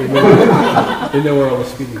 Yeah. They know where all the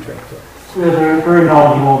speeding tracks are. Yeah, they're very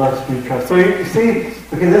knowledgeable about speed tracks. So you see,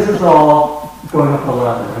 okay, this is all going up the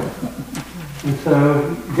ladder, right? And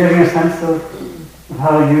so getting a sense of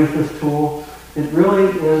how to use this tool, it really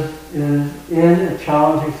is in a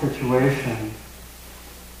challenging situation.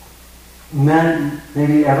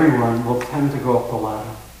 Maybe everyone will tend to go up the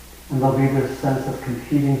ladder. And there'll be this sense of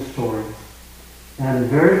competing stories. And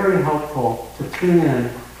very, very helpful to tune in.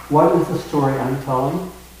 What is the story I'm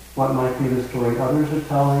telling? What might be the story others are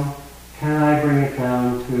telling? Can I bring it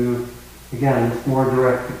down to, again, this more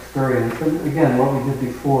direct experience? And again, what we did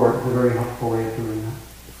before is a very helpful way of doing that.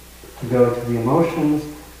 To go to the emotions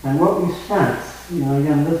and what we sense.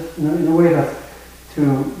 Again, this in a way that's to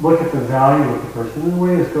look at the value of the person. In a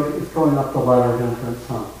way, it's going up the ladder of inference,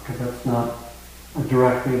 because that's not a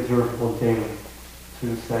directly observable data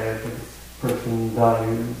to say if this person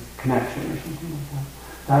values connection or something like that.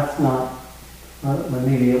 That's not an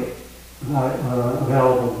immediate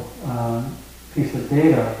available piece of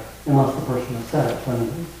data unless the person has said it. When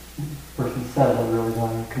the person said I really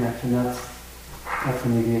value connection, that's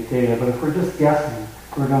immediate data. But if we're just guessing,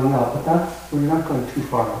 we're going up. But we're not going too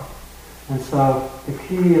far up. And so the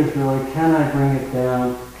key is really, can I bring it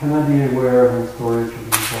down? Can I be aware of when stories are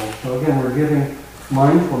being told? So again, we're giving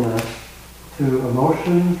mindfulness to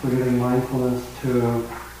emotions, we're giving mindfulness to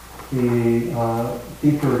the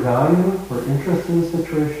deeper value or interest in the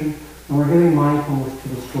situation, and we're giving mindfulness to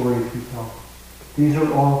the stories we tell. These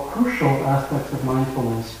are all crucial aspects of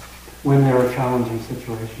mindfulness when there are challenging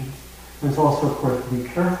situations. And it's also, of course, to be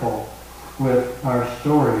careful with our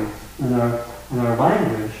stories and our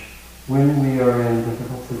language when we are in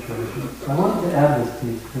difficult situations. I wanted to add this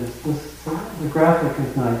piece because the graphic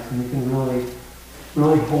is nice and you can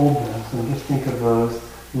really hold this and just think of those.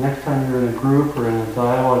 The next time you're in a group or in a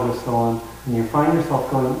dialogue with someone and you find yourself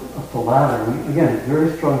going up the ladder, and again,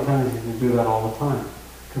 very strong tendency to do that all the time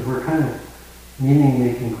because we're kind of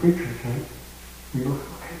meaning-making creatures, right? We look,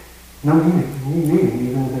 okay, no meaning, we need meaning,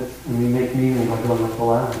 even if it's, and we make meaning by going up the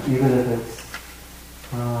ladder, even if it's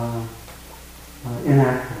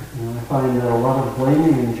inaccurate. I find that a lot of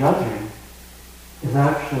blaming and judging is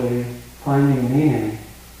actually finding meaning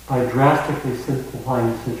by drastically simplifying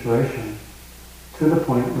the situation to the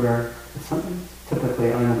point where it's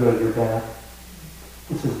typically I'm good, you're bad.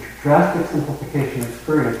 It's a drastic simplification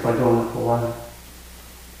experience by going up the ladder.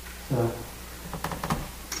 So,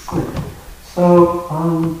 good. So,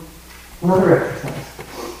 another exercise.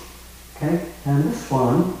 Okay, and this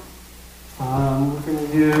one, we're going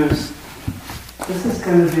to use, this is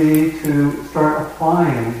going to be to start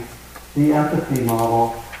applying the empathy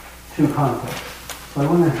model to context. So I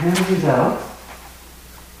want to hand these out.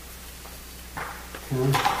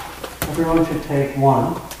 Okay. Everyone should take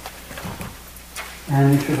one.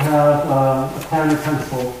 And you should have a pen or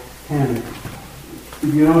pencil handy.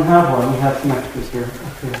 If you don't have one, we have some extras here.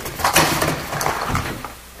 Okay.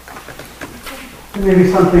 And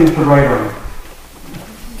maybe something to write on.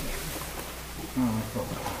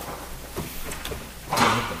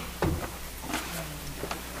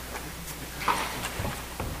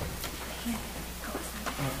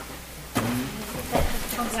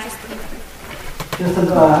 Just a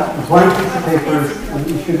blank piece of paper.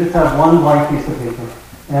 You should just have one blank piece of paper.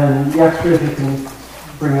 And the extras you can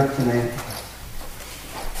bring up to me.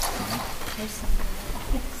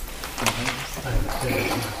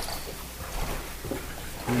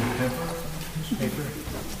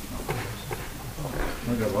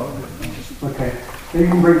 Okay. So you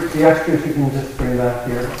can bring the extras. You can just bring back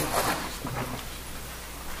here.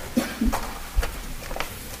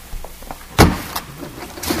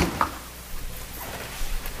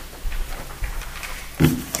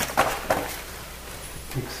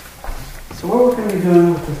 So what we're going to be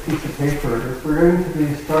doing with this piece of paper is we're going to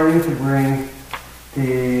be starting to bring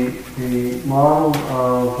the model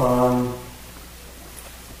of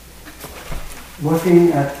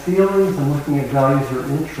looking at feelings and looking at values or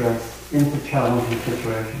interests into challenging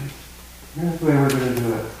situations. Here's the way we're going to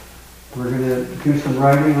do it. We're going to do some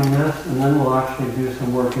writing on this, and then we'll actually do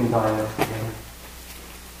some work in dialogue together.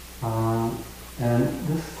 And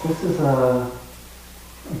this is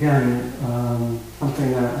again,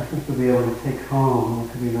 something that I think you'll be able to take home and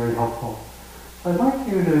it could be very helpful. So I'd like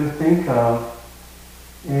you to think of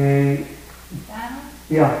a... Donald?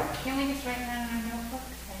 Yeah. Can we just write down in our notebook?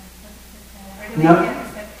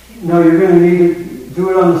 No, you're going to need to do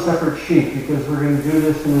it on a separate sheet because we're going to do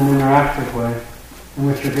this in an interactive way in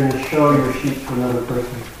which you're going to show your sheet to another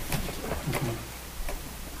person. Okay.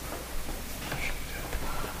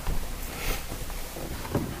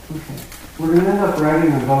 Okay. We're going to end up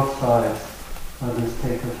writing on both sides. this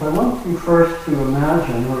taker. So I want you first to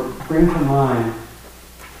imagine or bring to mind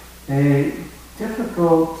a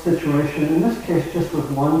difficult situation, in this case just with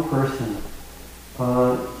one person.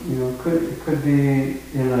 It could be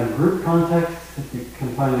in a group context. If you can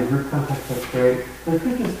find a group context, that's great. But it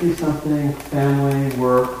could just be something, family,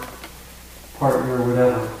 work, partner,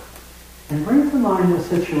 whatever. And bring to mind a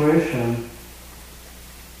situation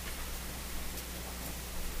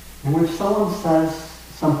in which someone says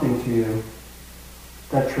something to you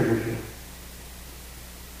that triggers you.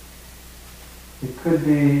 It could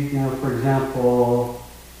be, for example,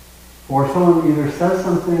 or someone either says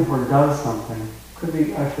something or does something. Could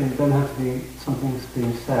be, actually, it doesn't have to be something that's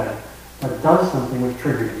being said, but does something which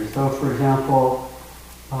triggers you. So, for example,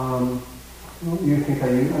 I don't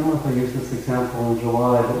know if I used this example in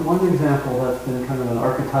July, but one example that's been kind of an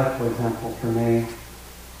archetypal example for me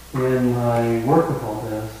in my work with all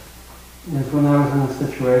this is when I was in a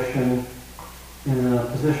situation, in a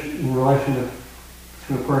position, in relation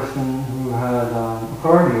to a person who had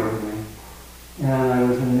authority over me. And I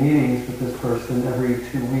was in meetings with this person every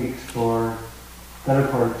 2 weeks for the better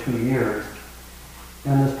part of 2 years.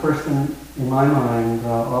 And this person, in my mind,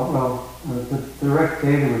 the direct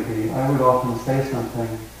data would be, I would often say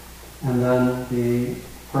something, and then the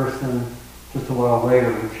person, just a while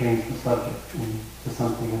later, would change the subject to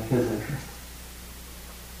something of his interest.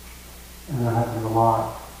 And that happened a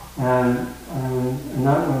lot. And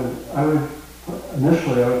that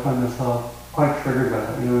initially I would find myself quite triggered by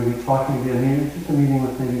that. We'd be talking, it's just a meeting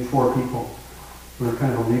with maybe 4 people. We were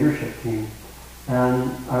kind of a leadership team.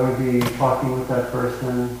 And I would be talking with that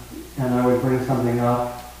person, and I would bring something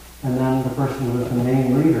up, and then the person who was the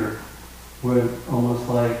main leader would almost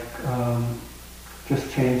like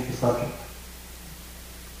just change the subject.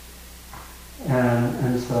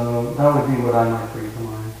 And so that would be what I might bring to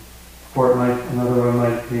mind. Or another one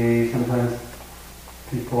might be, sometimes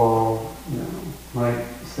people might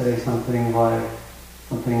say something like,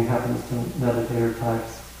 something happens to meditator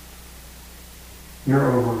types,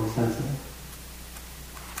 you're overly sensitive.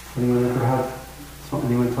 Anyone ever had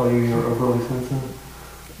anyone tell you you're overly sensitive?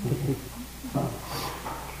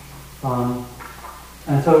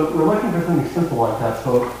 And so we're looking for something simple like that.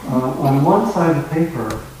 So on one side of the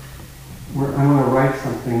paper, I'm going to write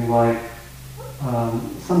something like,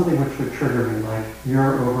 something which would trigger me, like,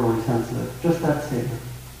 you're overly sensitive. Just that statement.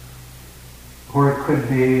 Or it could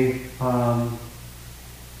be, I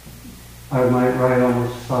might write on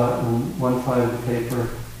one side of the paper,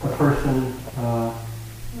 the person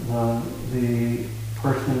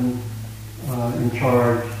in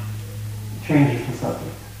charge changes the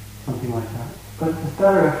subject, something like that. But it's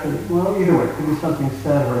better actually, either way, it could be something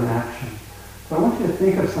said or an action. So I want you to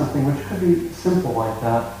think of something which could be simple like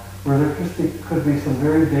that, where there could be some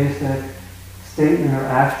very basic statement or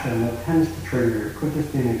action that tends to trigger you. It could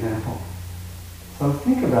just be an example. So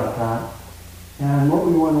think about that, and what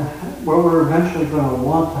we're eventually going to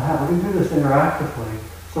want to have. We're going to do this interactively.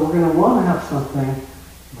 So we're going to want to have something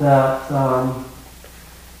that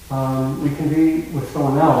we can be with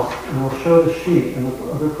someone else, and we'll show the sheet, and the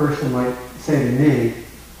other person might say to me,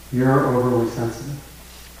 you're overly sensitive.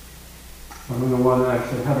 I'm going to want to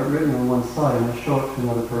actually have it written on one side and show it to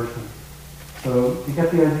another person. So, you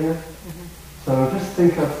get the idea? Mm-hmm. So just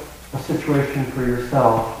think of a situation for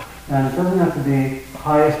yourself, and it doesn't have to be the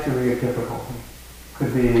highest degree of difficulty. It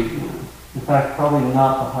could be, in fact, probably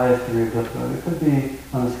not the highest degree of difficulty. It could be,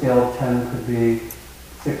 on a scale of 10, it could be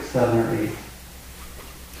 6, 7, or 8.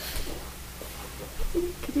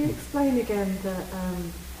 Could you explain again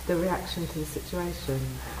the reaction to the situation?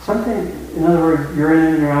 Something, in other words, you're in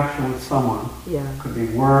an interaction with someone. Yeah. It could be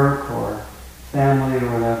work or family or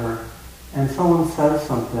whatever, and someone says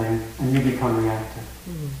something and you become reactive.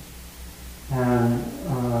 Mm-hmm. And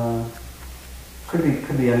could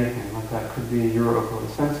be anything like that. Could be you're overly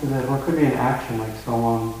sensitive, or it could be an action like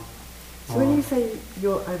someone. So when you say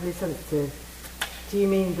you're overly sensitive, do you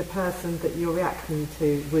mean the person that you're reacting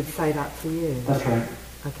to would say that to you? That's right.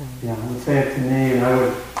 Okay. Yeah, I would say it to me, and I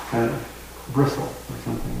would kind of bristle or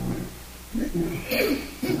something.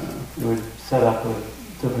 It would set up a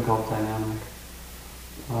difficult dynamic.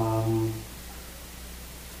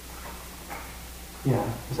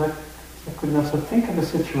 Is that good enough? So think of a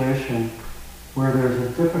situation where there's a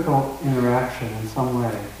difficult interaction in some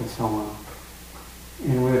way with someone,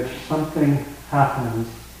 in which something happens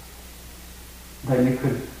that you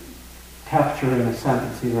could capture in a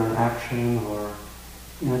sentence, either an action or,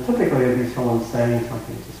 typically it'd be someone saying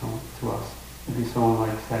something to us. It'd be someone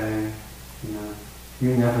like saying,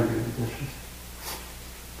 you never do the dishes.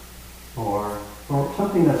 Or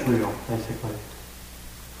something that's real, basically.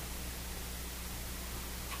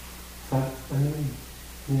 Is that anything?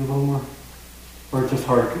 Need a little more? Or it's just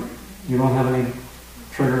hard? You don't have any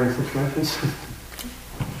triggering situations?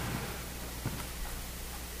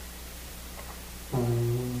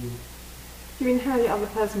 You mean how the other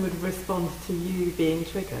person would respond to you being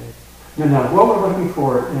triggered? No. What we're looking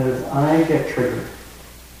for is I get triggered.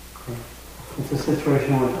 Okay. It's a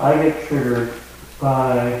situation in which I get triggered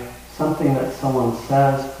by something that someone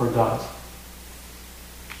says or does.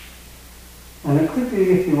 And it could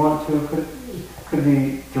be, if you want to, could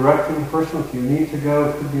be directing a person if you need to go.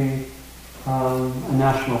 It could be a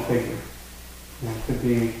national figure. It could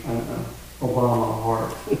be Obama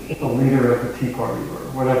or the leader of the Tea Party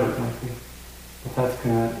or whatever it might be. But that's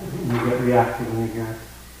you get reactive when you hear it.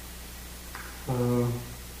 So,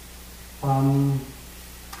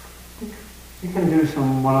 you can do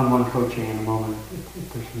some one-on-one coaching in a moment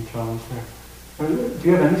if there's some challenge there. Do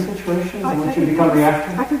you have any situations in which you become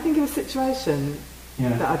reactive? I can think of a situation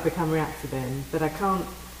Yeah. that I've become reactive in, but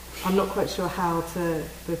I'm not quite sure how to,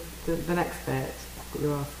 the next bit that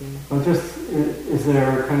you're asking. Well, is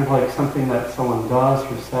there kind of like something that someone does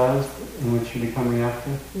or says in which you become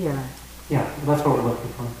reactive? Yeah. Yeah, that's what we're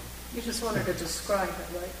looking for. You just wanted to describe it,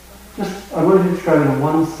 right? I wanted to describe it in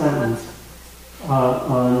one sentence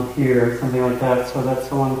on here, something like that, so that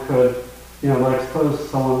someone could, like suppose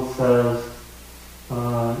someone says,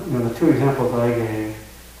 the two examples I gave,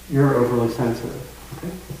 you're overly sensitive.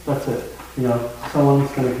 Okay, that's it. Someone's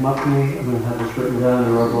going to come up to me, I'm going to have this written down,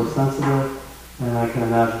 you're overly sensitive, and I can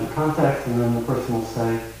imagine the context, and then the person will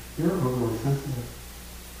say, you're overly sensitive.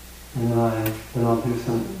 And then we'll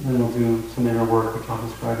do some inner work, which I'll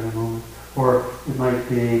describe in a moment. Or it might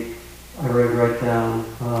be, I write down,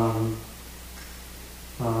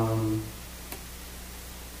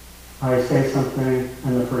 I say something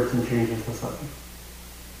and the person changes the subject.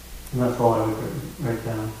 And that's all I would write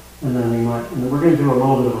down. And then we're going to do a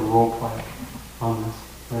little bit of a role play on this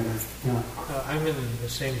later. Yeah. I'm in the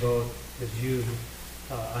same boat as you.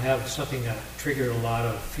 I have something that triggered a lot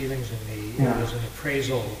of feelings in me. Yeah. It was an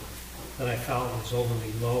appraisal that I felt was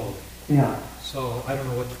overly low. Yeah. So I don't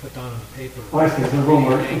know what to put down on the paper. Well, I see. It's a little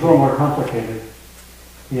more complicated.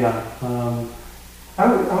 Yeah. I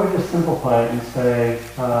would just simplify it and say,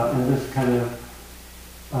 in this kind of,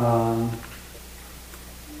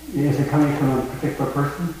 is it coming from a particular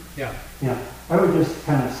person? Yeah. Yeah. I would just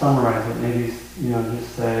kind of summarize it. Maybe,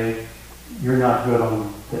 just say, you're not good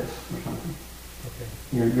on this or something. Okay.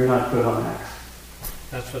 You're not good on X.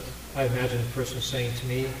 That's what I imagine the person saying to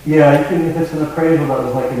me. Yeah, if it's an appraisal that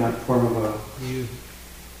was like in that form of a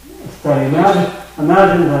study.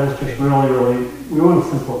 Imagine that it's just really, we want to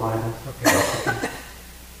simplify this. Okay.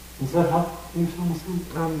 Does that help you,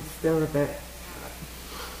 Thomason? Still a bit.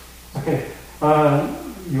 Okay.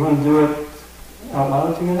 You want to do it out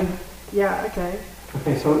loud together? Yeah, okay.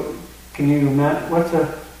 Okay, so can you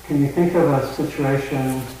think of a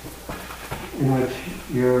situation in which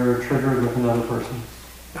you're triggered with another person?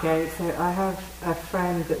 Okay, so I have a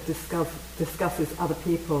friend that discusses other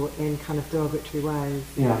people in kind of derogatory ways.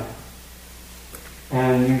 Yeah.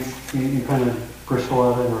 And you kind of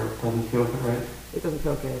bristle at it, or it doesn't feel good, right? It doesn't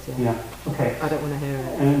feel good, yeah. Yeah, okay. I don't want to hear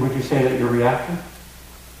it. And would you say that you're reactive?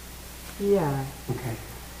 Yeah. Okay.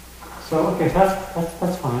 So, okay,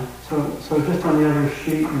 that's fine. So just on the other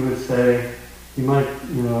sheet, you would say, you might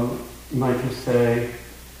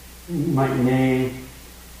name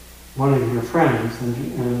one of your friends, and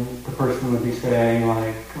the person would be saying,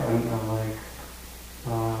 like, I don't know,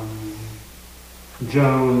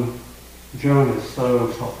 Joan is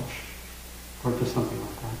so selfish, or just something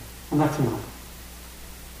like that. And that's enough.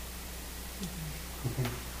 Okay.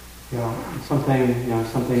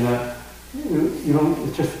 Something that,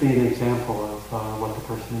 it's just be an example of what the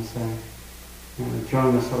person is saying.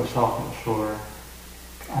 Joan is so selfish, or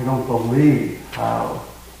I don't believe how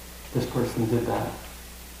this person did that.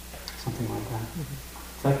 Something like that. Mm-hmm.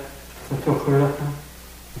 Does that feel clear enough now?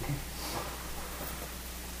 Okay.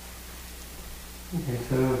 Okay,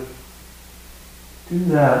 so do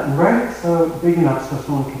that. And write it so big enough so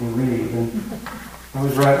someone can read. And I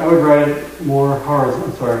would write it more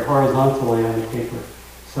horizontally on the paper,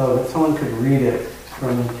 so that someone could read it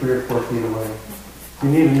from 3 or 4 feet away. If you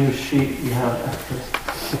need a new sheet, you have extras.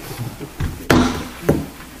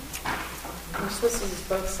 You're supposed to use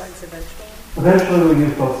both sides eventually? Eventually we'll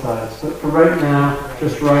use both sides. So for right now,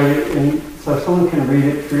 just write it so if someone can read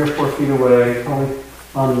it 3 or 4 feet away, probably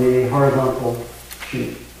on the horizontal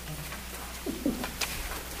sheet.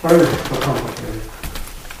 Sorry this is so complicated.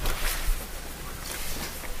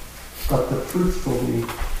 But the fruits will be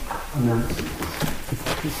immense.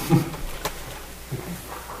 Okay.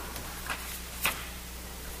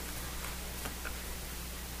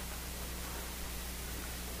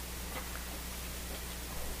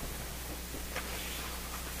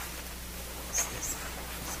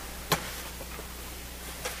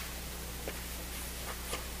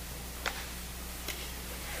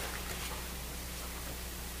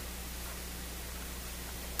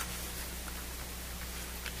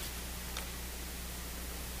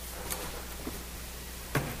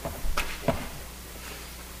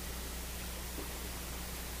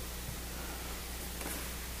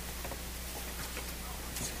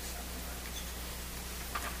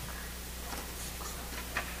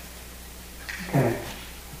 Okay.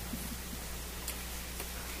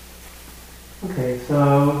 Okay, so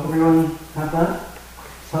everyone have that?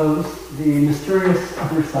 So the mysterious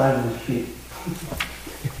other side of the sheet.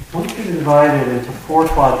 I want you to divide it into 4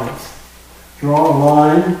 quadrants. Draw a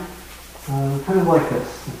line, kind of like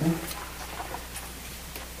this, okay?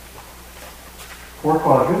 4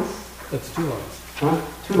 quadrants. That's 2 lines. Huh?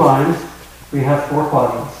 2 lines. We have 4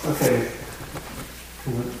 quadrants. Okay.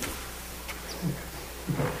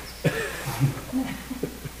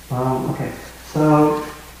 Okay. So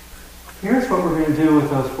here's what we're going to do with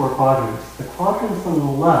those 4 quadrants. The quadrants on the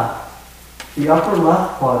left, the upper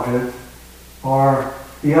left quadrant, are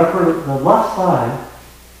the left side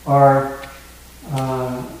are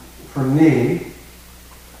for me,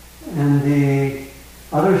 and the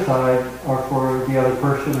other side are for the other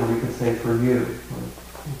person, or we could say for you,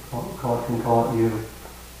 or call it you.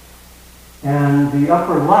 And the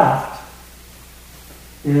upper left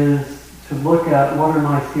is to look at what are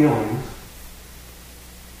my feelings.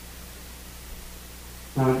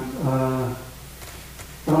 Now,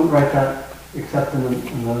 don't write that except in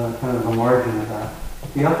the kind of the margin of that.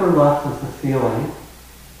 The upper left is the feeling,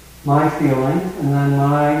 my feelings, and then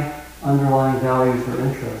my underlying values or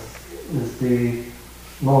interests is the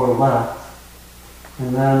lower left.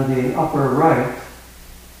 And then the upper right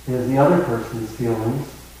is the other person's feelings.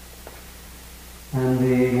 And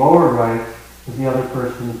the lower right is the other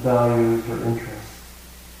person's values or interests.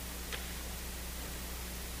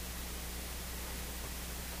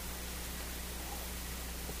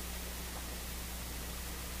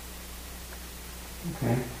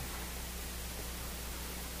 Okay.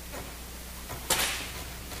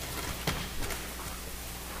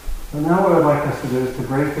 So now what I'd like us to do is to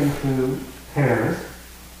break into pairs,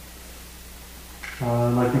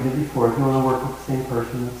 like we did before. If you want to work with the same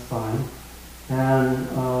person, that's fine. And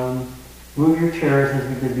move your chairs as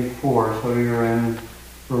we did before, so you're in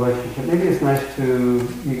relationship. Maybe it's nice to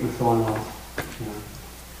meet with someone else.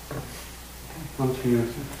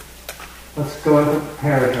 Let's go into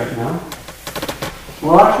pairs right now.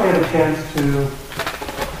 We'll actually have a chance to,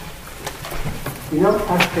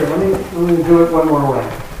 actually, let me do it one more way.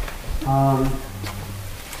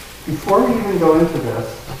 Before we even go into this,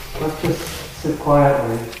 let's just sit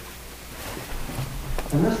quietly.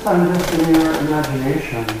 And this time, just in your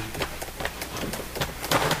imagination,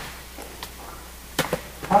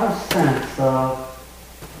 have a sense of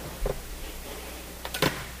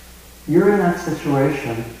you're in that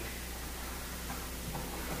situation,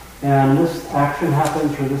 and this action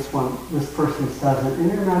happens, or this person says it. In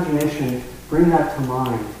your imagination, bring that to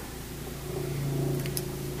mind.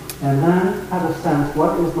 And then have a sense,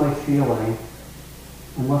 what is my feeling,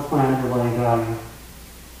 and what's my underlying value?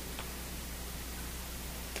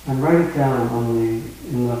 And write it down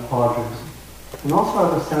in the quadrants. And also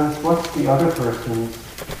have a sense, what's the other person's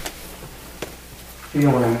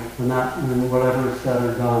feeling when whatever is said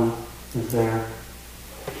or done is there.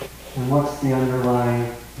 And what's the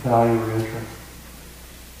underlying value or interest.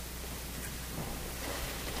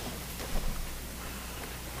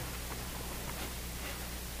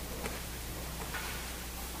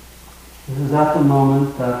 This is at the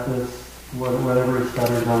moment that whatever is said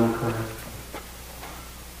or done occurs.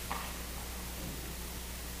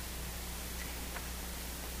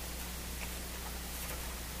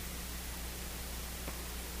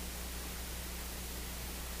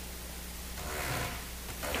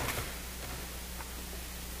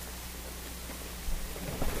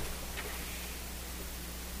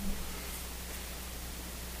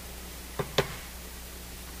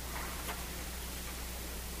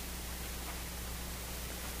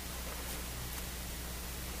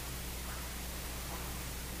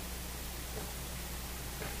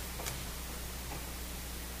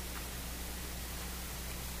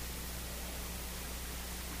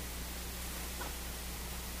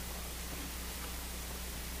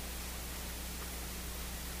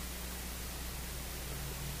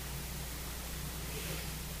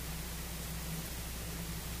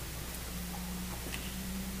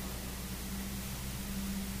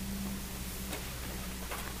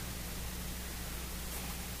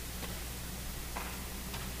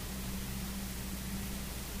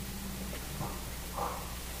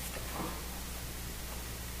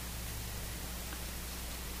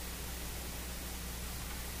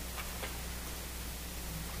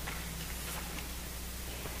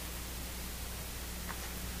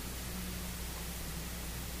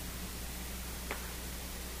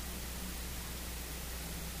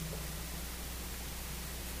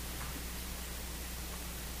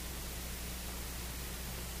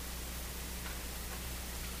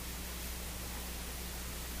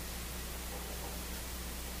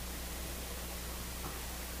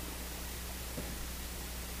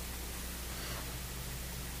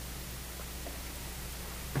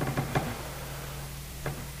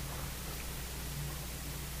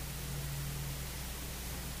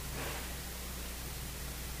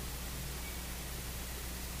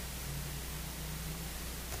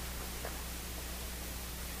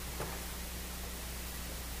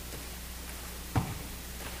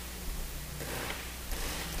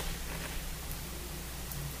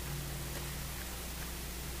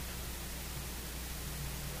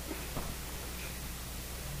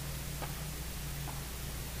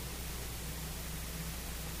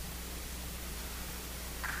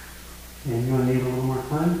 And you want to need a little more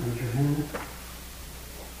time? Raise your hand.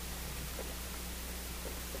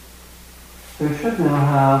 So you should now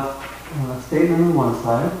have a statement on one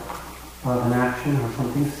side of an action or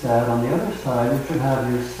something said. On the other side, you should have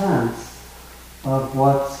your sense of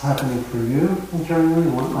what's happening for you internally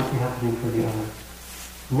and what might be happening for the other.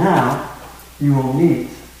 Now, you will meet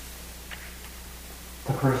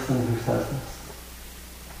the person who says this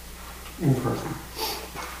in person.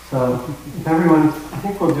 So, if everyone, I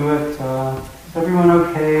think we'll do it, is everyone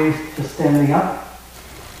okay just standing up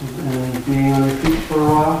and being on your feet for a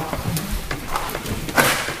while?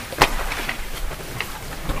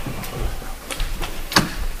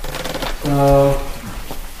 So,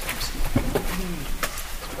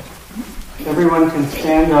 everyone can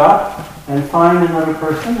stand up and find another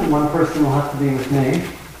person, and one person will have to be with me.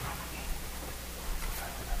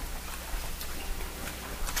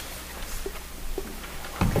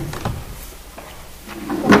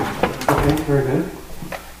 Okay, very good.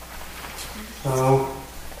 So,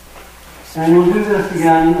 and we'll do this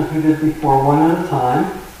again as we did before, one at a time.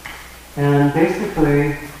 And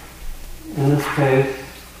basically, in this case,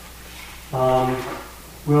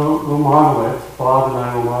 we'll model it. Bob and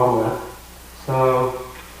I will model it. So,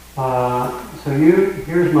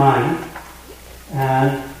 here's mine,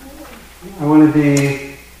 and I want to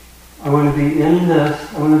be in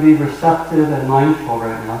this. I want to be receptive and mindful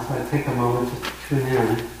right now. So I take a moment just to tune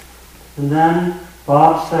in, and then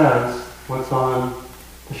Bob says what's on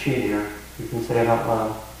the sheet here. You can say it out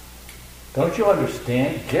loud. Don't you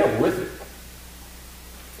understand? Get with it.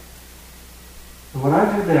 And what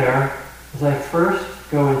I do there is I first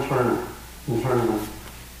go internally,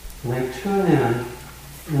 and I tune in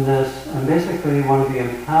this. I basically want to be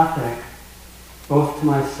empathic, both to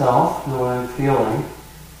myself and what I'm feeling,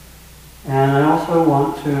 and I also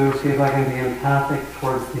want to see if I can be empathic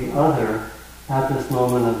towards the other at this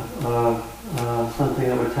moment of something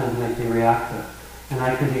that would tend to make me reactive. And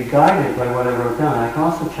I can be guided by what I wrote down. I can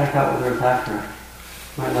also check out whether it's accurate.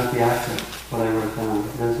 It might not be accurate, what I wrote down.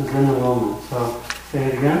 This is in the moment. So, say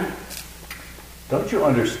it again. Don't you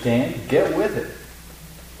understand? Get with it.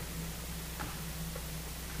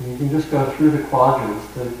 And you can just go through the quadrants.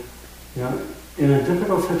 In a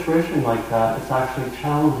difficult situation like that, it's actually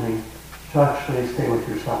challenging to actually stay with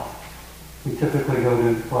yourself. We typically go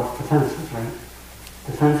to defenses, right?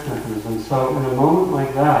 Defense mechanisms. So in a moment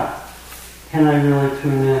like that, can I really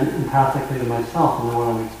tune in empathically to myself and know what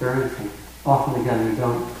I'm experiencing? Often, again,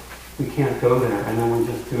 we can't go there, and then we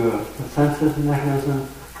just do a defensive mechanism.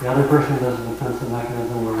 The other person does a defensive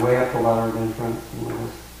mechanism. We're way up the ladder of inference, and we're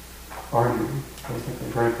just arguing, basically,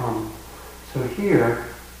 very common. So here,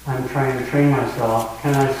 I'm trying to train myself.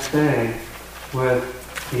 Can I stay with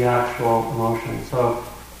the actual emotion? So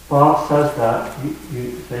Bob says that.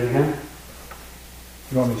 You say it again?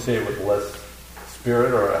 You want me to say it with less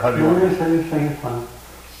spirit, or how do you want me to say it? Saying it fun.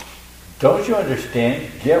 Don't you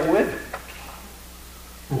understand? Get with it.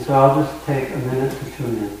 And so I'll just take a minute to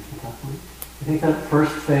tune in at that point. I think that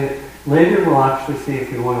first phase, later we'll actually see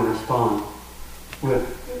if we want to respond with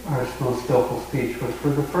our most skillful speech. But for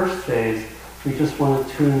the first phase, we just want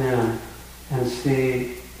to tune in and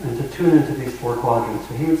see, and to tune into these four quadrants.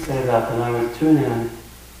 So he would say that, and I would tune in.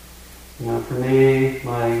 For me,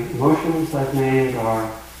 my emotions I've named are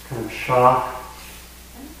kind of shock,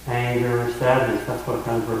 anger, sadness. That's what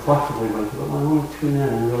kind of reflexively went through. But I want to tune in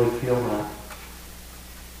and really feel that.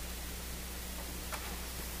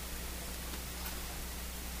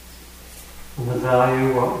 And the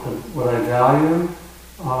value, what I value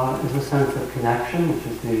is a sense of connection, which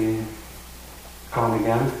is the gone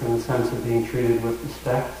against, and the sense of being treated with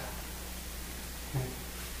respect. Okay.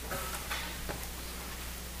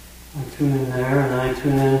 I tune in there, and then I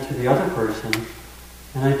tune in to the other person,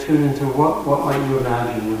 and I tune into what might you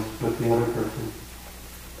imagine with the other person.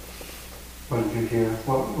 What did you hear?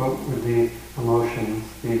 What would the emotions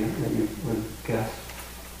be that you would guess?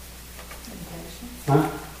 Impatience. Huh?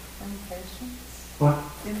 Impatience. What?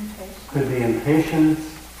 Impatience. Could be impatience,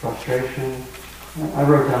 frustration. I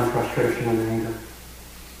wrote down frustration and anger.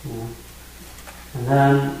 And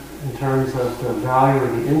then, in terms of the value or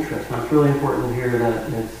the interest, now it's really important here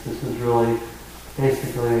that this is really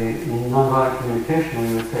basically, in nonviolent communication,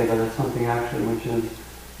 we would say that it's something actually which is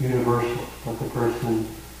universal, that the person,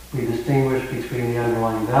 we distinguish between the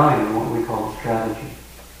underlying value and what we call the strategy.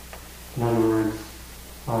 In other words,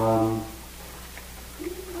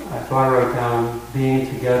 so I wrote down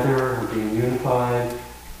being together or being unified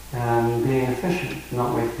and being efficient,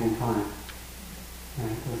 not wasting time.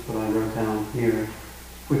 Right? That's what I wrote down here,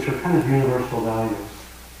 which are kind of universal values.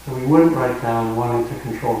 So we wouldn't write down wanting to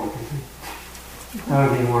control everything. That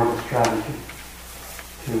would be more of a strategy.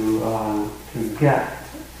 to get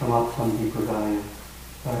some deeper value.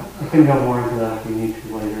 I can go more into that if we need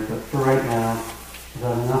to later, but for right now, is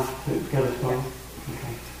that enough to get us going?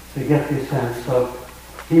 Okay. So you get the sense. So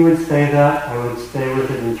he would say that, I would stay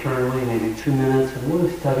with it internally, maybe 2 minutes, and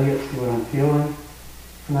really study it, see what I'm feeling,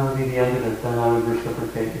 and that would be the end of it. Then I would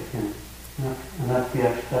reciprocate with him. And that's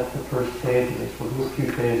the first phase of this. We'll do a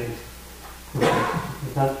few phases.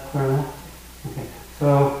 Is that clear enough? Okay.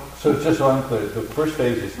 So just so I'm clear, the first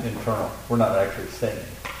phase is internal. We're not actually saying.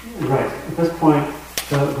 Right. At this point,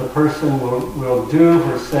 the person will do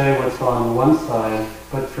or say what's on one side,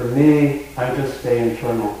 but for me, I just stay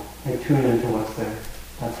internal. I tune into what's there.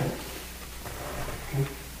 That's it. Okay.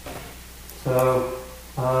 So,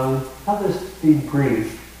 how does be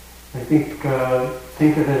brief? I think of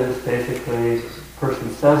it as basically, the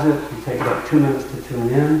person says it, you take about 2 minutes to tune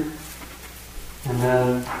in, and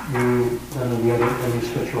then you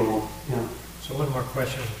switch role. Yeah. So one more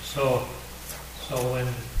question. So when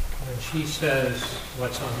she says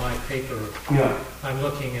what's on my paper, yeah. I'm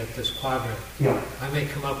looking at this quadrant. Yeah. I may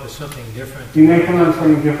come up with something different. You may come up with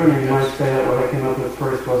something different, and you might say that what I came up with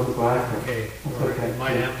first wasn't so accurate. Okay. That's Or okay. it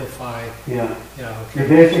might amplify. Yeah. Yeah. You're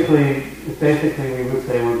Okay. basically, we would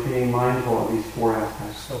say we're being mindful of these 4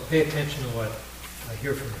 aspects. So pay attention to what I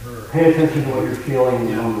hear from her. Pay attention to what you're feeling in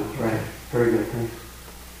the moment. Right. Very good. Thanks.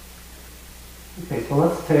 Okay. So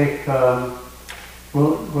let's take.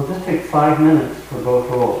 We'll just take 5 minutes for both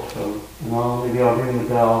roles. So, and maybe I'll ring the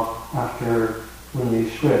bell after when they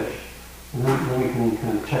switch, and then we can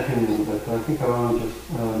kind of check in a little bit. But I think I want to just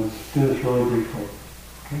do this really briefly.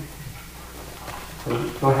 Okay. So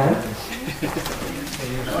go ahead.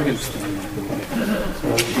 I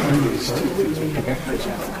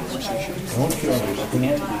want you to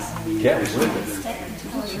understand, get rid of it.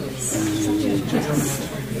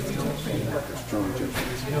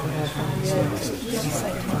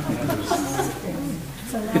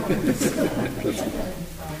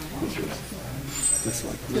 That's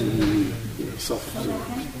like really self-absorbed.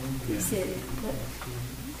 Yeah.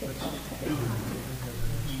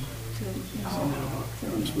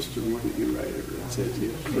 I'm supposed to read what you write, or it says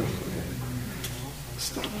here first.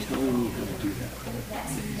 Stop telling me how to do that.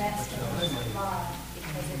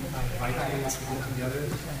 I invite you to get together.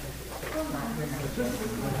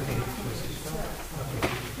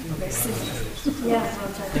 Yeah.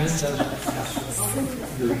 You're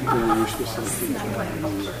supposed to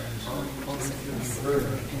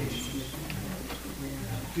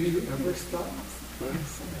do you ever stop?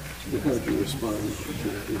 You heard you respond to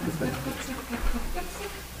that.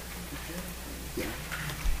 Yeah.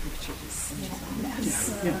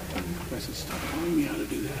 I said, stop telling me how to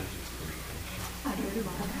do that.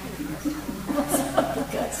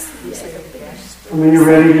 When you're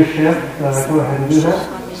ready to shift, go ahead and do that.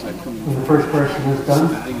 When the first person is done.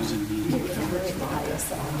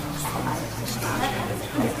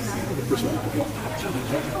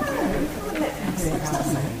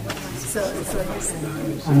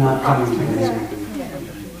 I'm not coming to you.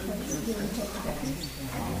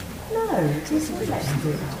 No, just relax.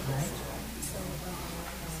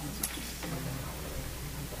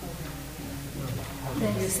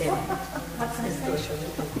 Then you say,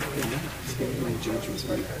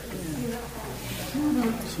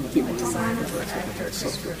 so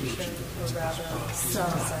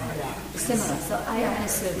similar. So I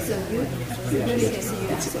answer. So you say you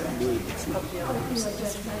answer.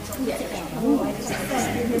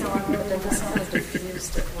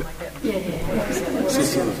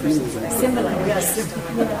 Similar. Yes.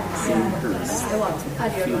 I want to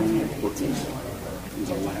add your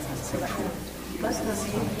So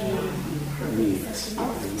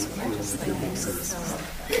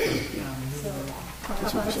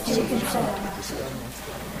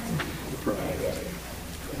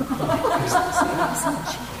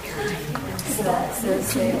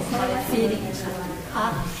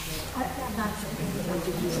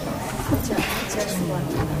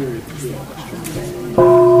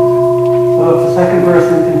if the second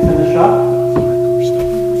person can finish up,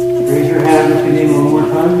 raise your hand if you need one more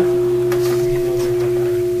time.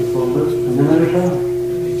 Just a little bit, a minute or so.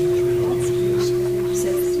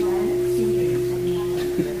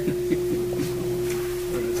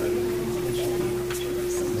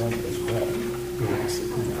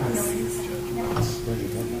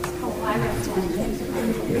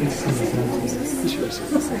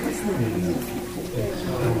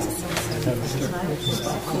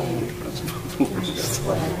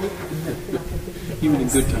 Even in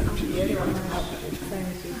good times.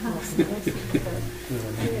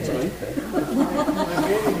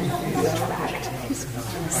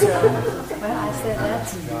 Well, I said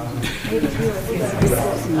that's maybe you were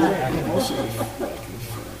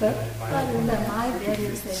but other than that, my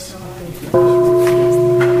video says something.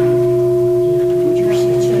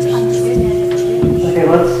 Okay,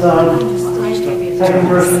 let's, second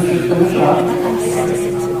person should finish up.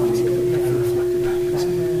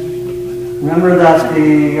 Remember that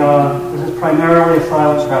this is primarily a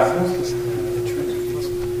silent practice.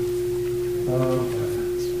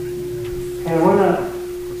 Okay, I want to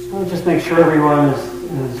just make sure everyone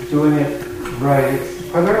is doing it right. It's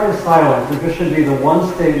primarily silent. There just should be the one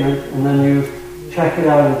statement, and then you check it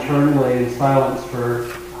out internally in silence for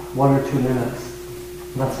 1 or 2 minutes.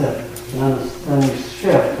 That's it. And then you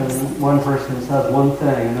shift, and one person says one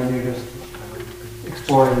thing, and then you just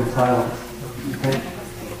explore it in silence. Okay?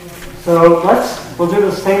 So we'll do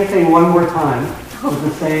the same thing one more time with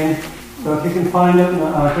the same. So if you can find a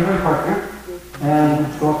different partner,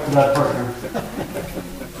 and go up to that partner.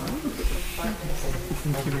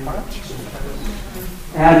 Thank you very much.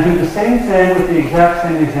 And do the same thing with the exact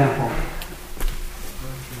same example.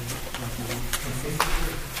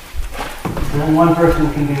 And then one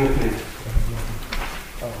person can be with you.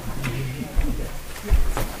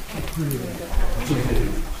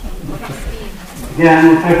 Again,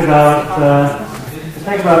 we'll take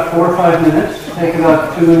about 4 or 5 minutes. Take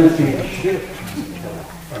about 2 minutes each.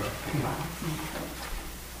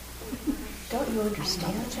 Don't you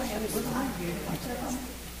understand?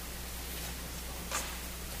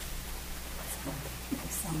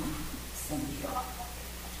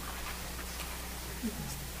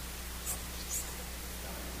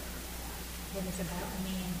 It was about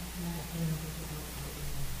me and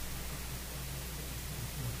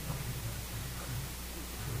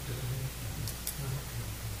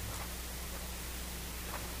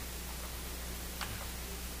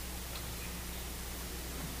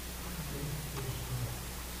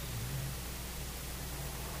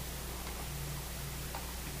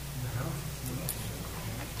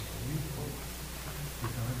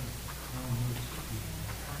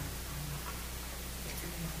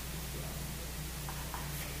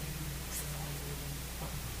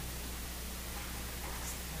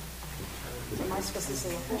Am I supposed to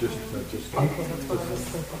say a whole Just I'm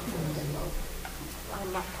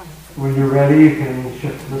not coming. When you're ready, you can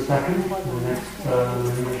shift to the second, the next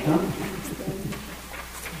minute or so.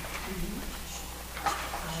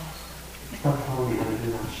 Stop telling me how to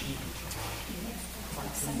do that.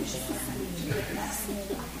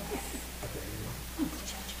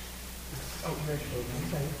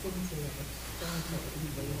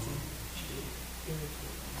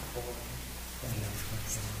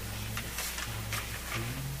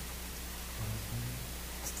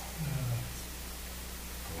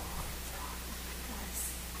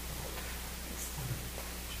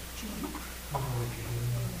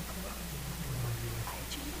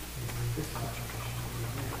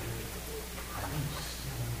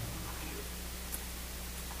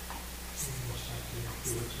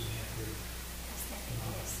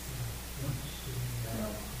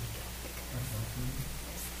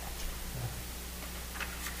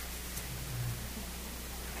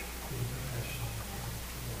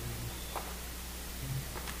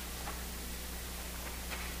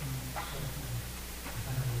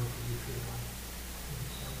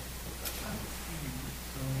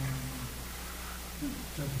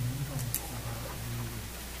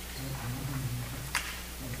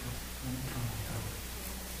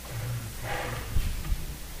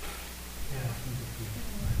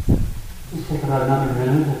 Let's take about another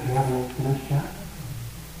minute if you haven't finished yet.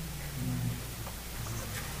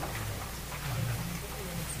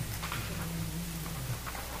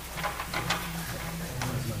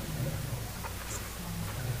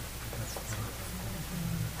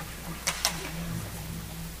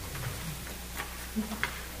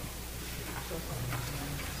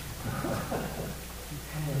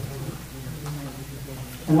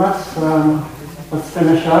 And let's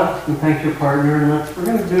finish up and thank your partner. And we're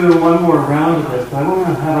going to do one more round of this, but I want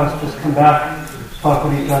to have us just come back, talk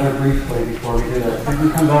with each other briefly before we do this. So you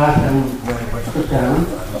can come back and sit down.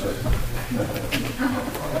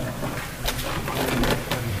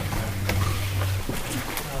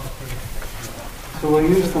 So we'll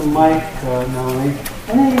use the mic, Melanie.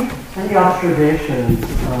 Any observations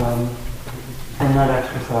from that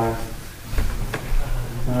exercise?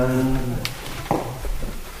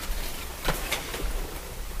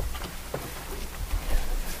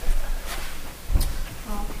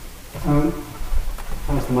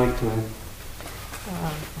 the mic to him.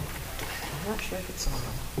 I'm not sure if it's on.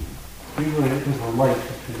 Usually there's a light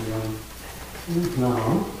that should be on. It's not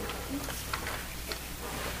on.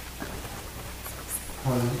 So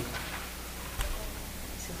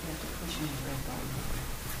we have to push in the red button.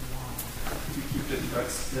 Could you keep it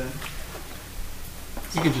pressed then?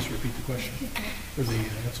 You can just repeat the question or the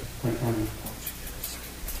answer.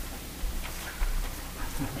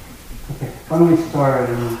 Okay, why don't we start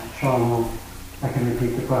and Sean I can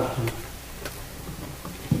repeat the question.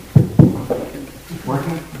 It's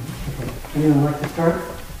working? Okay. Anyone like to start?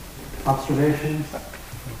 Observations?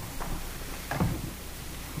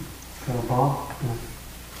 So, Bob?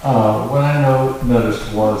 What I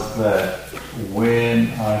noticed was that when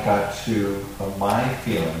I got to my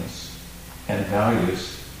feelings and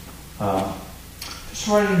values, just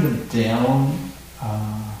writing them down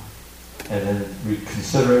and then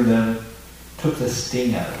reconsidering them took the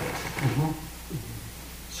sting out of it. Mm-hmm.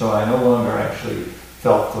 So I no longer actually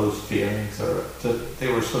felt those feelings, or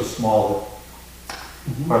they were so small that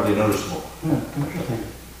hardly noticeable. Yeah, interesting.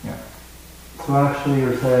 Yeah. So actually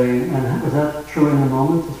you're saying, and was that true in the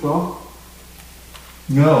moment as well?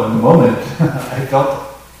 No, in the moment I felt.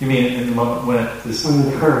 You mean in the moment when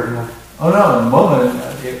it occurred? Yeah. Oh no, in the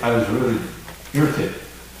moment I was really irritated.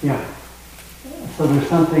 Yeah. So there's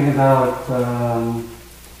something about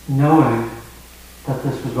knowing that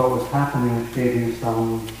this was what was happening, which gave you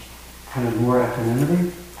some kind of more equanimity.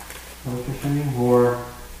 Is that what you're saying? More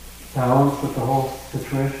balance with the whole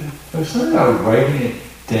situation. There's something about writing it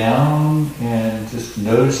down and just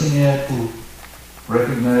noticing it,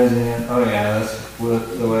 recognizing it. Oh yeah, that's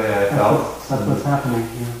the way I felt. That's what's happening.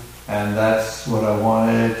 Yeah. And that's what I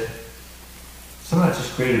wanted. Somehow it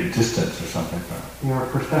just created distance or something from it. Your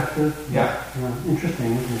perspective. Yeah.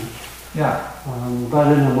 Interesting, isn't it? Yeah.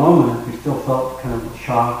 But in the moment, you still felt kind of a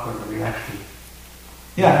shock or a reaction.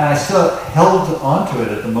 Yeah, and I still held onto it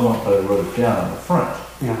at the moment that I wrote it down on the front.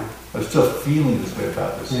 Yeah. I was still feeling this way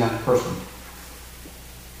about this person.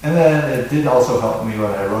 And then it did also help me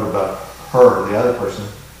when I wrote about her, the other person.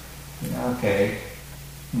 Okay,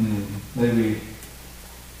 maybe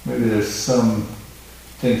there's some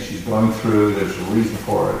thing she's going through, there's a reason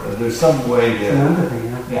for it, there's some way to... Some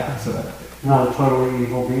empathy, yeah. Some empathy. Not a totally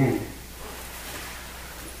evil being.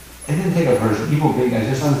 I didn't think of her as an evil being, I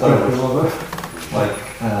just thought it was like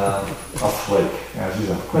a flake. Yeah, she's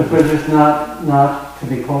a but just not to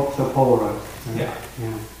be so polarized. Yeah.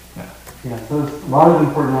 Yeah, so there's a lot of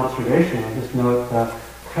important observation. I just note that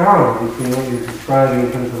parallel between what you're describing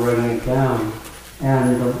in terms of writing it down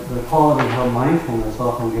and the quality of how mindfulness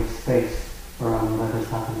often gives space around what is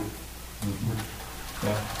happening. Mm-hmm.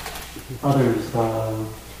 Yeah. Others,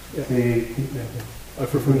 I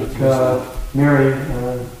prefer not to use that. Mary,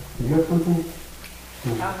 did you have something?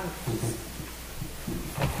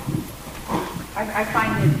 I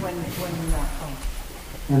find it when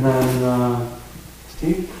And then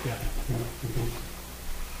Steve? Yeah.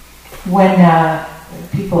 When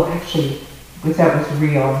people actually, if that was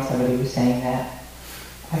real and somebody was saying that,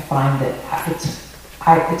 I find that it's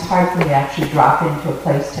hard for me to actually drop into a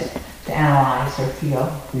place to analyze or feel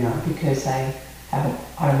because I have an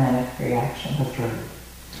automatic reaction. That's right.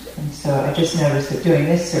 And so I just noticed that doing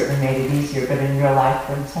this certainly made it easier, but in real life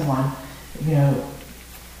when someone,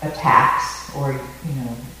 attacks or,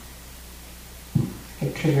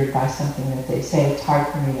 get triggered by something that they say, it's hard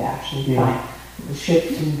for me to actually find the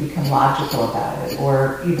shift and become logical about it,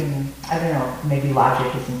 or even, I don't know, maybe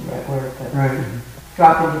logic isn't the right word, but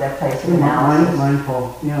drop into that place of analysis.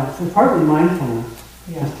 Mindful, yeah. So partly mindfulness,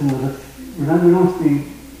 just in that we don't have to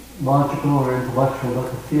be logical or intellectual about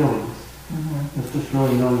the feelings. It's just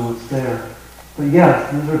really knowing what's there. But yes,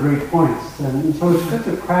 those are great points. And so it's good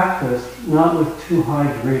to practice, not with too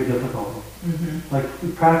high degree of difficulty. Like we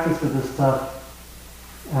practice with this stuff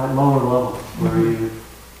at lower levels, where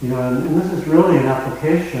and this is really an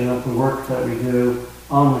application of the work that we do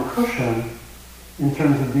on the cushion in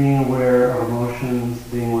terms of being aware of emotions,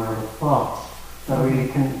 being aware of thoughts, that we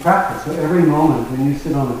can practice. So every moment when you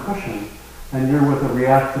sit on the cushion and you're with a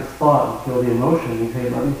reactive thought and feel the emotion, you say,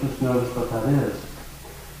 let me just notice what that is.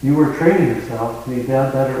 You are training yourself to be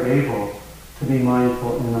better able to be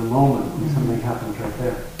mindful in the moment when something happens right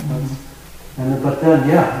there. But then,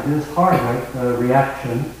 it is hard, right? The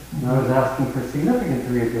reaction. And I was asking for a significant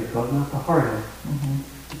degree of difficulty, not the hardest.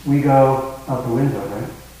 We go out the window, right?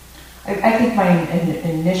 I think my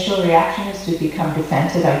initial reaction is to become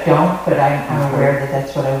defensive. I don't, but I'm aware that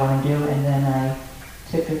that's what I want to do. And then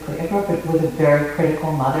I grew up with a very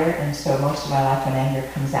critical mother, and so most of my life when anger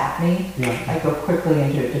comes at me, I go quickly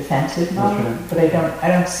into a defensive mode. But I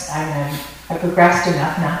progressed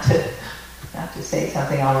enough not to not to say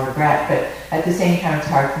something I'll regret, but at the same time, it's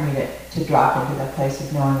hard for me to drop into that place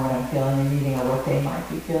of knowing what I'm feeling and reading or what they might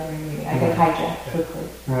be feeling and reading. I get hijacked quickly.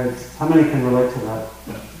 Right. How many can relate to that?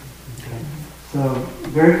 Okay. So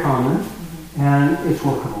very common, and it's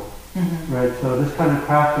workable. Right. So this kind of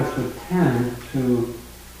practice would tend to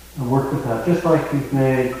work with that, just like you've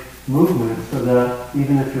made movement so that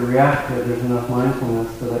even if you're reactive, there's enough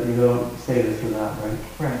mindfulness so that you don't say this or that, right?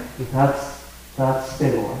 Right. That's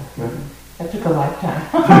stabilized, right? That took a lifetime.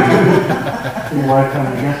 Took a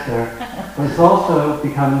lifetime to get there. But it also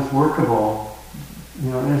becomes workable.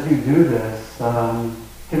 As you do this,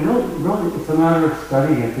 it really, it's a matter of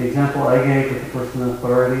studying it. The example I gave with the person in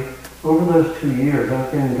authority, over those 2 years, I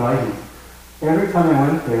was getting guidance. Every time I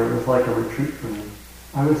went there, it was like a retreat for me.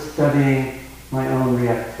 I was studying my own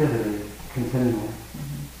reactivity continually.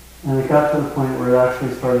 And it got to the point where it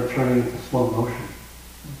actually started turning into slow motion.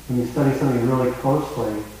 When you study something really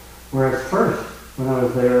closely, whereas first, when I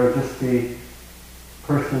was there, it would just be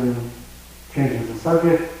person changes the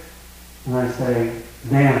subject, and I say,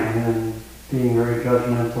 damn, and then being very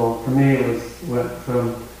judgmental. For me, it went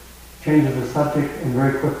from changes the subject, and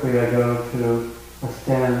very quickly I go to a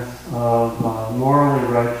stance of morally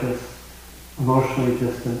righteous, emotionally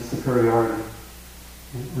distant superiority,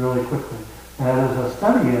 really quickly. And as I was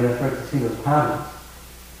studying it, I started to see those patterns.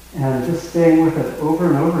 And just staying with it over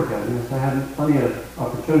and over again. So I had plenty of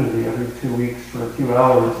opportunity every 2 weeks for a few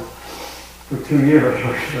hours for 2 years.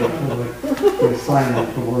 Like the sign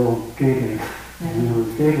of the world gating. And it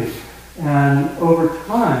was gating. And over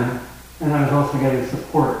time, and I was also getting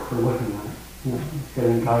support for looking at it.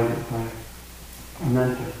 Getting guided by a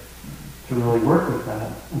mentor to really work with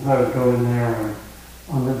that. And so I would go in there and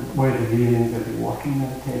on the way to meetings, I'd be walking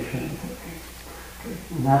meditation.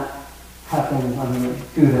 And that happens, I'm going to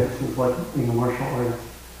do this, it's like being a martial artist.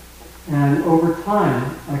 And over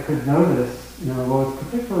time, I could notice, what was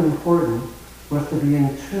particularly important was to be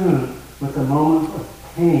in tune with the moment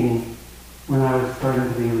of pain when I was starting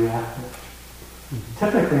to be reactive.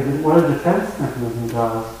 Typically, what a defense mechanism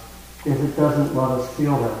does is it doesn't let us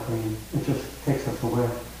feel that pain. It just takes us away,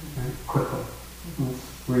 right, quickly.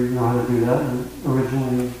 We know how to do that, and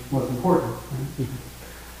originally was important. Right?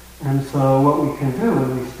 And so what we can do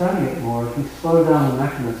when we study it more is we slow down the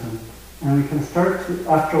mechanism, and we can start to,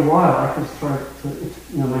 after a while, I could start to,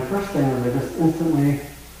 my first thing was I just instantly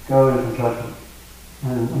go into judgment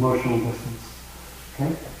and emotional distance.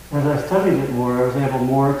 Okay? As I studied it more, I was able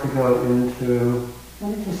more to go into,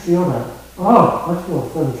 let me just feel that. Oh,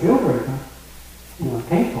 that doesn't feel very good.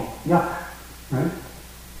 Painful, yuck, right?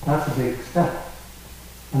 That's a big step.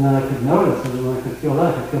 And then I could notice, and when I could feel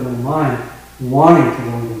that, I could feel my mind wanting to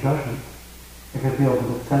go into judgment. I could feel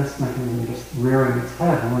the defense mechanism just rearing its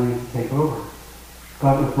head and wanting to take over.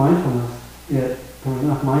 But with mindfulness, there was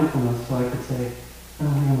enough mindfulness so I could say, I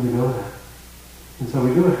don't think I'm going to go there. And so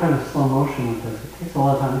we do a kind of slow motion with this. It takes a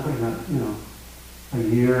lot of time. It's like a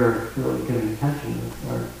year of really getting attention to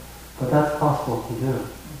this. But that's possible to do.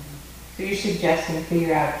 So you're suggesting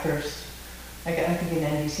figure out first, I think in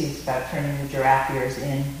NDC it's about turning the giraffe ears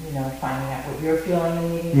in, finding out what you're feeling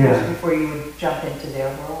and needing first before you would jump into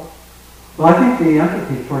their world. Well, I think the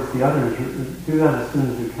empathy towards the others, do that as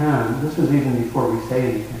soon as you can. This is even before we say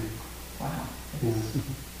anything. Wow.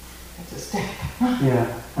 That's a step.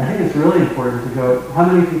 Yeah. I think it's really important to go, how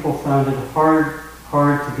many people found it hard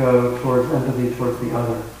to go towards empathy towards the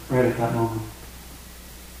other right at that moment?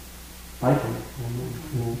 I think.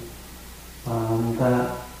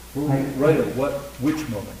 Right at which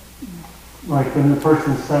moment? Like when the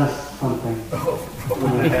person says something.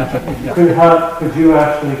 When it happened. Could you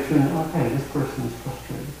actually tune, okay, this person is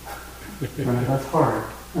frustrated. Right, that's hard.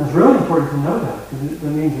 And it's really important to know that, because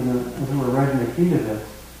that means as we're right in the heat of it,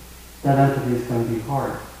 that empathy is going to be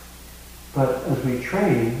hard. But as we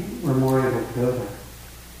train, we're more able to go there.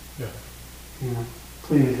 Yeah.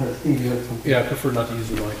 Please, Steve, you had something. Yeah, I prefer not to use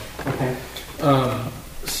the mic. Okay.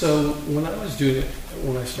 So when I was doing it,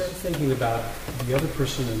 when I started thinking about the other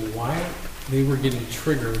person and why they were getting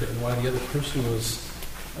triggered and why the other person was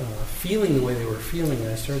feeling the way they were feeling,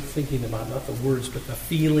 I started thinking about not the words but the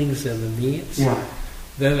feelings and the needs. Yeah.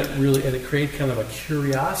 Then it created kind of a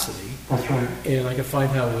curiosity. That's right. And I could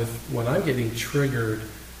find how when I'm getting triggered,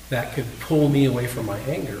 that could pull me away from my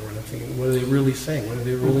anger when I'm thinking, what are they really saying? What are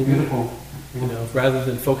they really mean? Beautiful. Rather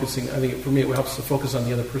than focusing, I think for me it helps to focus on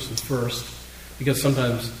the other person first, because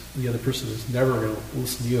sometimes the other person is never going to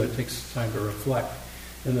listen to you. It takes time to reflect.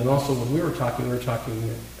 And then also when we were talking,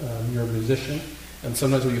 you're a musician, and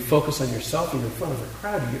sometimes when you focus on yourself and you're in front of a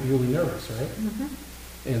crowd, you get really nervous, right? Mm-hmm.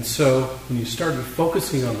 And so when you started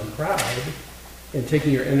focusing on the crowd, and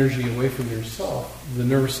taking your energy away from yourself, the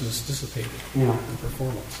nervousness dissipated in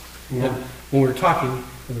performance. Yeah. And when we were talking,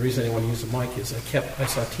 and the reason I want to use the mic is I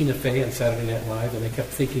saw Tina Fey on Saturday Night Live, and I kept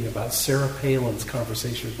thinking about Sarah Palin's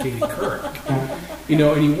conversation with Katie Couric. You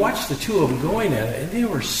know, and you watch the two of them going at it, and they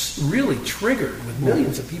were really triggered with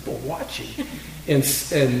millions of people watching. And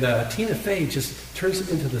Tina Fey just turns it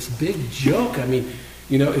into this big joke. I mean,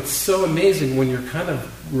 you know, it's so amazing when you're kind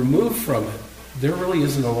of removed from it. There really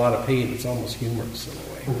isn't a lot of pain. It's almost humorous in a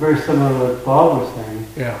way. It's very similar to what Bob was saying.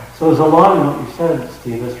 Yeah. So there's a lot in what you said,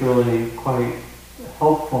 Steve, that's really quite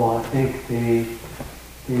helpful. I think the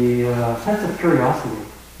sense of curiosity.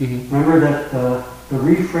 Mm-hmm. Remember that the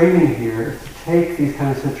reframing here is to take these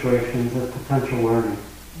kind of situations as potential learning,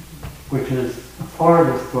 which is the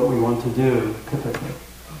farthest what we want to do typically.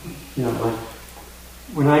 You know, like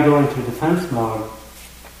when I go into defense mode,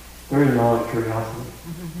 there is no curiosity.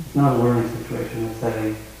 It's not a learning situation. It's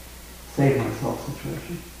a save myself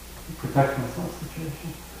situation, protect myself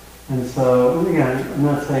situation. And so, and again, I'm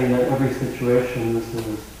not saying that every situation this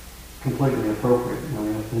is completely appropriate. You know,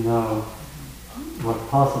 we have to know what's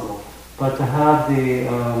possible. But to have the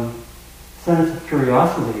sense of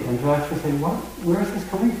curiosity and to actually say, where is this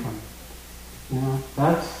coming from? You know,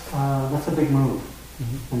 that's a big move.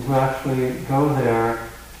 Mm-hmm. And to actually go there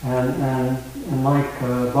and like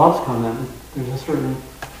Bob's comment, there's a certain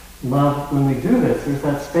love when we do this. There's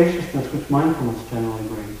that spaciousness which mindfulness generally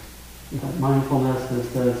brings. That mindfulness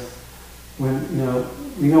is this, when, you know,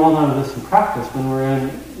 we know all of this in practice, when we're in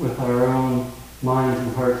with our own minds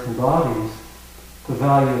and hearts and bodies, the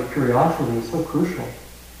value of curiosity is so crucial.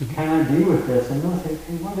 Can I be with this? And really say,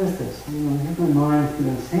 hey, what is this? I mean, when my mind's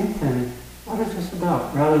doing the same thing, what is this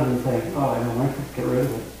about? Rather than saying, oh, I don't like this, get rid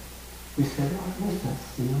of it. We say, what is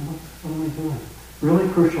this? You know, what am I doing? Really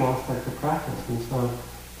crucial aspect of practice. And so,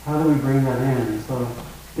 how do we bring that in? So,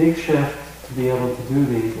 big shift to be able to do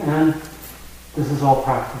these. And this is all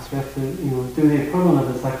practice. We have to, you know, do the equivalent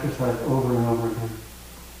of this exercise over and over again.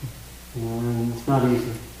 You know, and it's not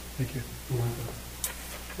easy. Thank you. You know,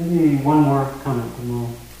 maybe one more comment,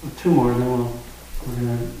 and or two more, and then we're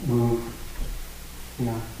going to move.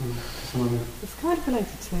 Yeah, to some other. It's kind of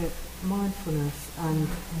related to mindfulness and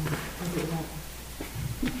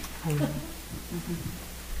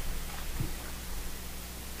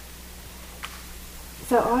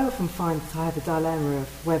so I often find that I have a dilemma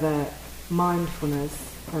of whether mindfulness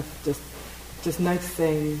of just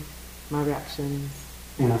noticing my reactions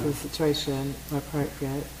to the situation are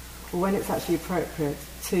appropriate, or when it's actually appropriate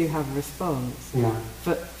to have a response. Yeah.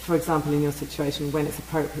 But for example, in your situation, when it's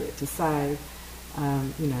appropriate to say,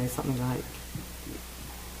 you know, something like,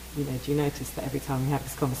 you know, do you notice that every time we have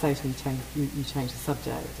this conversation, you change the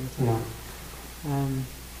subject? And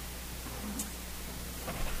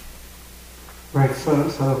right. So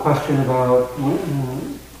a question about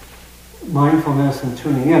mindfulness and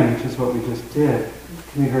tuning in, which is what we just did,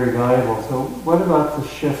 can be very valuable. So what about the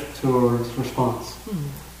shift towards response?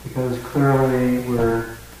 Because clearly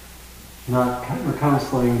we're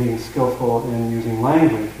counseling being skillful in using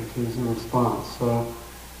language, which is a response. So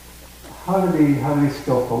how to be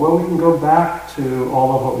skillful? Well, we can go back to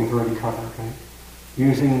all of what we've already covered, right?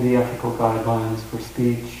 Using the ethical guidelines for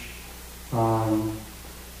speech,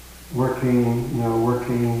 working,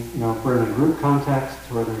 if we're in a group context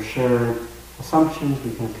where there's shared assumptions,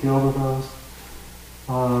 we can appeal to those.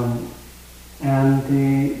 And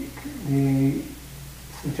the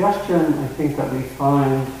suggestion, I think, that we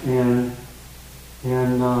find in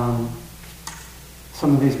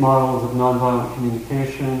some of these models of nonviolent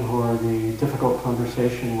communication or the difficult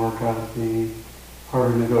conversation work out of the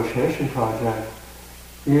Harvard Negotiation Project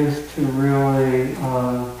is to really,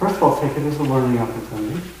 first of all, take it as a learning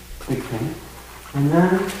opportunity, big thing, and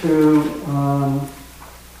then to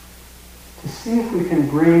see if we can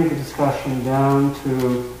bring the discussion down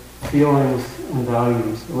to feelings and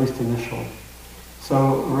values, at least initially.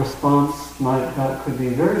 So a response that could be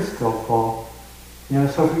very skillful. You know,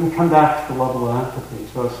 so if we can come back to the level of empathy,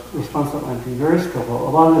 so a response that might be very skillful, a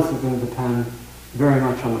lot of this is going to depend very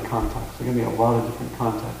much on the context. There are going to be a lot of different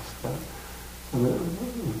contexts that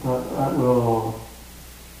will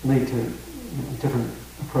lead to different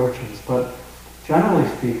approaches. But generally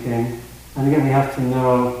speaking, and again, we have to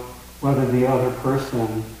know whether the other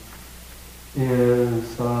person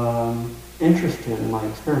is interested in my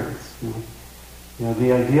experience. You know,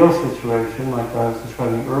 the ideal situation, like I was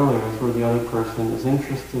describing earlier, is where the other person is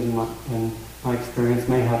interested in my experience,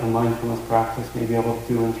 may have a mindfulness practice, may be able to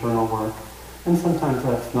do internal work. And sometimes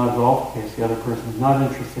that's not at all the case. The other person is not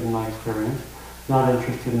interested in my experience, not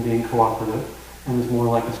interested in being cooperative, and is more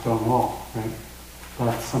like a stone wall, right?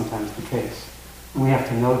 That's sometimes the case. And we have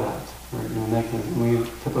to know that. Right? We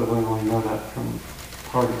typically only know that from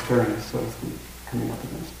hard experience, so it's coming up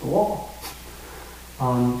against the wall.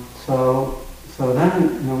 So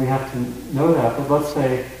then we have to know that. But let's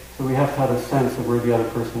say, so we have to have a sense of where the other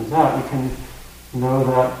person is at. We can know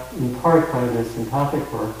that in part by this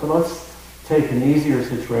empathic work. But let's take an easier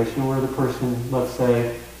situation where the person, let's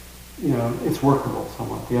say, it's workable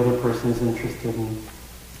somewhat. The other person is interested in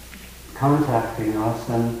contacting us,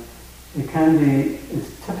 and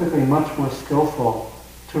it's typically much more skillful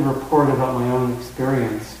to report about my own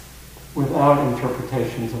experience without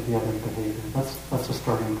interpretations of the other's behavior. That's a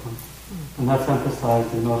starting point. And that's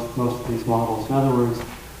emphasized in most of these models. In other words,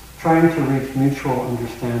 trying to reach mutual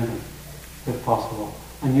understanding, if possible,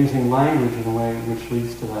 and using language in a way which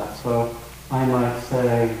leads to that. So I might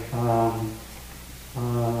say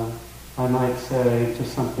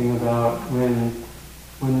just something about when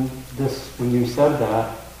you said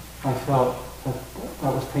that, I felt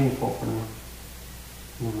that was painful for me.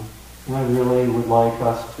 And I really would like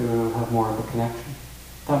us to have more of a connection.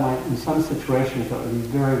 That might, in some situations, that would be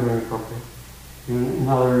very, very appropriate. In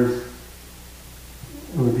others,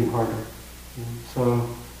 it would be harder. So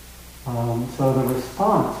the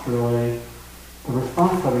response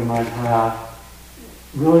that we might have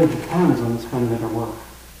really depends on this kind of inner work,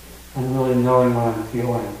 and really knowing what I'm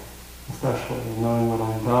feeling, especially, and knowing what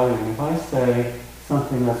I'm valuing. If I say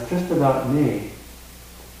something that's just about me,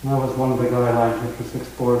 and that was one of the guidelines which was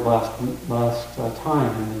explored last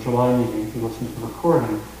time in the July meeting, if you listen to the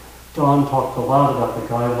recording. Dawn talked a lot about the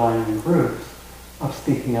guideline in groups of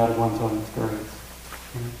speaking out of one's own experience.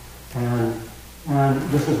 And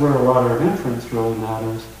this is where a lot of inference really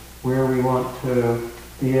matters, where we want to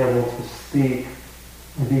be able to speak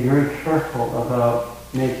and be very careful about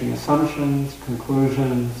making assumptions,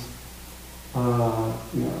 conclusions,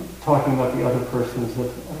 talking about the other person as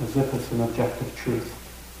if it's an objective truth.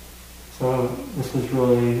 So this is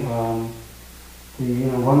really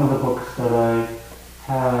one of the books that I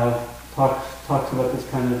have talks about this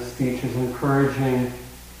kind of speech is encouraging,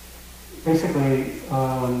 basically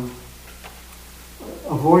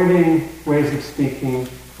avoiding ways of speaking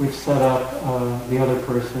which set up the other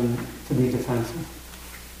person to be defensive.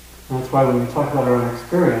 And that's why when we talk about our own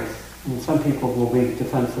experience, some people will be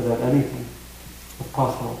defensive at anything, if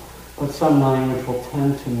possible, but some language will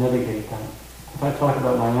tend to mitigate that. If I talk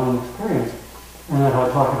about my own experience, and if I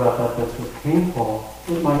talk about that that's just painful,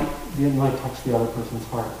 it might touch the other person's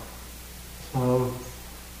heart. So,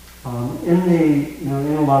 in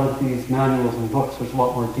a lot of these manuals and books, there's a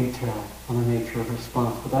lot more detail on the nature of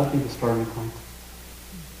response, but that'd be the starting point.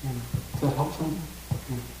 Does that help some?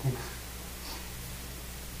 Thanks.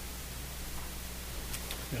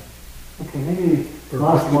 Okay, maybe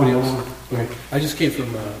last one. I just came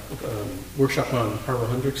from a workshop on Harvard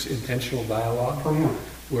Hendricks' intentional dialogue,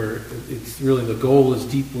 where it's really the goal is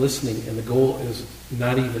deep listening, and the goal is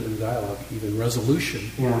not even in dialogue, even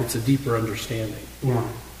resolution. It's a deeper understanding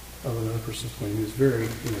of another person's point of view. It's very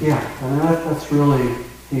and that's really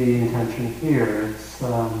the intention here.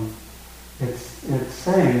 It's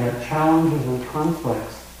saying that challenges and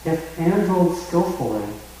conflicts, if handled skillfully,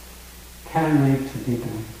 can lead to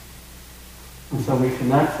deepening. And so in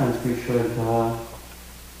that sense, we should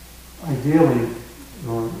ideally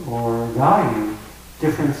or value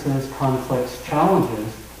differences, conflicts,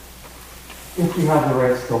 challenges, if we have the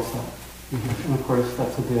right skill set. And of course,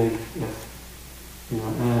 that's a big if.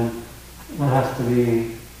 And that has to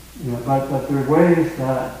be, but there are ways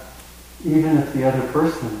that even if the other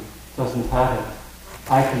person doesn't have it,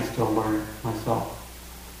 I can still learn myself.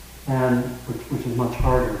 And which is much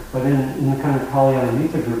harder. But in the kind of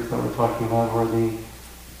Kalyanamita groups that we're talking about, or the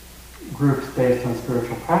groups based on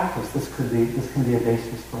spiritual practice, this can be a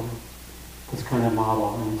basis for this kind of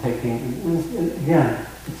model. And again,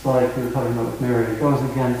 it's like we were talking about with Mary, it goes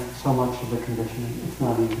against so much of the conditioning. It's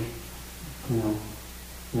not easy.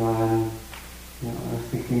 I was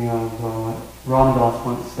thinking of Ram Dass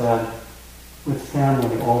once said, with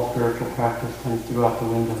family, all spiritual practice tends to go out the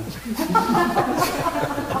window.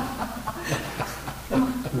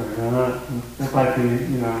 It might be,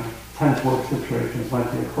 tense work situations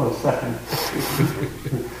might be a close second.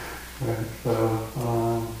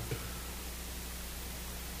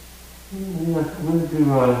 I'm going to do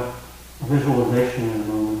a visualization in a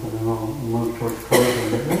moment, and then we'll move towards closing.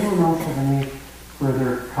 Does anyone else have any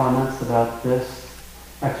further comments about this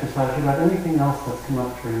exercise, about anything else that's come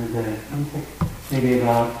up during the day? Let me take maybe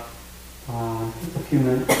about just a few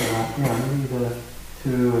minutes for that. Maybe the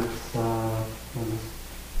two,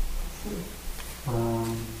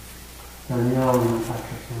 Danielle and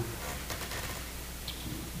Patrick.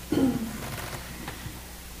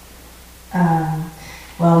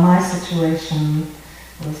 Well, my situation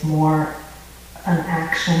was more an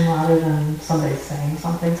action rather than somebody saying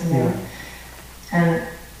something to me. Yeah. And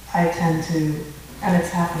I tend to, and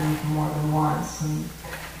it's happened more than once, and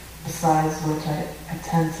besides which I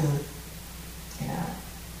tend to,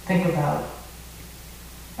 think about,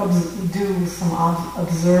 do some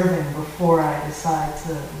observing before I decide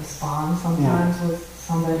to respond sometimes with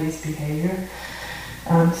somebody's behavior.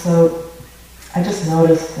 So I just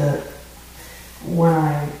noticed that when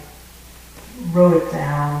I wrote it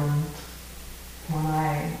down, when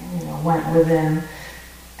I went within,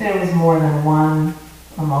 there was more than one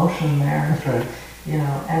emotion there. That's right.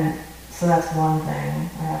 And so that's one thing.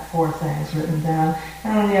 I have 4 things written down.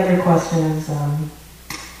 And then the other question is,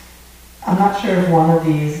 I'm not sure if one of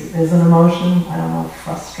these is an emotion. I don't know if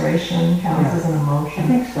frustration counts as an emotion. I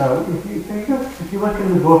think so. If you look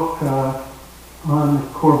in the book, on the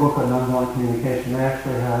core book on Nonviolent Communication, they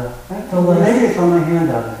actually have, maybe it's on my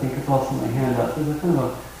handout, I think it's also on my handout, there's a kind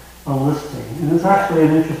of a listing. And it's actually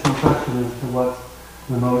an interesting question as to what's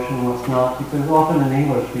an emotion and what's not, because often in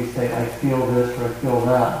English we say, I feel this or I feel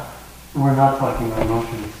that, and we're not talking about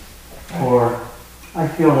emotions. Or, I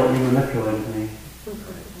feel that you manipulated me.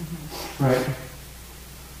 Right?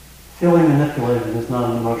 Feeling manipulated is not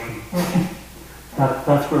an emotion.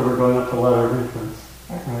 That's where we're going up the ladder of inference.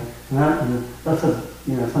 Right? And that's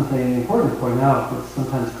something important to point out. It's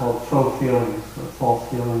sometimes called faux feelings or false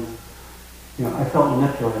feelings. I felt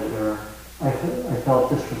manipulated, or I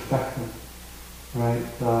felt disrespected. Right?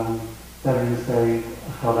 Better to say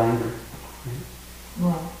I felt angry.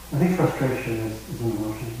 Right? Right. I think frustration is an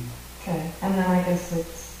emotion. Okay, and then I guess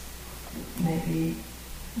it's maybe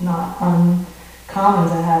not uncommon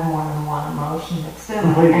to have more than one emotion, but still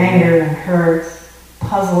anger and hurt,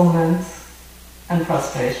 puzzlement, and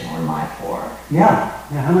frustration were my 4. Yeah.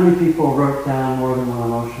 How many people wrote down more than one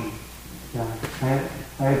emotion? Yeah.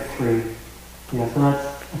 I have 3. Yeah. So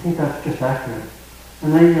I think that's just accurate.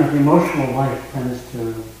 And then the emotional life tends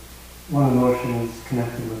to, one emotion is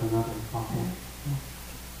connected with another. Okay. Yeah.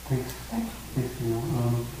 Thanks. Thanks.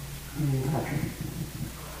 Patrick.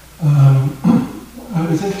 It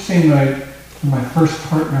was interesting. My first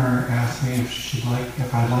partner asked me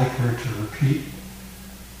if I'd like her to repeat.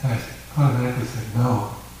 And I automatically said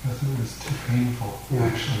no, because it was too painful,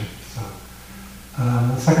 actually. So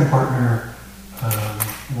the second partner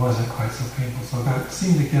wasn't quite so painful, so that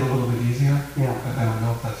seemed to get a little bit easier. Yeah. But I don't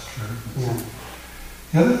know if that's true. Yeah.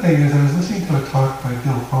 The other thing is, I was listening to a talk by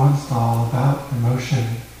Gil Fronsdal about emotion,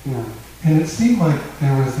 and it seemed like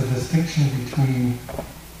there was a distinction between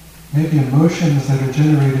maybe emotions that are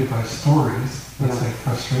generated by stories, let's say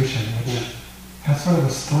frustration, which has sort of a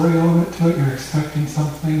story element to it. You're expecting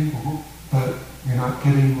something, but you're not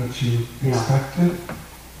getting what you expected,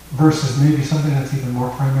 versus maybe something that's even more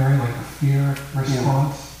primary, like a fear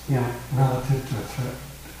response relative to a threat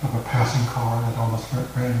of a passing car that almost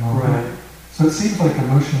ran him over. Right. So it seems like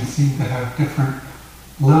emotions seem to have different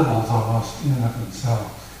levels almost in and of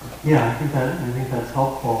themselves. Yeah, I think that's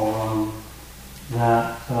helpful.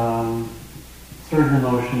 That certain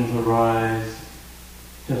emotions arise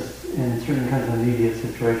just in certain kinds of immediate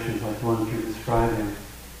situations, like the ones you're describing,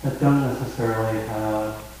 that don't necessarily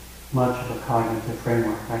have much of a cognitive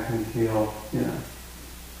framework. I can feel,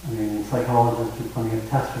 psychologists do plenty of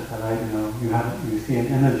tests with that. You see an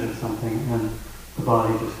image of something, and the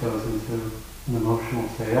body just goes into an emotional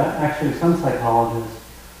state. Actually, some psychologists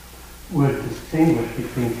would distinguish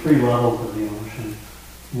between 3 levels of the emotion.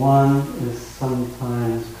 One is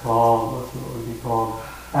sometimes called, what would be called,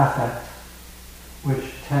 affect,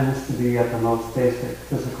 which tends to be at the most basic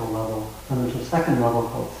physical level. And there's a second level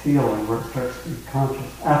called feeling, where it starts to be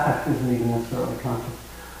conscious. Affect isn't even necessarily conscious.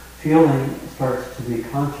 Feeling starts to be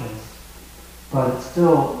conscious, but it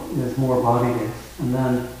still is more body-based. And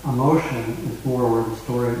then emotion is more where the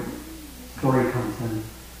story comes in.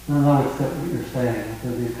 And that would fit what you're saying.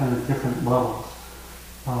 There are these kind of different levels.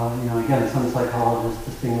 Again, some psychologists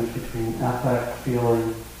distinguish between affect,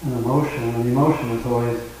 feeling, and emotion. And the emotion is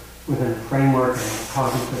always within a framework and a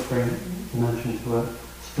cognitive dimension to it,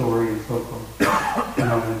 story and so forth.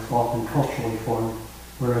 And it's often culturally formed.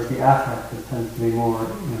 Whereas the affect tends to be more,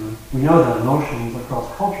 we know that emotions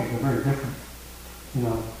across cultures are very different.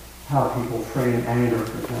 How people frame anger,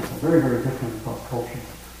 for example, very, very different across cultures.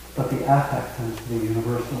 But the affect tends to be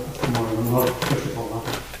universal. It's more on the most physical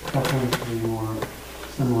level. That tends to be more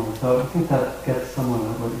similar. So I think that gets somewhat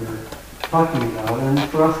at what you're talking about. And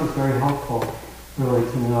for us, it's very helpful, really,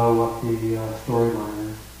 to know what the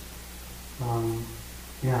storyline is.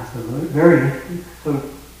 So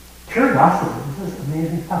curiosity, this is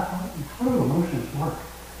amazing stuff. How do emotions work?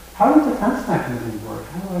 How do defense mechanisms work?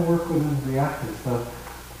 How do I work within reactors? So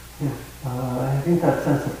Yeah, I think that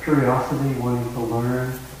sense of curiosity, wanting to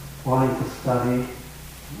learn, wanting to study,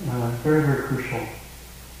 very, very crucial.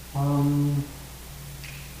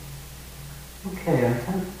 Okay,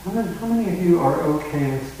 how many of you are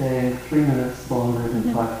okay with staying 3 minutes longer than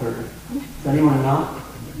 5:30? Does anyone not?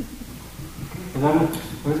 Because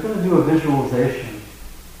I was going to do a visualization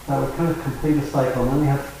that would kind of complete a cycle, and then we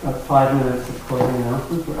have 5 minutes of closing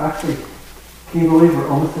announcements. We're actually, can you believe we're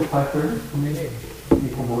almost at 5:30?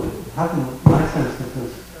 People will happen. My sense is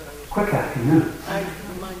this quick afternoon.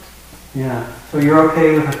 Yeah. So you're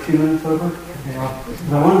okay with a few minutes over? Okay.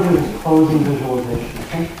 Because I want to do this closing visualization.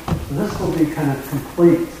 Okay. So this will be kind of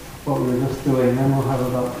complete what we were just doing. Then we'll have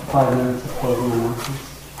about 5 minutes of closing announcements.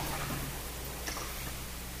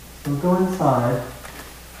 So go inside.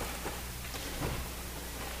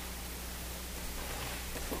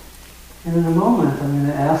 And in a moment, I'm going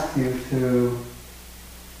to ask you to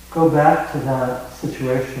go back to that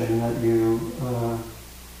situation that you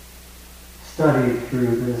studied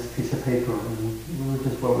through this piece of paper, and which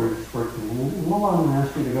is what we're just working on. And I'm going to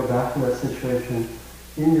ask you to go back to that situation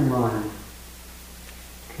in your mind.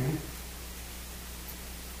 Okay?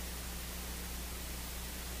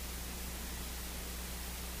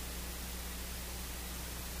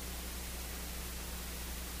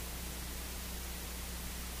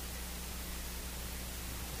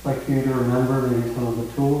 I'd like you to remember maybe some of the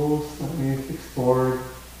tools that we've explored,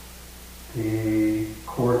 the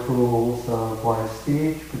core tools of wise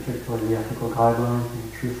speech, particularly the ethical guidelines,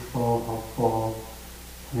 being truthful, helpful,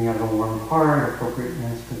 coming out of a warm heart,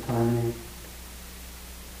 appropriateness, good timing.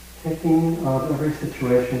 Taking of every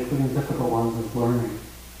situation, including difficult ones, as learning.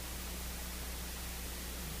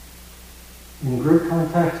 In group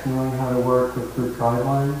context, knowing how to work with group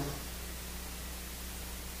guidelines.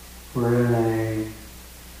 We're in a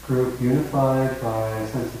group unified by a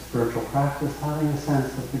sense of spiritual practice, having a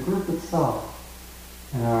sense of the group itself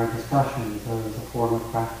and our discussions as a form of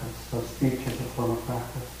practice, so speech as a form of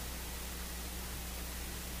practice.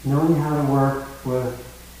 Knowing how to work with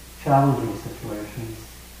challenging situations.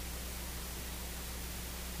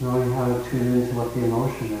 Knowing how to tune into what the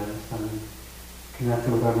emotion is and connect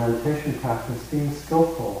it with our meditation practice, being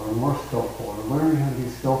skillful or more skillful, or learning how to be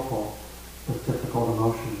skillful with difficult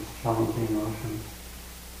emotions, challenging emotions.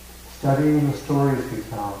 Studying the stories we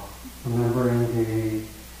tell, remembering the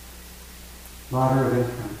ladder of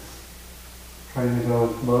inference, trying to go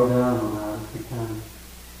as low down on that as we can,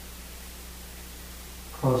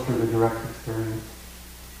 closer to direct experience.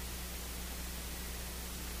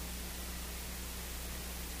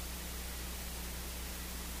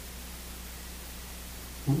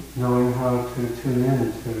 Knowing how to tune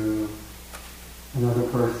in to another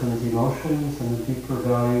person's emotions and the deeper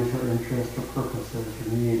values or interests or purposes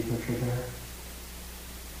or needs which are there.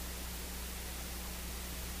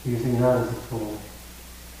 Using that as a tool.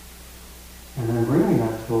 And then bringing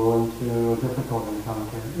that tool into a difficult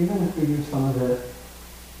encounter, even if we use some of it,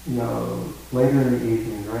 later in the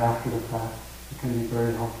evening or after the fact, it can be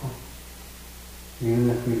very helpful. Even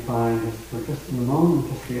if we find we're just in the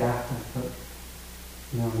moment, just reactive, but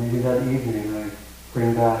maybe that evening I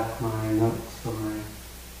bring back my notes or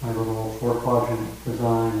my little 4-quadrant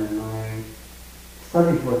design and I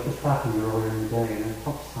studied what just happened earlier in the day and it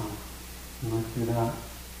helps some. I might do that.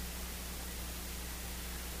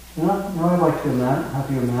 Now I'd like to have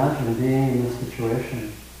you imagine being in this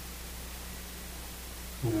situation,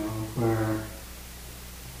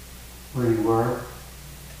 where you were.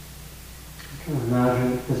 You can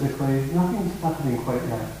imagine physically, nothing's happening quite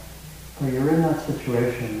yet. But you're in that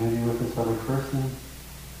situation, maybe with this other person,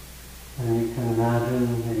 and you can imagine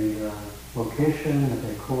the location, the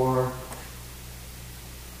decor,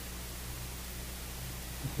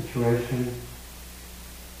 the situation.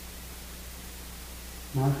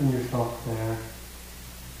 Imagine yourself there.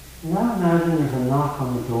 Now imagine there's a knock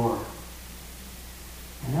on the door.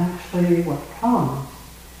 And actually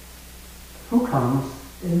who comes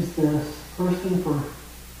is this person for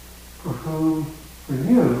whom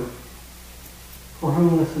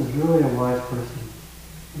this is really a wise person.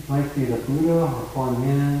 It might be the Buddha or Kuan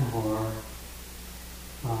Yin or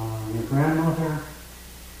your grandmother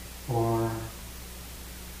or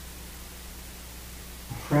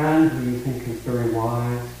a friend who you think is very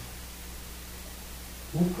wise.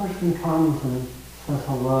 This person comes and says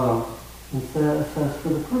hello and says, for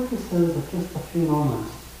the purposes of just a few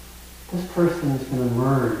moments, this person is going to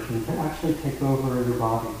merge and to actually take over your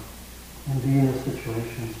body and be in a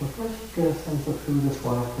situation. So first get a sense of who this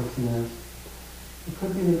wise person is. It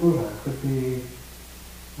could be the Buddha, it could be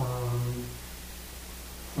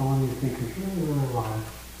someone you think is really, really wise.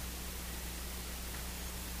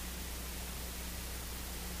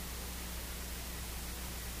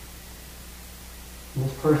 And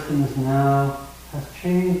this person has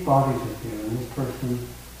changed bodies with you, and this person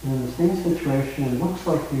is in the same situation and looks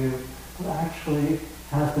like you, but actually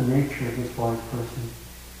has the nature of this wise person.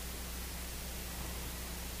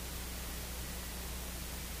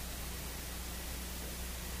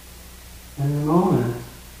 And in a moment,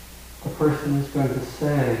 the person is going to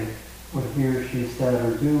say what he or she said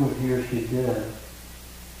or do what he or she did.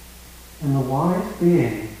 And the wise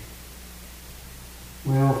being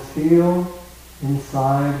will feel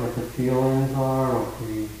inside what the feelings are, what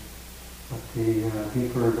the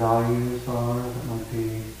deeper values are that might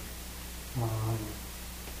be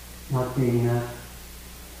not being met.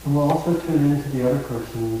 And we'll also tune into the other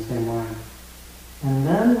person in the same way. And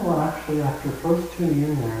then we'll actually, after first tuning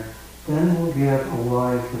in there, then we'll give a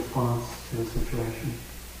wise response to the situation.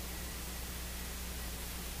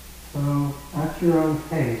 So at your own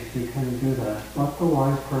pace, you can do that. Let the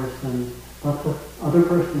wise person, let the other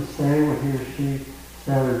person say what he or she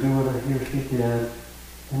said or do what he or she did,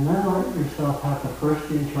 and then let yourself have the first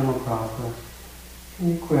internal process. And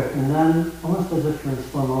you quit, and then, almost as if you're in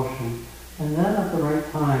slow motion, and then at the right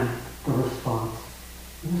time, the response.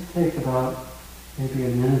 You just take about maybe a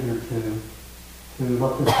minute or two to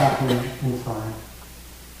let this happen inside.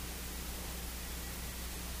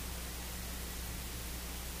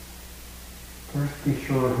 First, be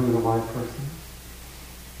sure who the wise person is.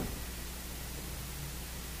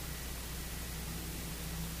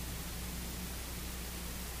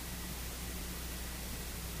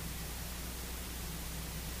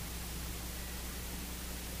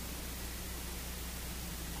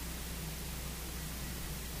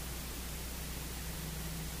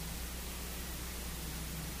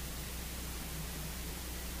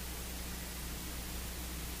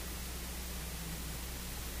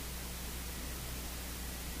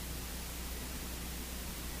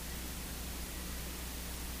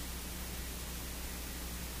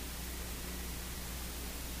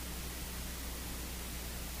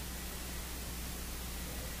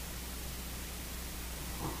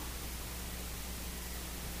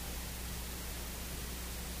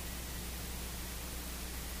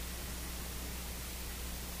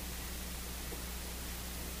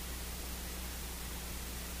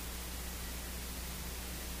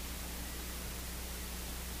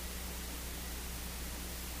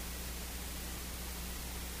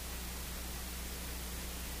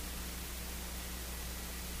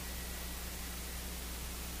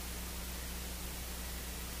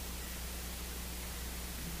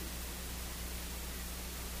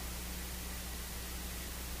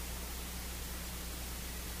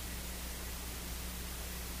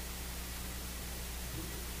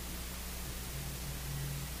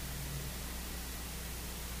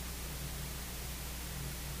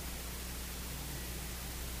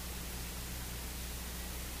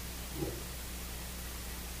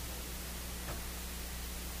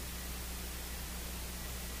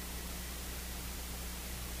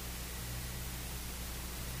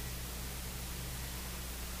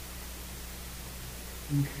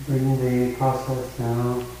 You can bring the process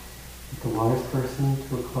now with the wise person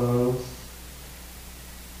to a close.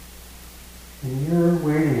 And you're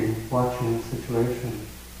waiting, watching the situation.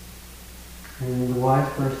 And the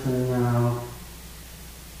wise person now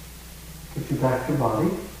gives you back your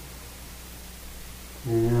body.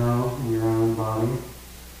 You're now in your own body.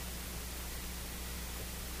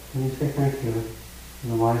 And you say thank you.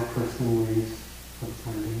 And the wise person leaves for the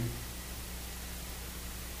time being.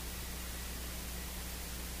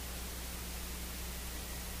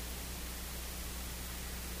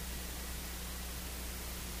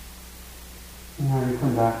 And now you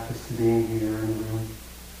come back just to being here in the room.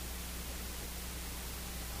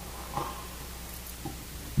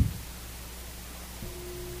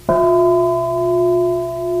 How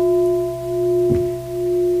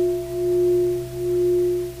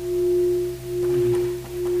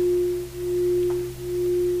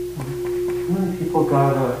many people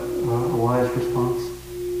got a wise response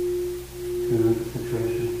to the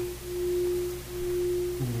situation?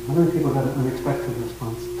 How many people got an unexpected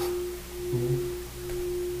response?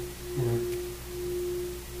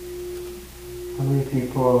 How many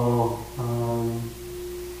people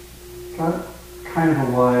got kind of a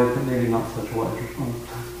wise, but maybe not such a wise response?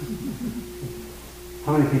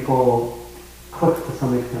 How many people clicked to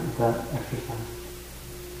some extent with that exercise?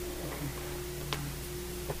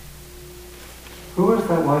 Who is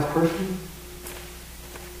that wise person?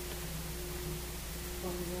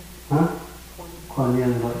 Huh? Kuan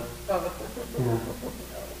Yin, but yeah.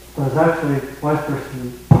 But it's actually, wise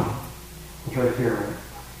person is right here, right?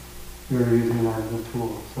 We were using that as a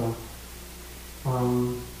tool. So,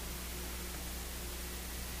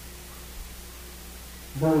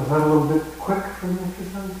 Was that a little bit quick for the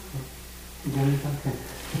exercise? Okay.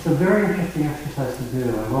 It's a very interesting exercise to do.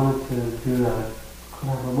 I wanted to do that. Could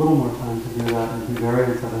have a little more time to do that and do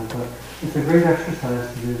variants of it, but it's a great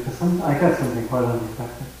exercise to do because I got something quite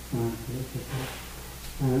unexpected.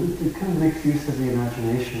 And it kind of makes use of the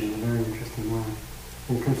imagination in a very interesting way,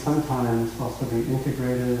 and can sometimes also be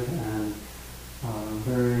integrated and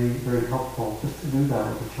very, very helpful just to do that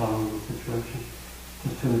with a challenging situation.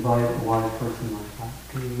 Just to invite a wise person like that. It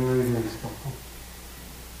can be very, very skillful.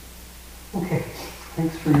 Okay,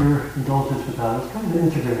 thanks for your indulgence with that. It's kind of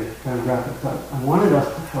integrated, kind of wrap it up. I wanted us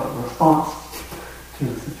to show a response to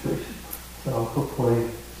the situation. So hopefully,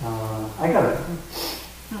 I got it.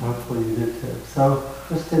 Hopefully you did too. So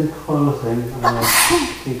just in closing, I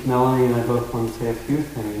think Melanie and I both want to say a few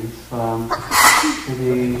things.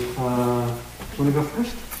 Maybe, want to go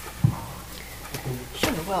first? Okay.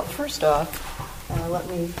 Sure. Well, first off, let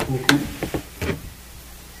me see if I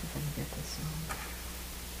can get this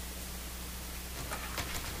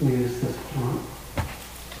on. Use this one.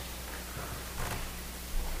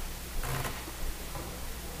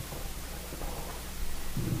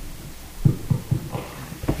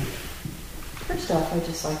 First off, I'd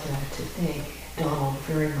just like to thank Donald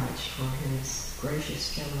very much for his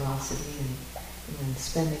gracious generosity in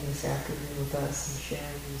spending this afternoon with us and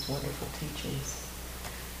sharing these wonderful teachings.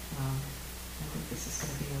 I think this is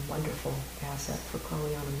going to be a wonderful asset for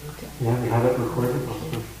Kalyana. Yeah, we have it recorded.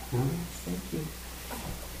 Yes, thank you.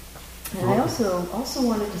 And I also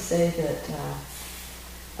wanted to say that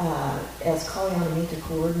as Kalyana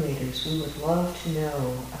coordinators, we would love to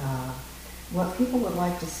know what people would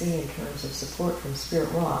like to see in terms of support from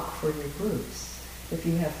Spirit Rock for your groups. If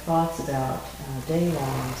you have thoughts about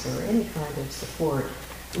day-longs or any kind of support,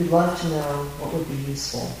 we'd love to know what would be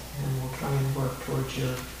useful, and we'll try and work towards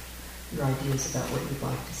your ideas about what you'd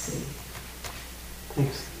like to see.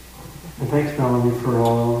 Thanks. And thanks, Melanie, for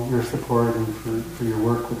all your support and for your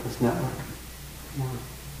work with this network. Yeah.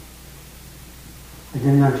 I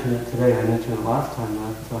didn't mention it today. I mentioned it last time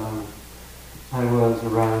that I was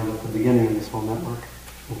around at the beginning of this whole network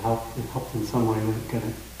and helped in some way to get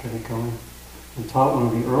it going. And taught one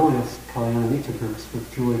of the earliest Kalyana groups with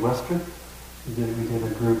Julie Wester. We did a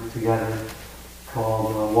group together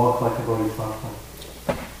called Walk Like a Bodhisattva.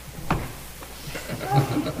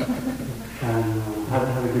 And had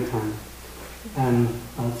a good time. And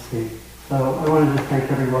let's see. So I wanted to thank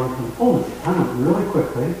everyone for the fullness of time. Really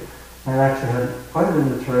quickly, I actually had quite a bit of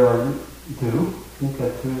material I didn't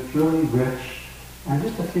get to. It's really rich. And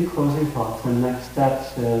just a few closing thoughts. And next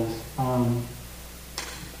steps is,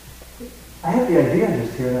 I had the idea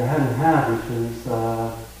just here that I hadn't had, which is,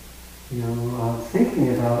 thinking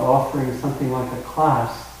about offering something like a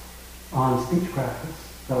class on speech practice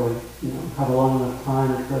that would, have a long enough time,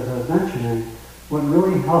 because as I was mentioning, what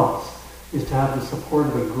really helps is to have the support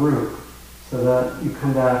of a group so that you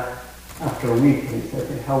come back after a week and you say,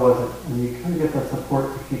 okay, how was it? And you kind of get that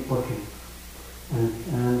support to keep looking. And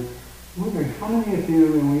I'm wondering, how many of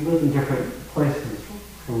you, and we live in different places,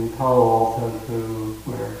 from Palo Alto to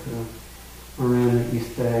where, to Marin,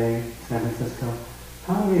 East Bay, San Francisco,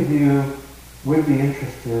 how many of you would be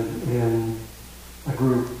interested in a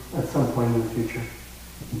group at some point in the future?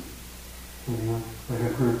 Like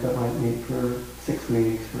a group that might meet for 6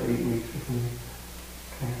 weeks or 8 weeks or something.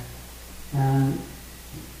 Okay. And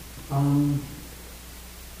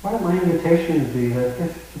part of my invitation would be that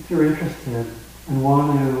if you're interested and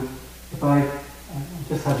want to, if I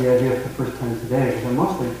just had the idea for the first time today, because I'm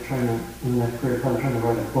mostly trying to, in that period of time, trying to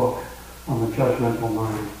write a book on the judgmental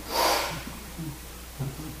mind.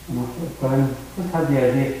 But I just had the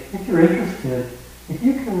idea, if you're interested, if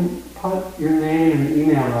you can put your name and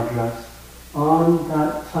email address on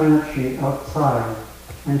that sign-up sheet outside,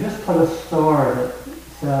 and just put a star that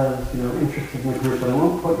says, interested in the group, but I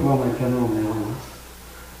won't put you on my general mailing list,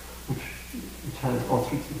 which has all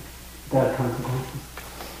sorts of bad consequences.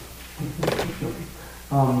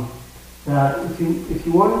 That if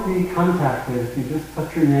you want to be contacted, if you just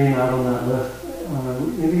put your name out on that list,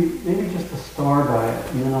 maybe just a star by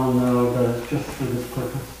it, and then I'll know that it's just for this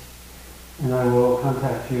purpose. And I will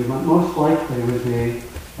contact you. But most likely would be,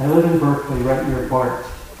 I live in Berkeley, right near BART,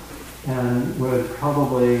 and would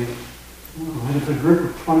probably, if it's a group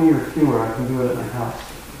of 20 or fewer, I can do it at my house.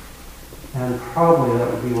 And probably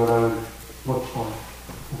that would be what I would look for.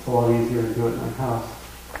 It's a lot easier to do it at my house.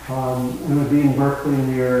 And it would be in Berkeley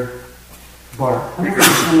near BART. How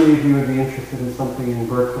many of you would be interested in something in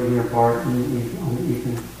Berkeley near BART on the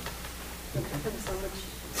evening? Okay.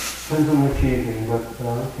 Depends on which evening, but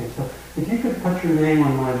okay. So if you could put your name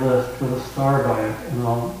on my list with a star by it, and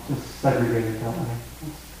I'll just segregate it that way.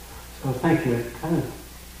 So thank you. It kind of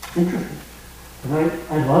interesting. And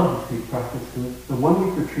I love the speech practice. The 1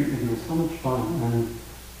 week retreat with you was so much fun.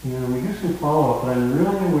 And we do some follow-up, but I'm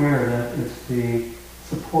really aware that it's the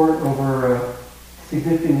support over a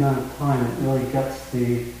significant amount of time that really gets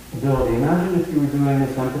the ability. Imagine if you were doing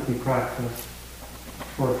this empathy practice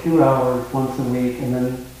for a few hours once a week and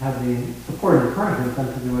then have the support and encouragement then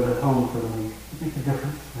to do it at home for the week. It makes a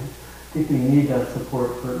difference, right? I think we need that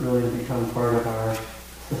support for it really to become part of our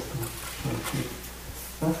system, so to speak.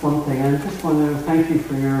 That's one thing. And I just want to thank you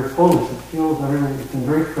for your fullness. It feels everything, it's been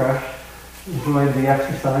very fresh. Enjoyed the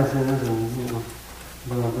exercises and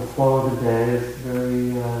the flow of the day is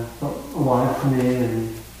very alive to me, and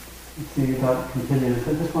see that continues.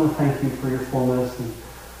 I just want to thank you for your fullness, and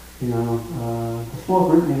the small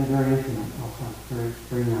group meeting is very intimate also, very,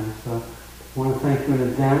 very nice. So I want to thank you in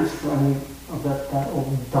advance for any of that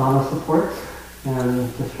old Donna support,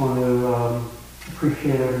 and just want to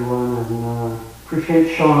appreciate everyone, and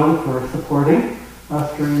appreciate Sean for supporting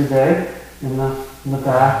us during the day in the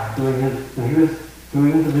back, he was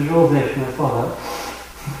doing the visualization, I saw that.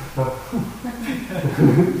 So.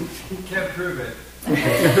 You can't prove it.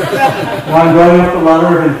 Okay. Well, I'm going up the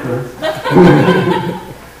ladder of inference.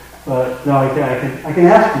 But no, I can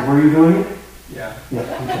ask you, were you doing it? Yeah.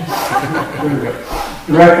 Yeah. Okay. There we go.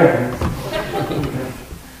 Direct evidence. Okay.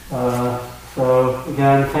 So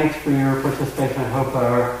again, thanks for your participation. I hope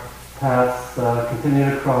our paths continue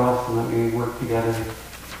to cross and that we work together.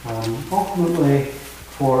 Ultimately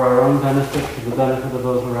for our own benefit, for the benefit of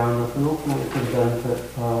those around us, and ultimately for the benefit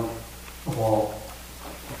of all.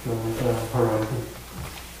 The horizon.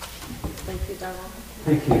 Thank you, Donald.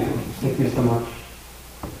 Thank you. Thank you so much.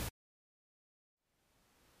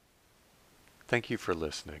 Thank you for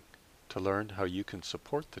listening. To learn how you can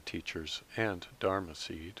support the teachers and Dharma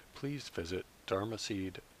Seed, please visit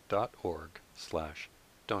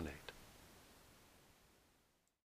dharmaseed.org/donate.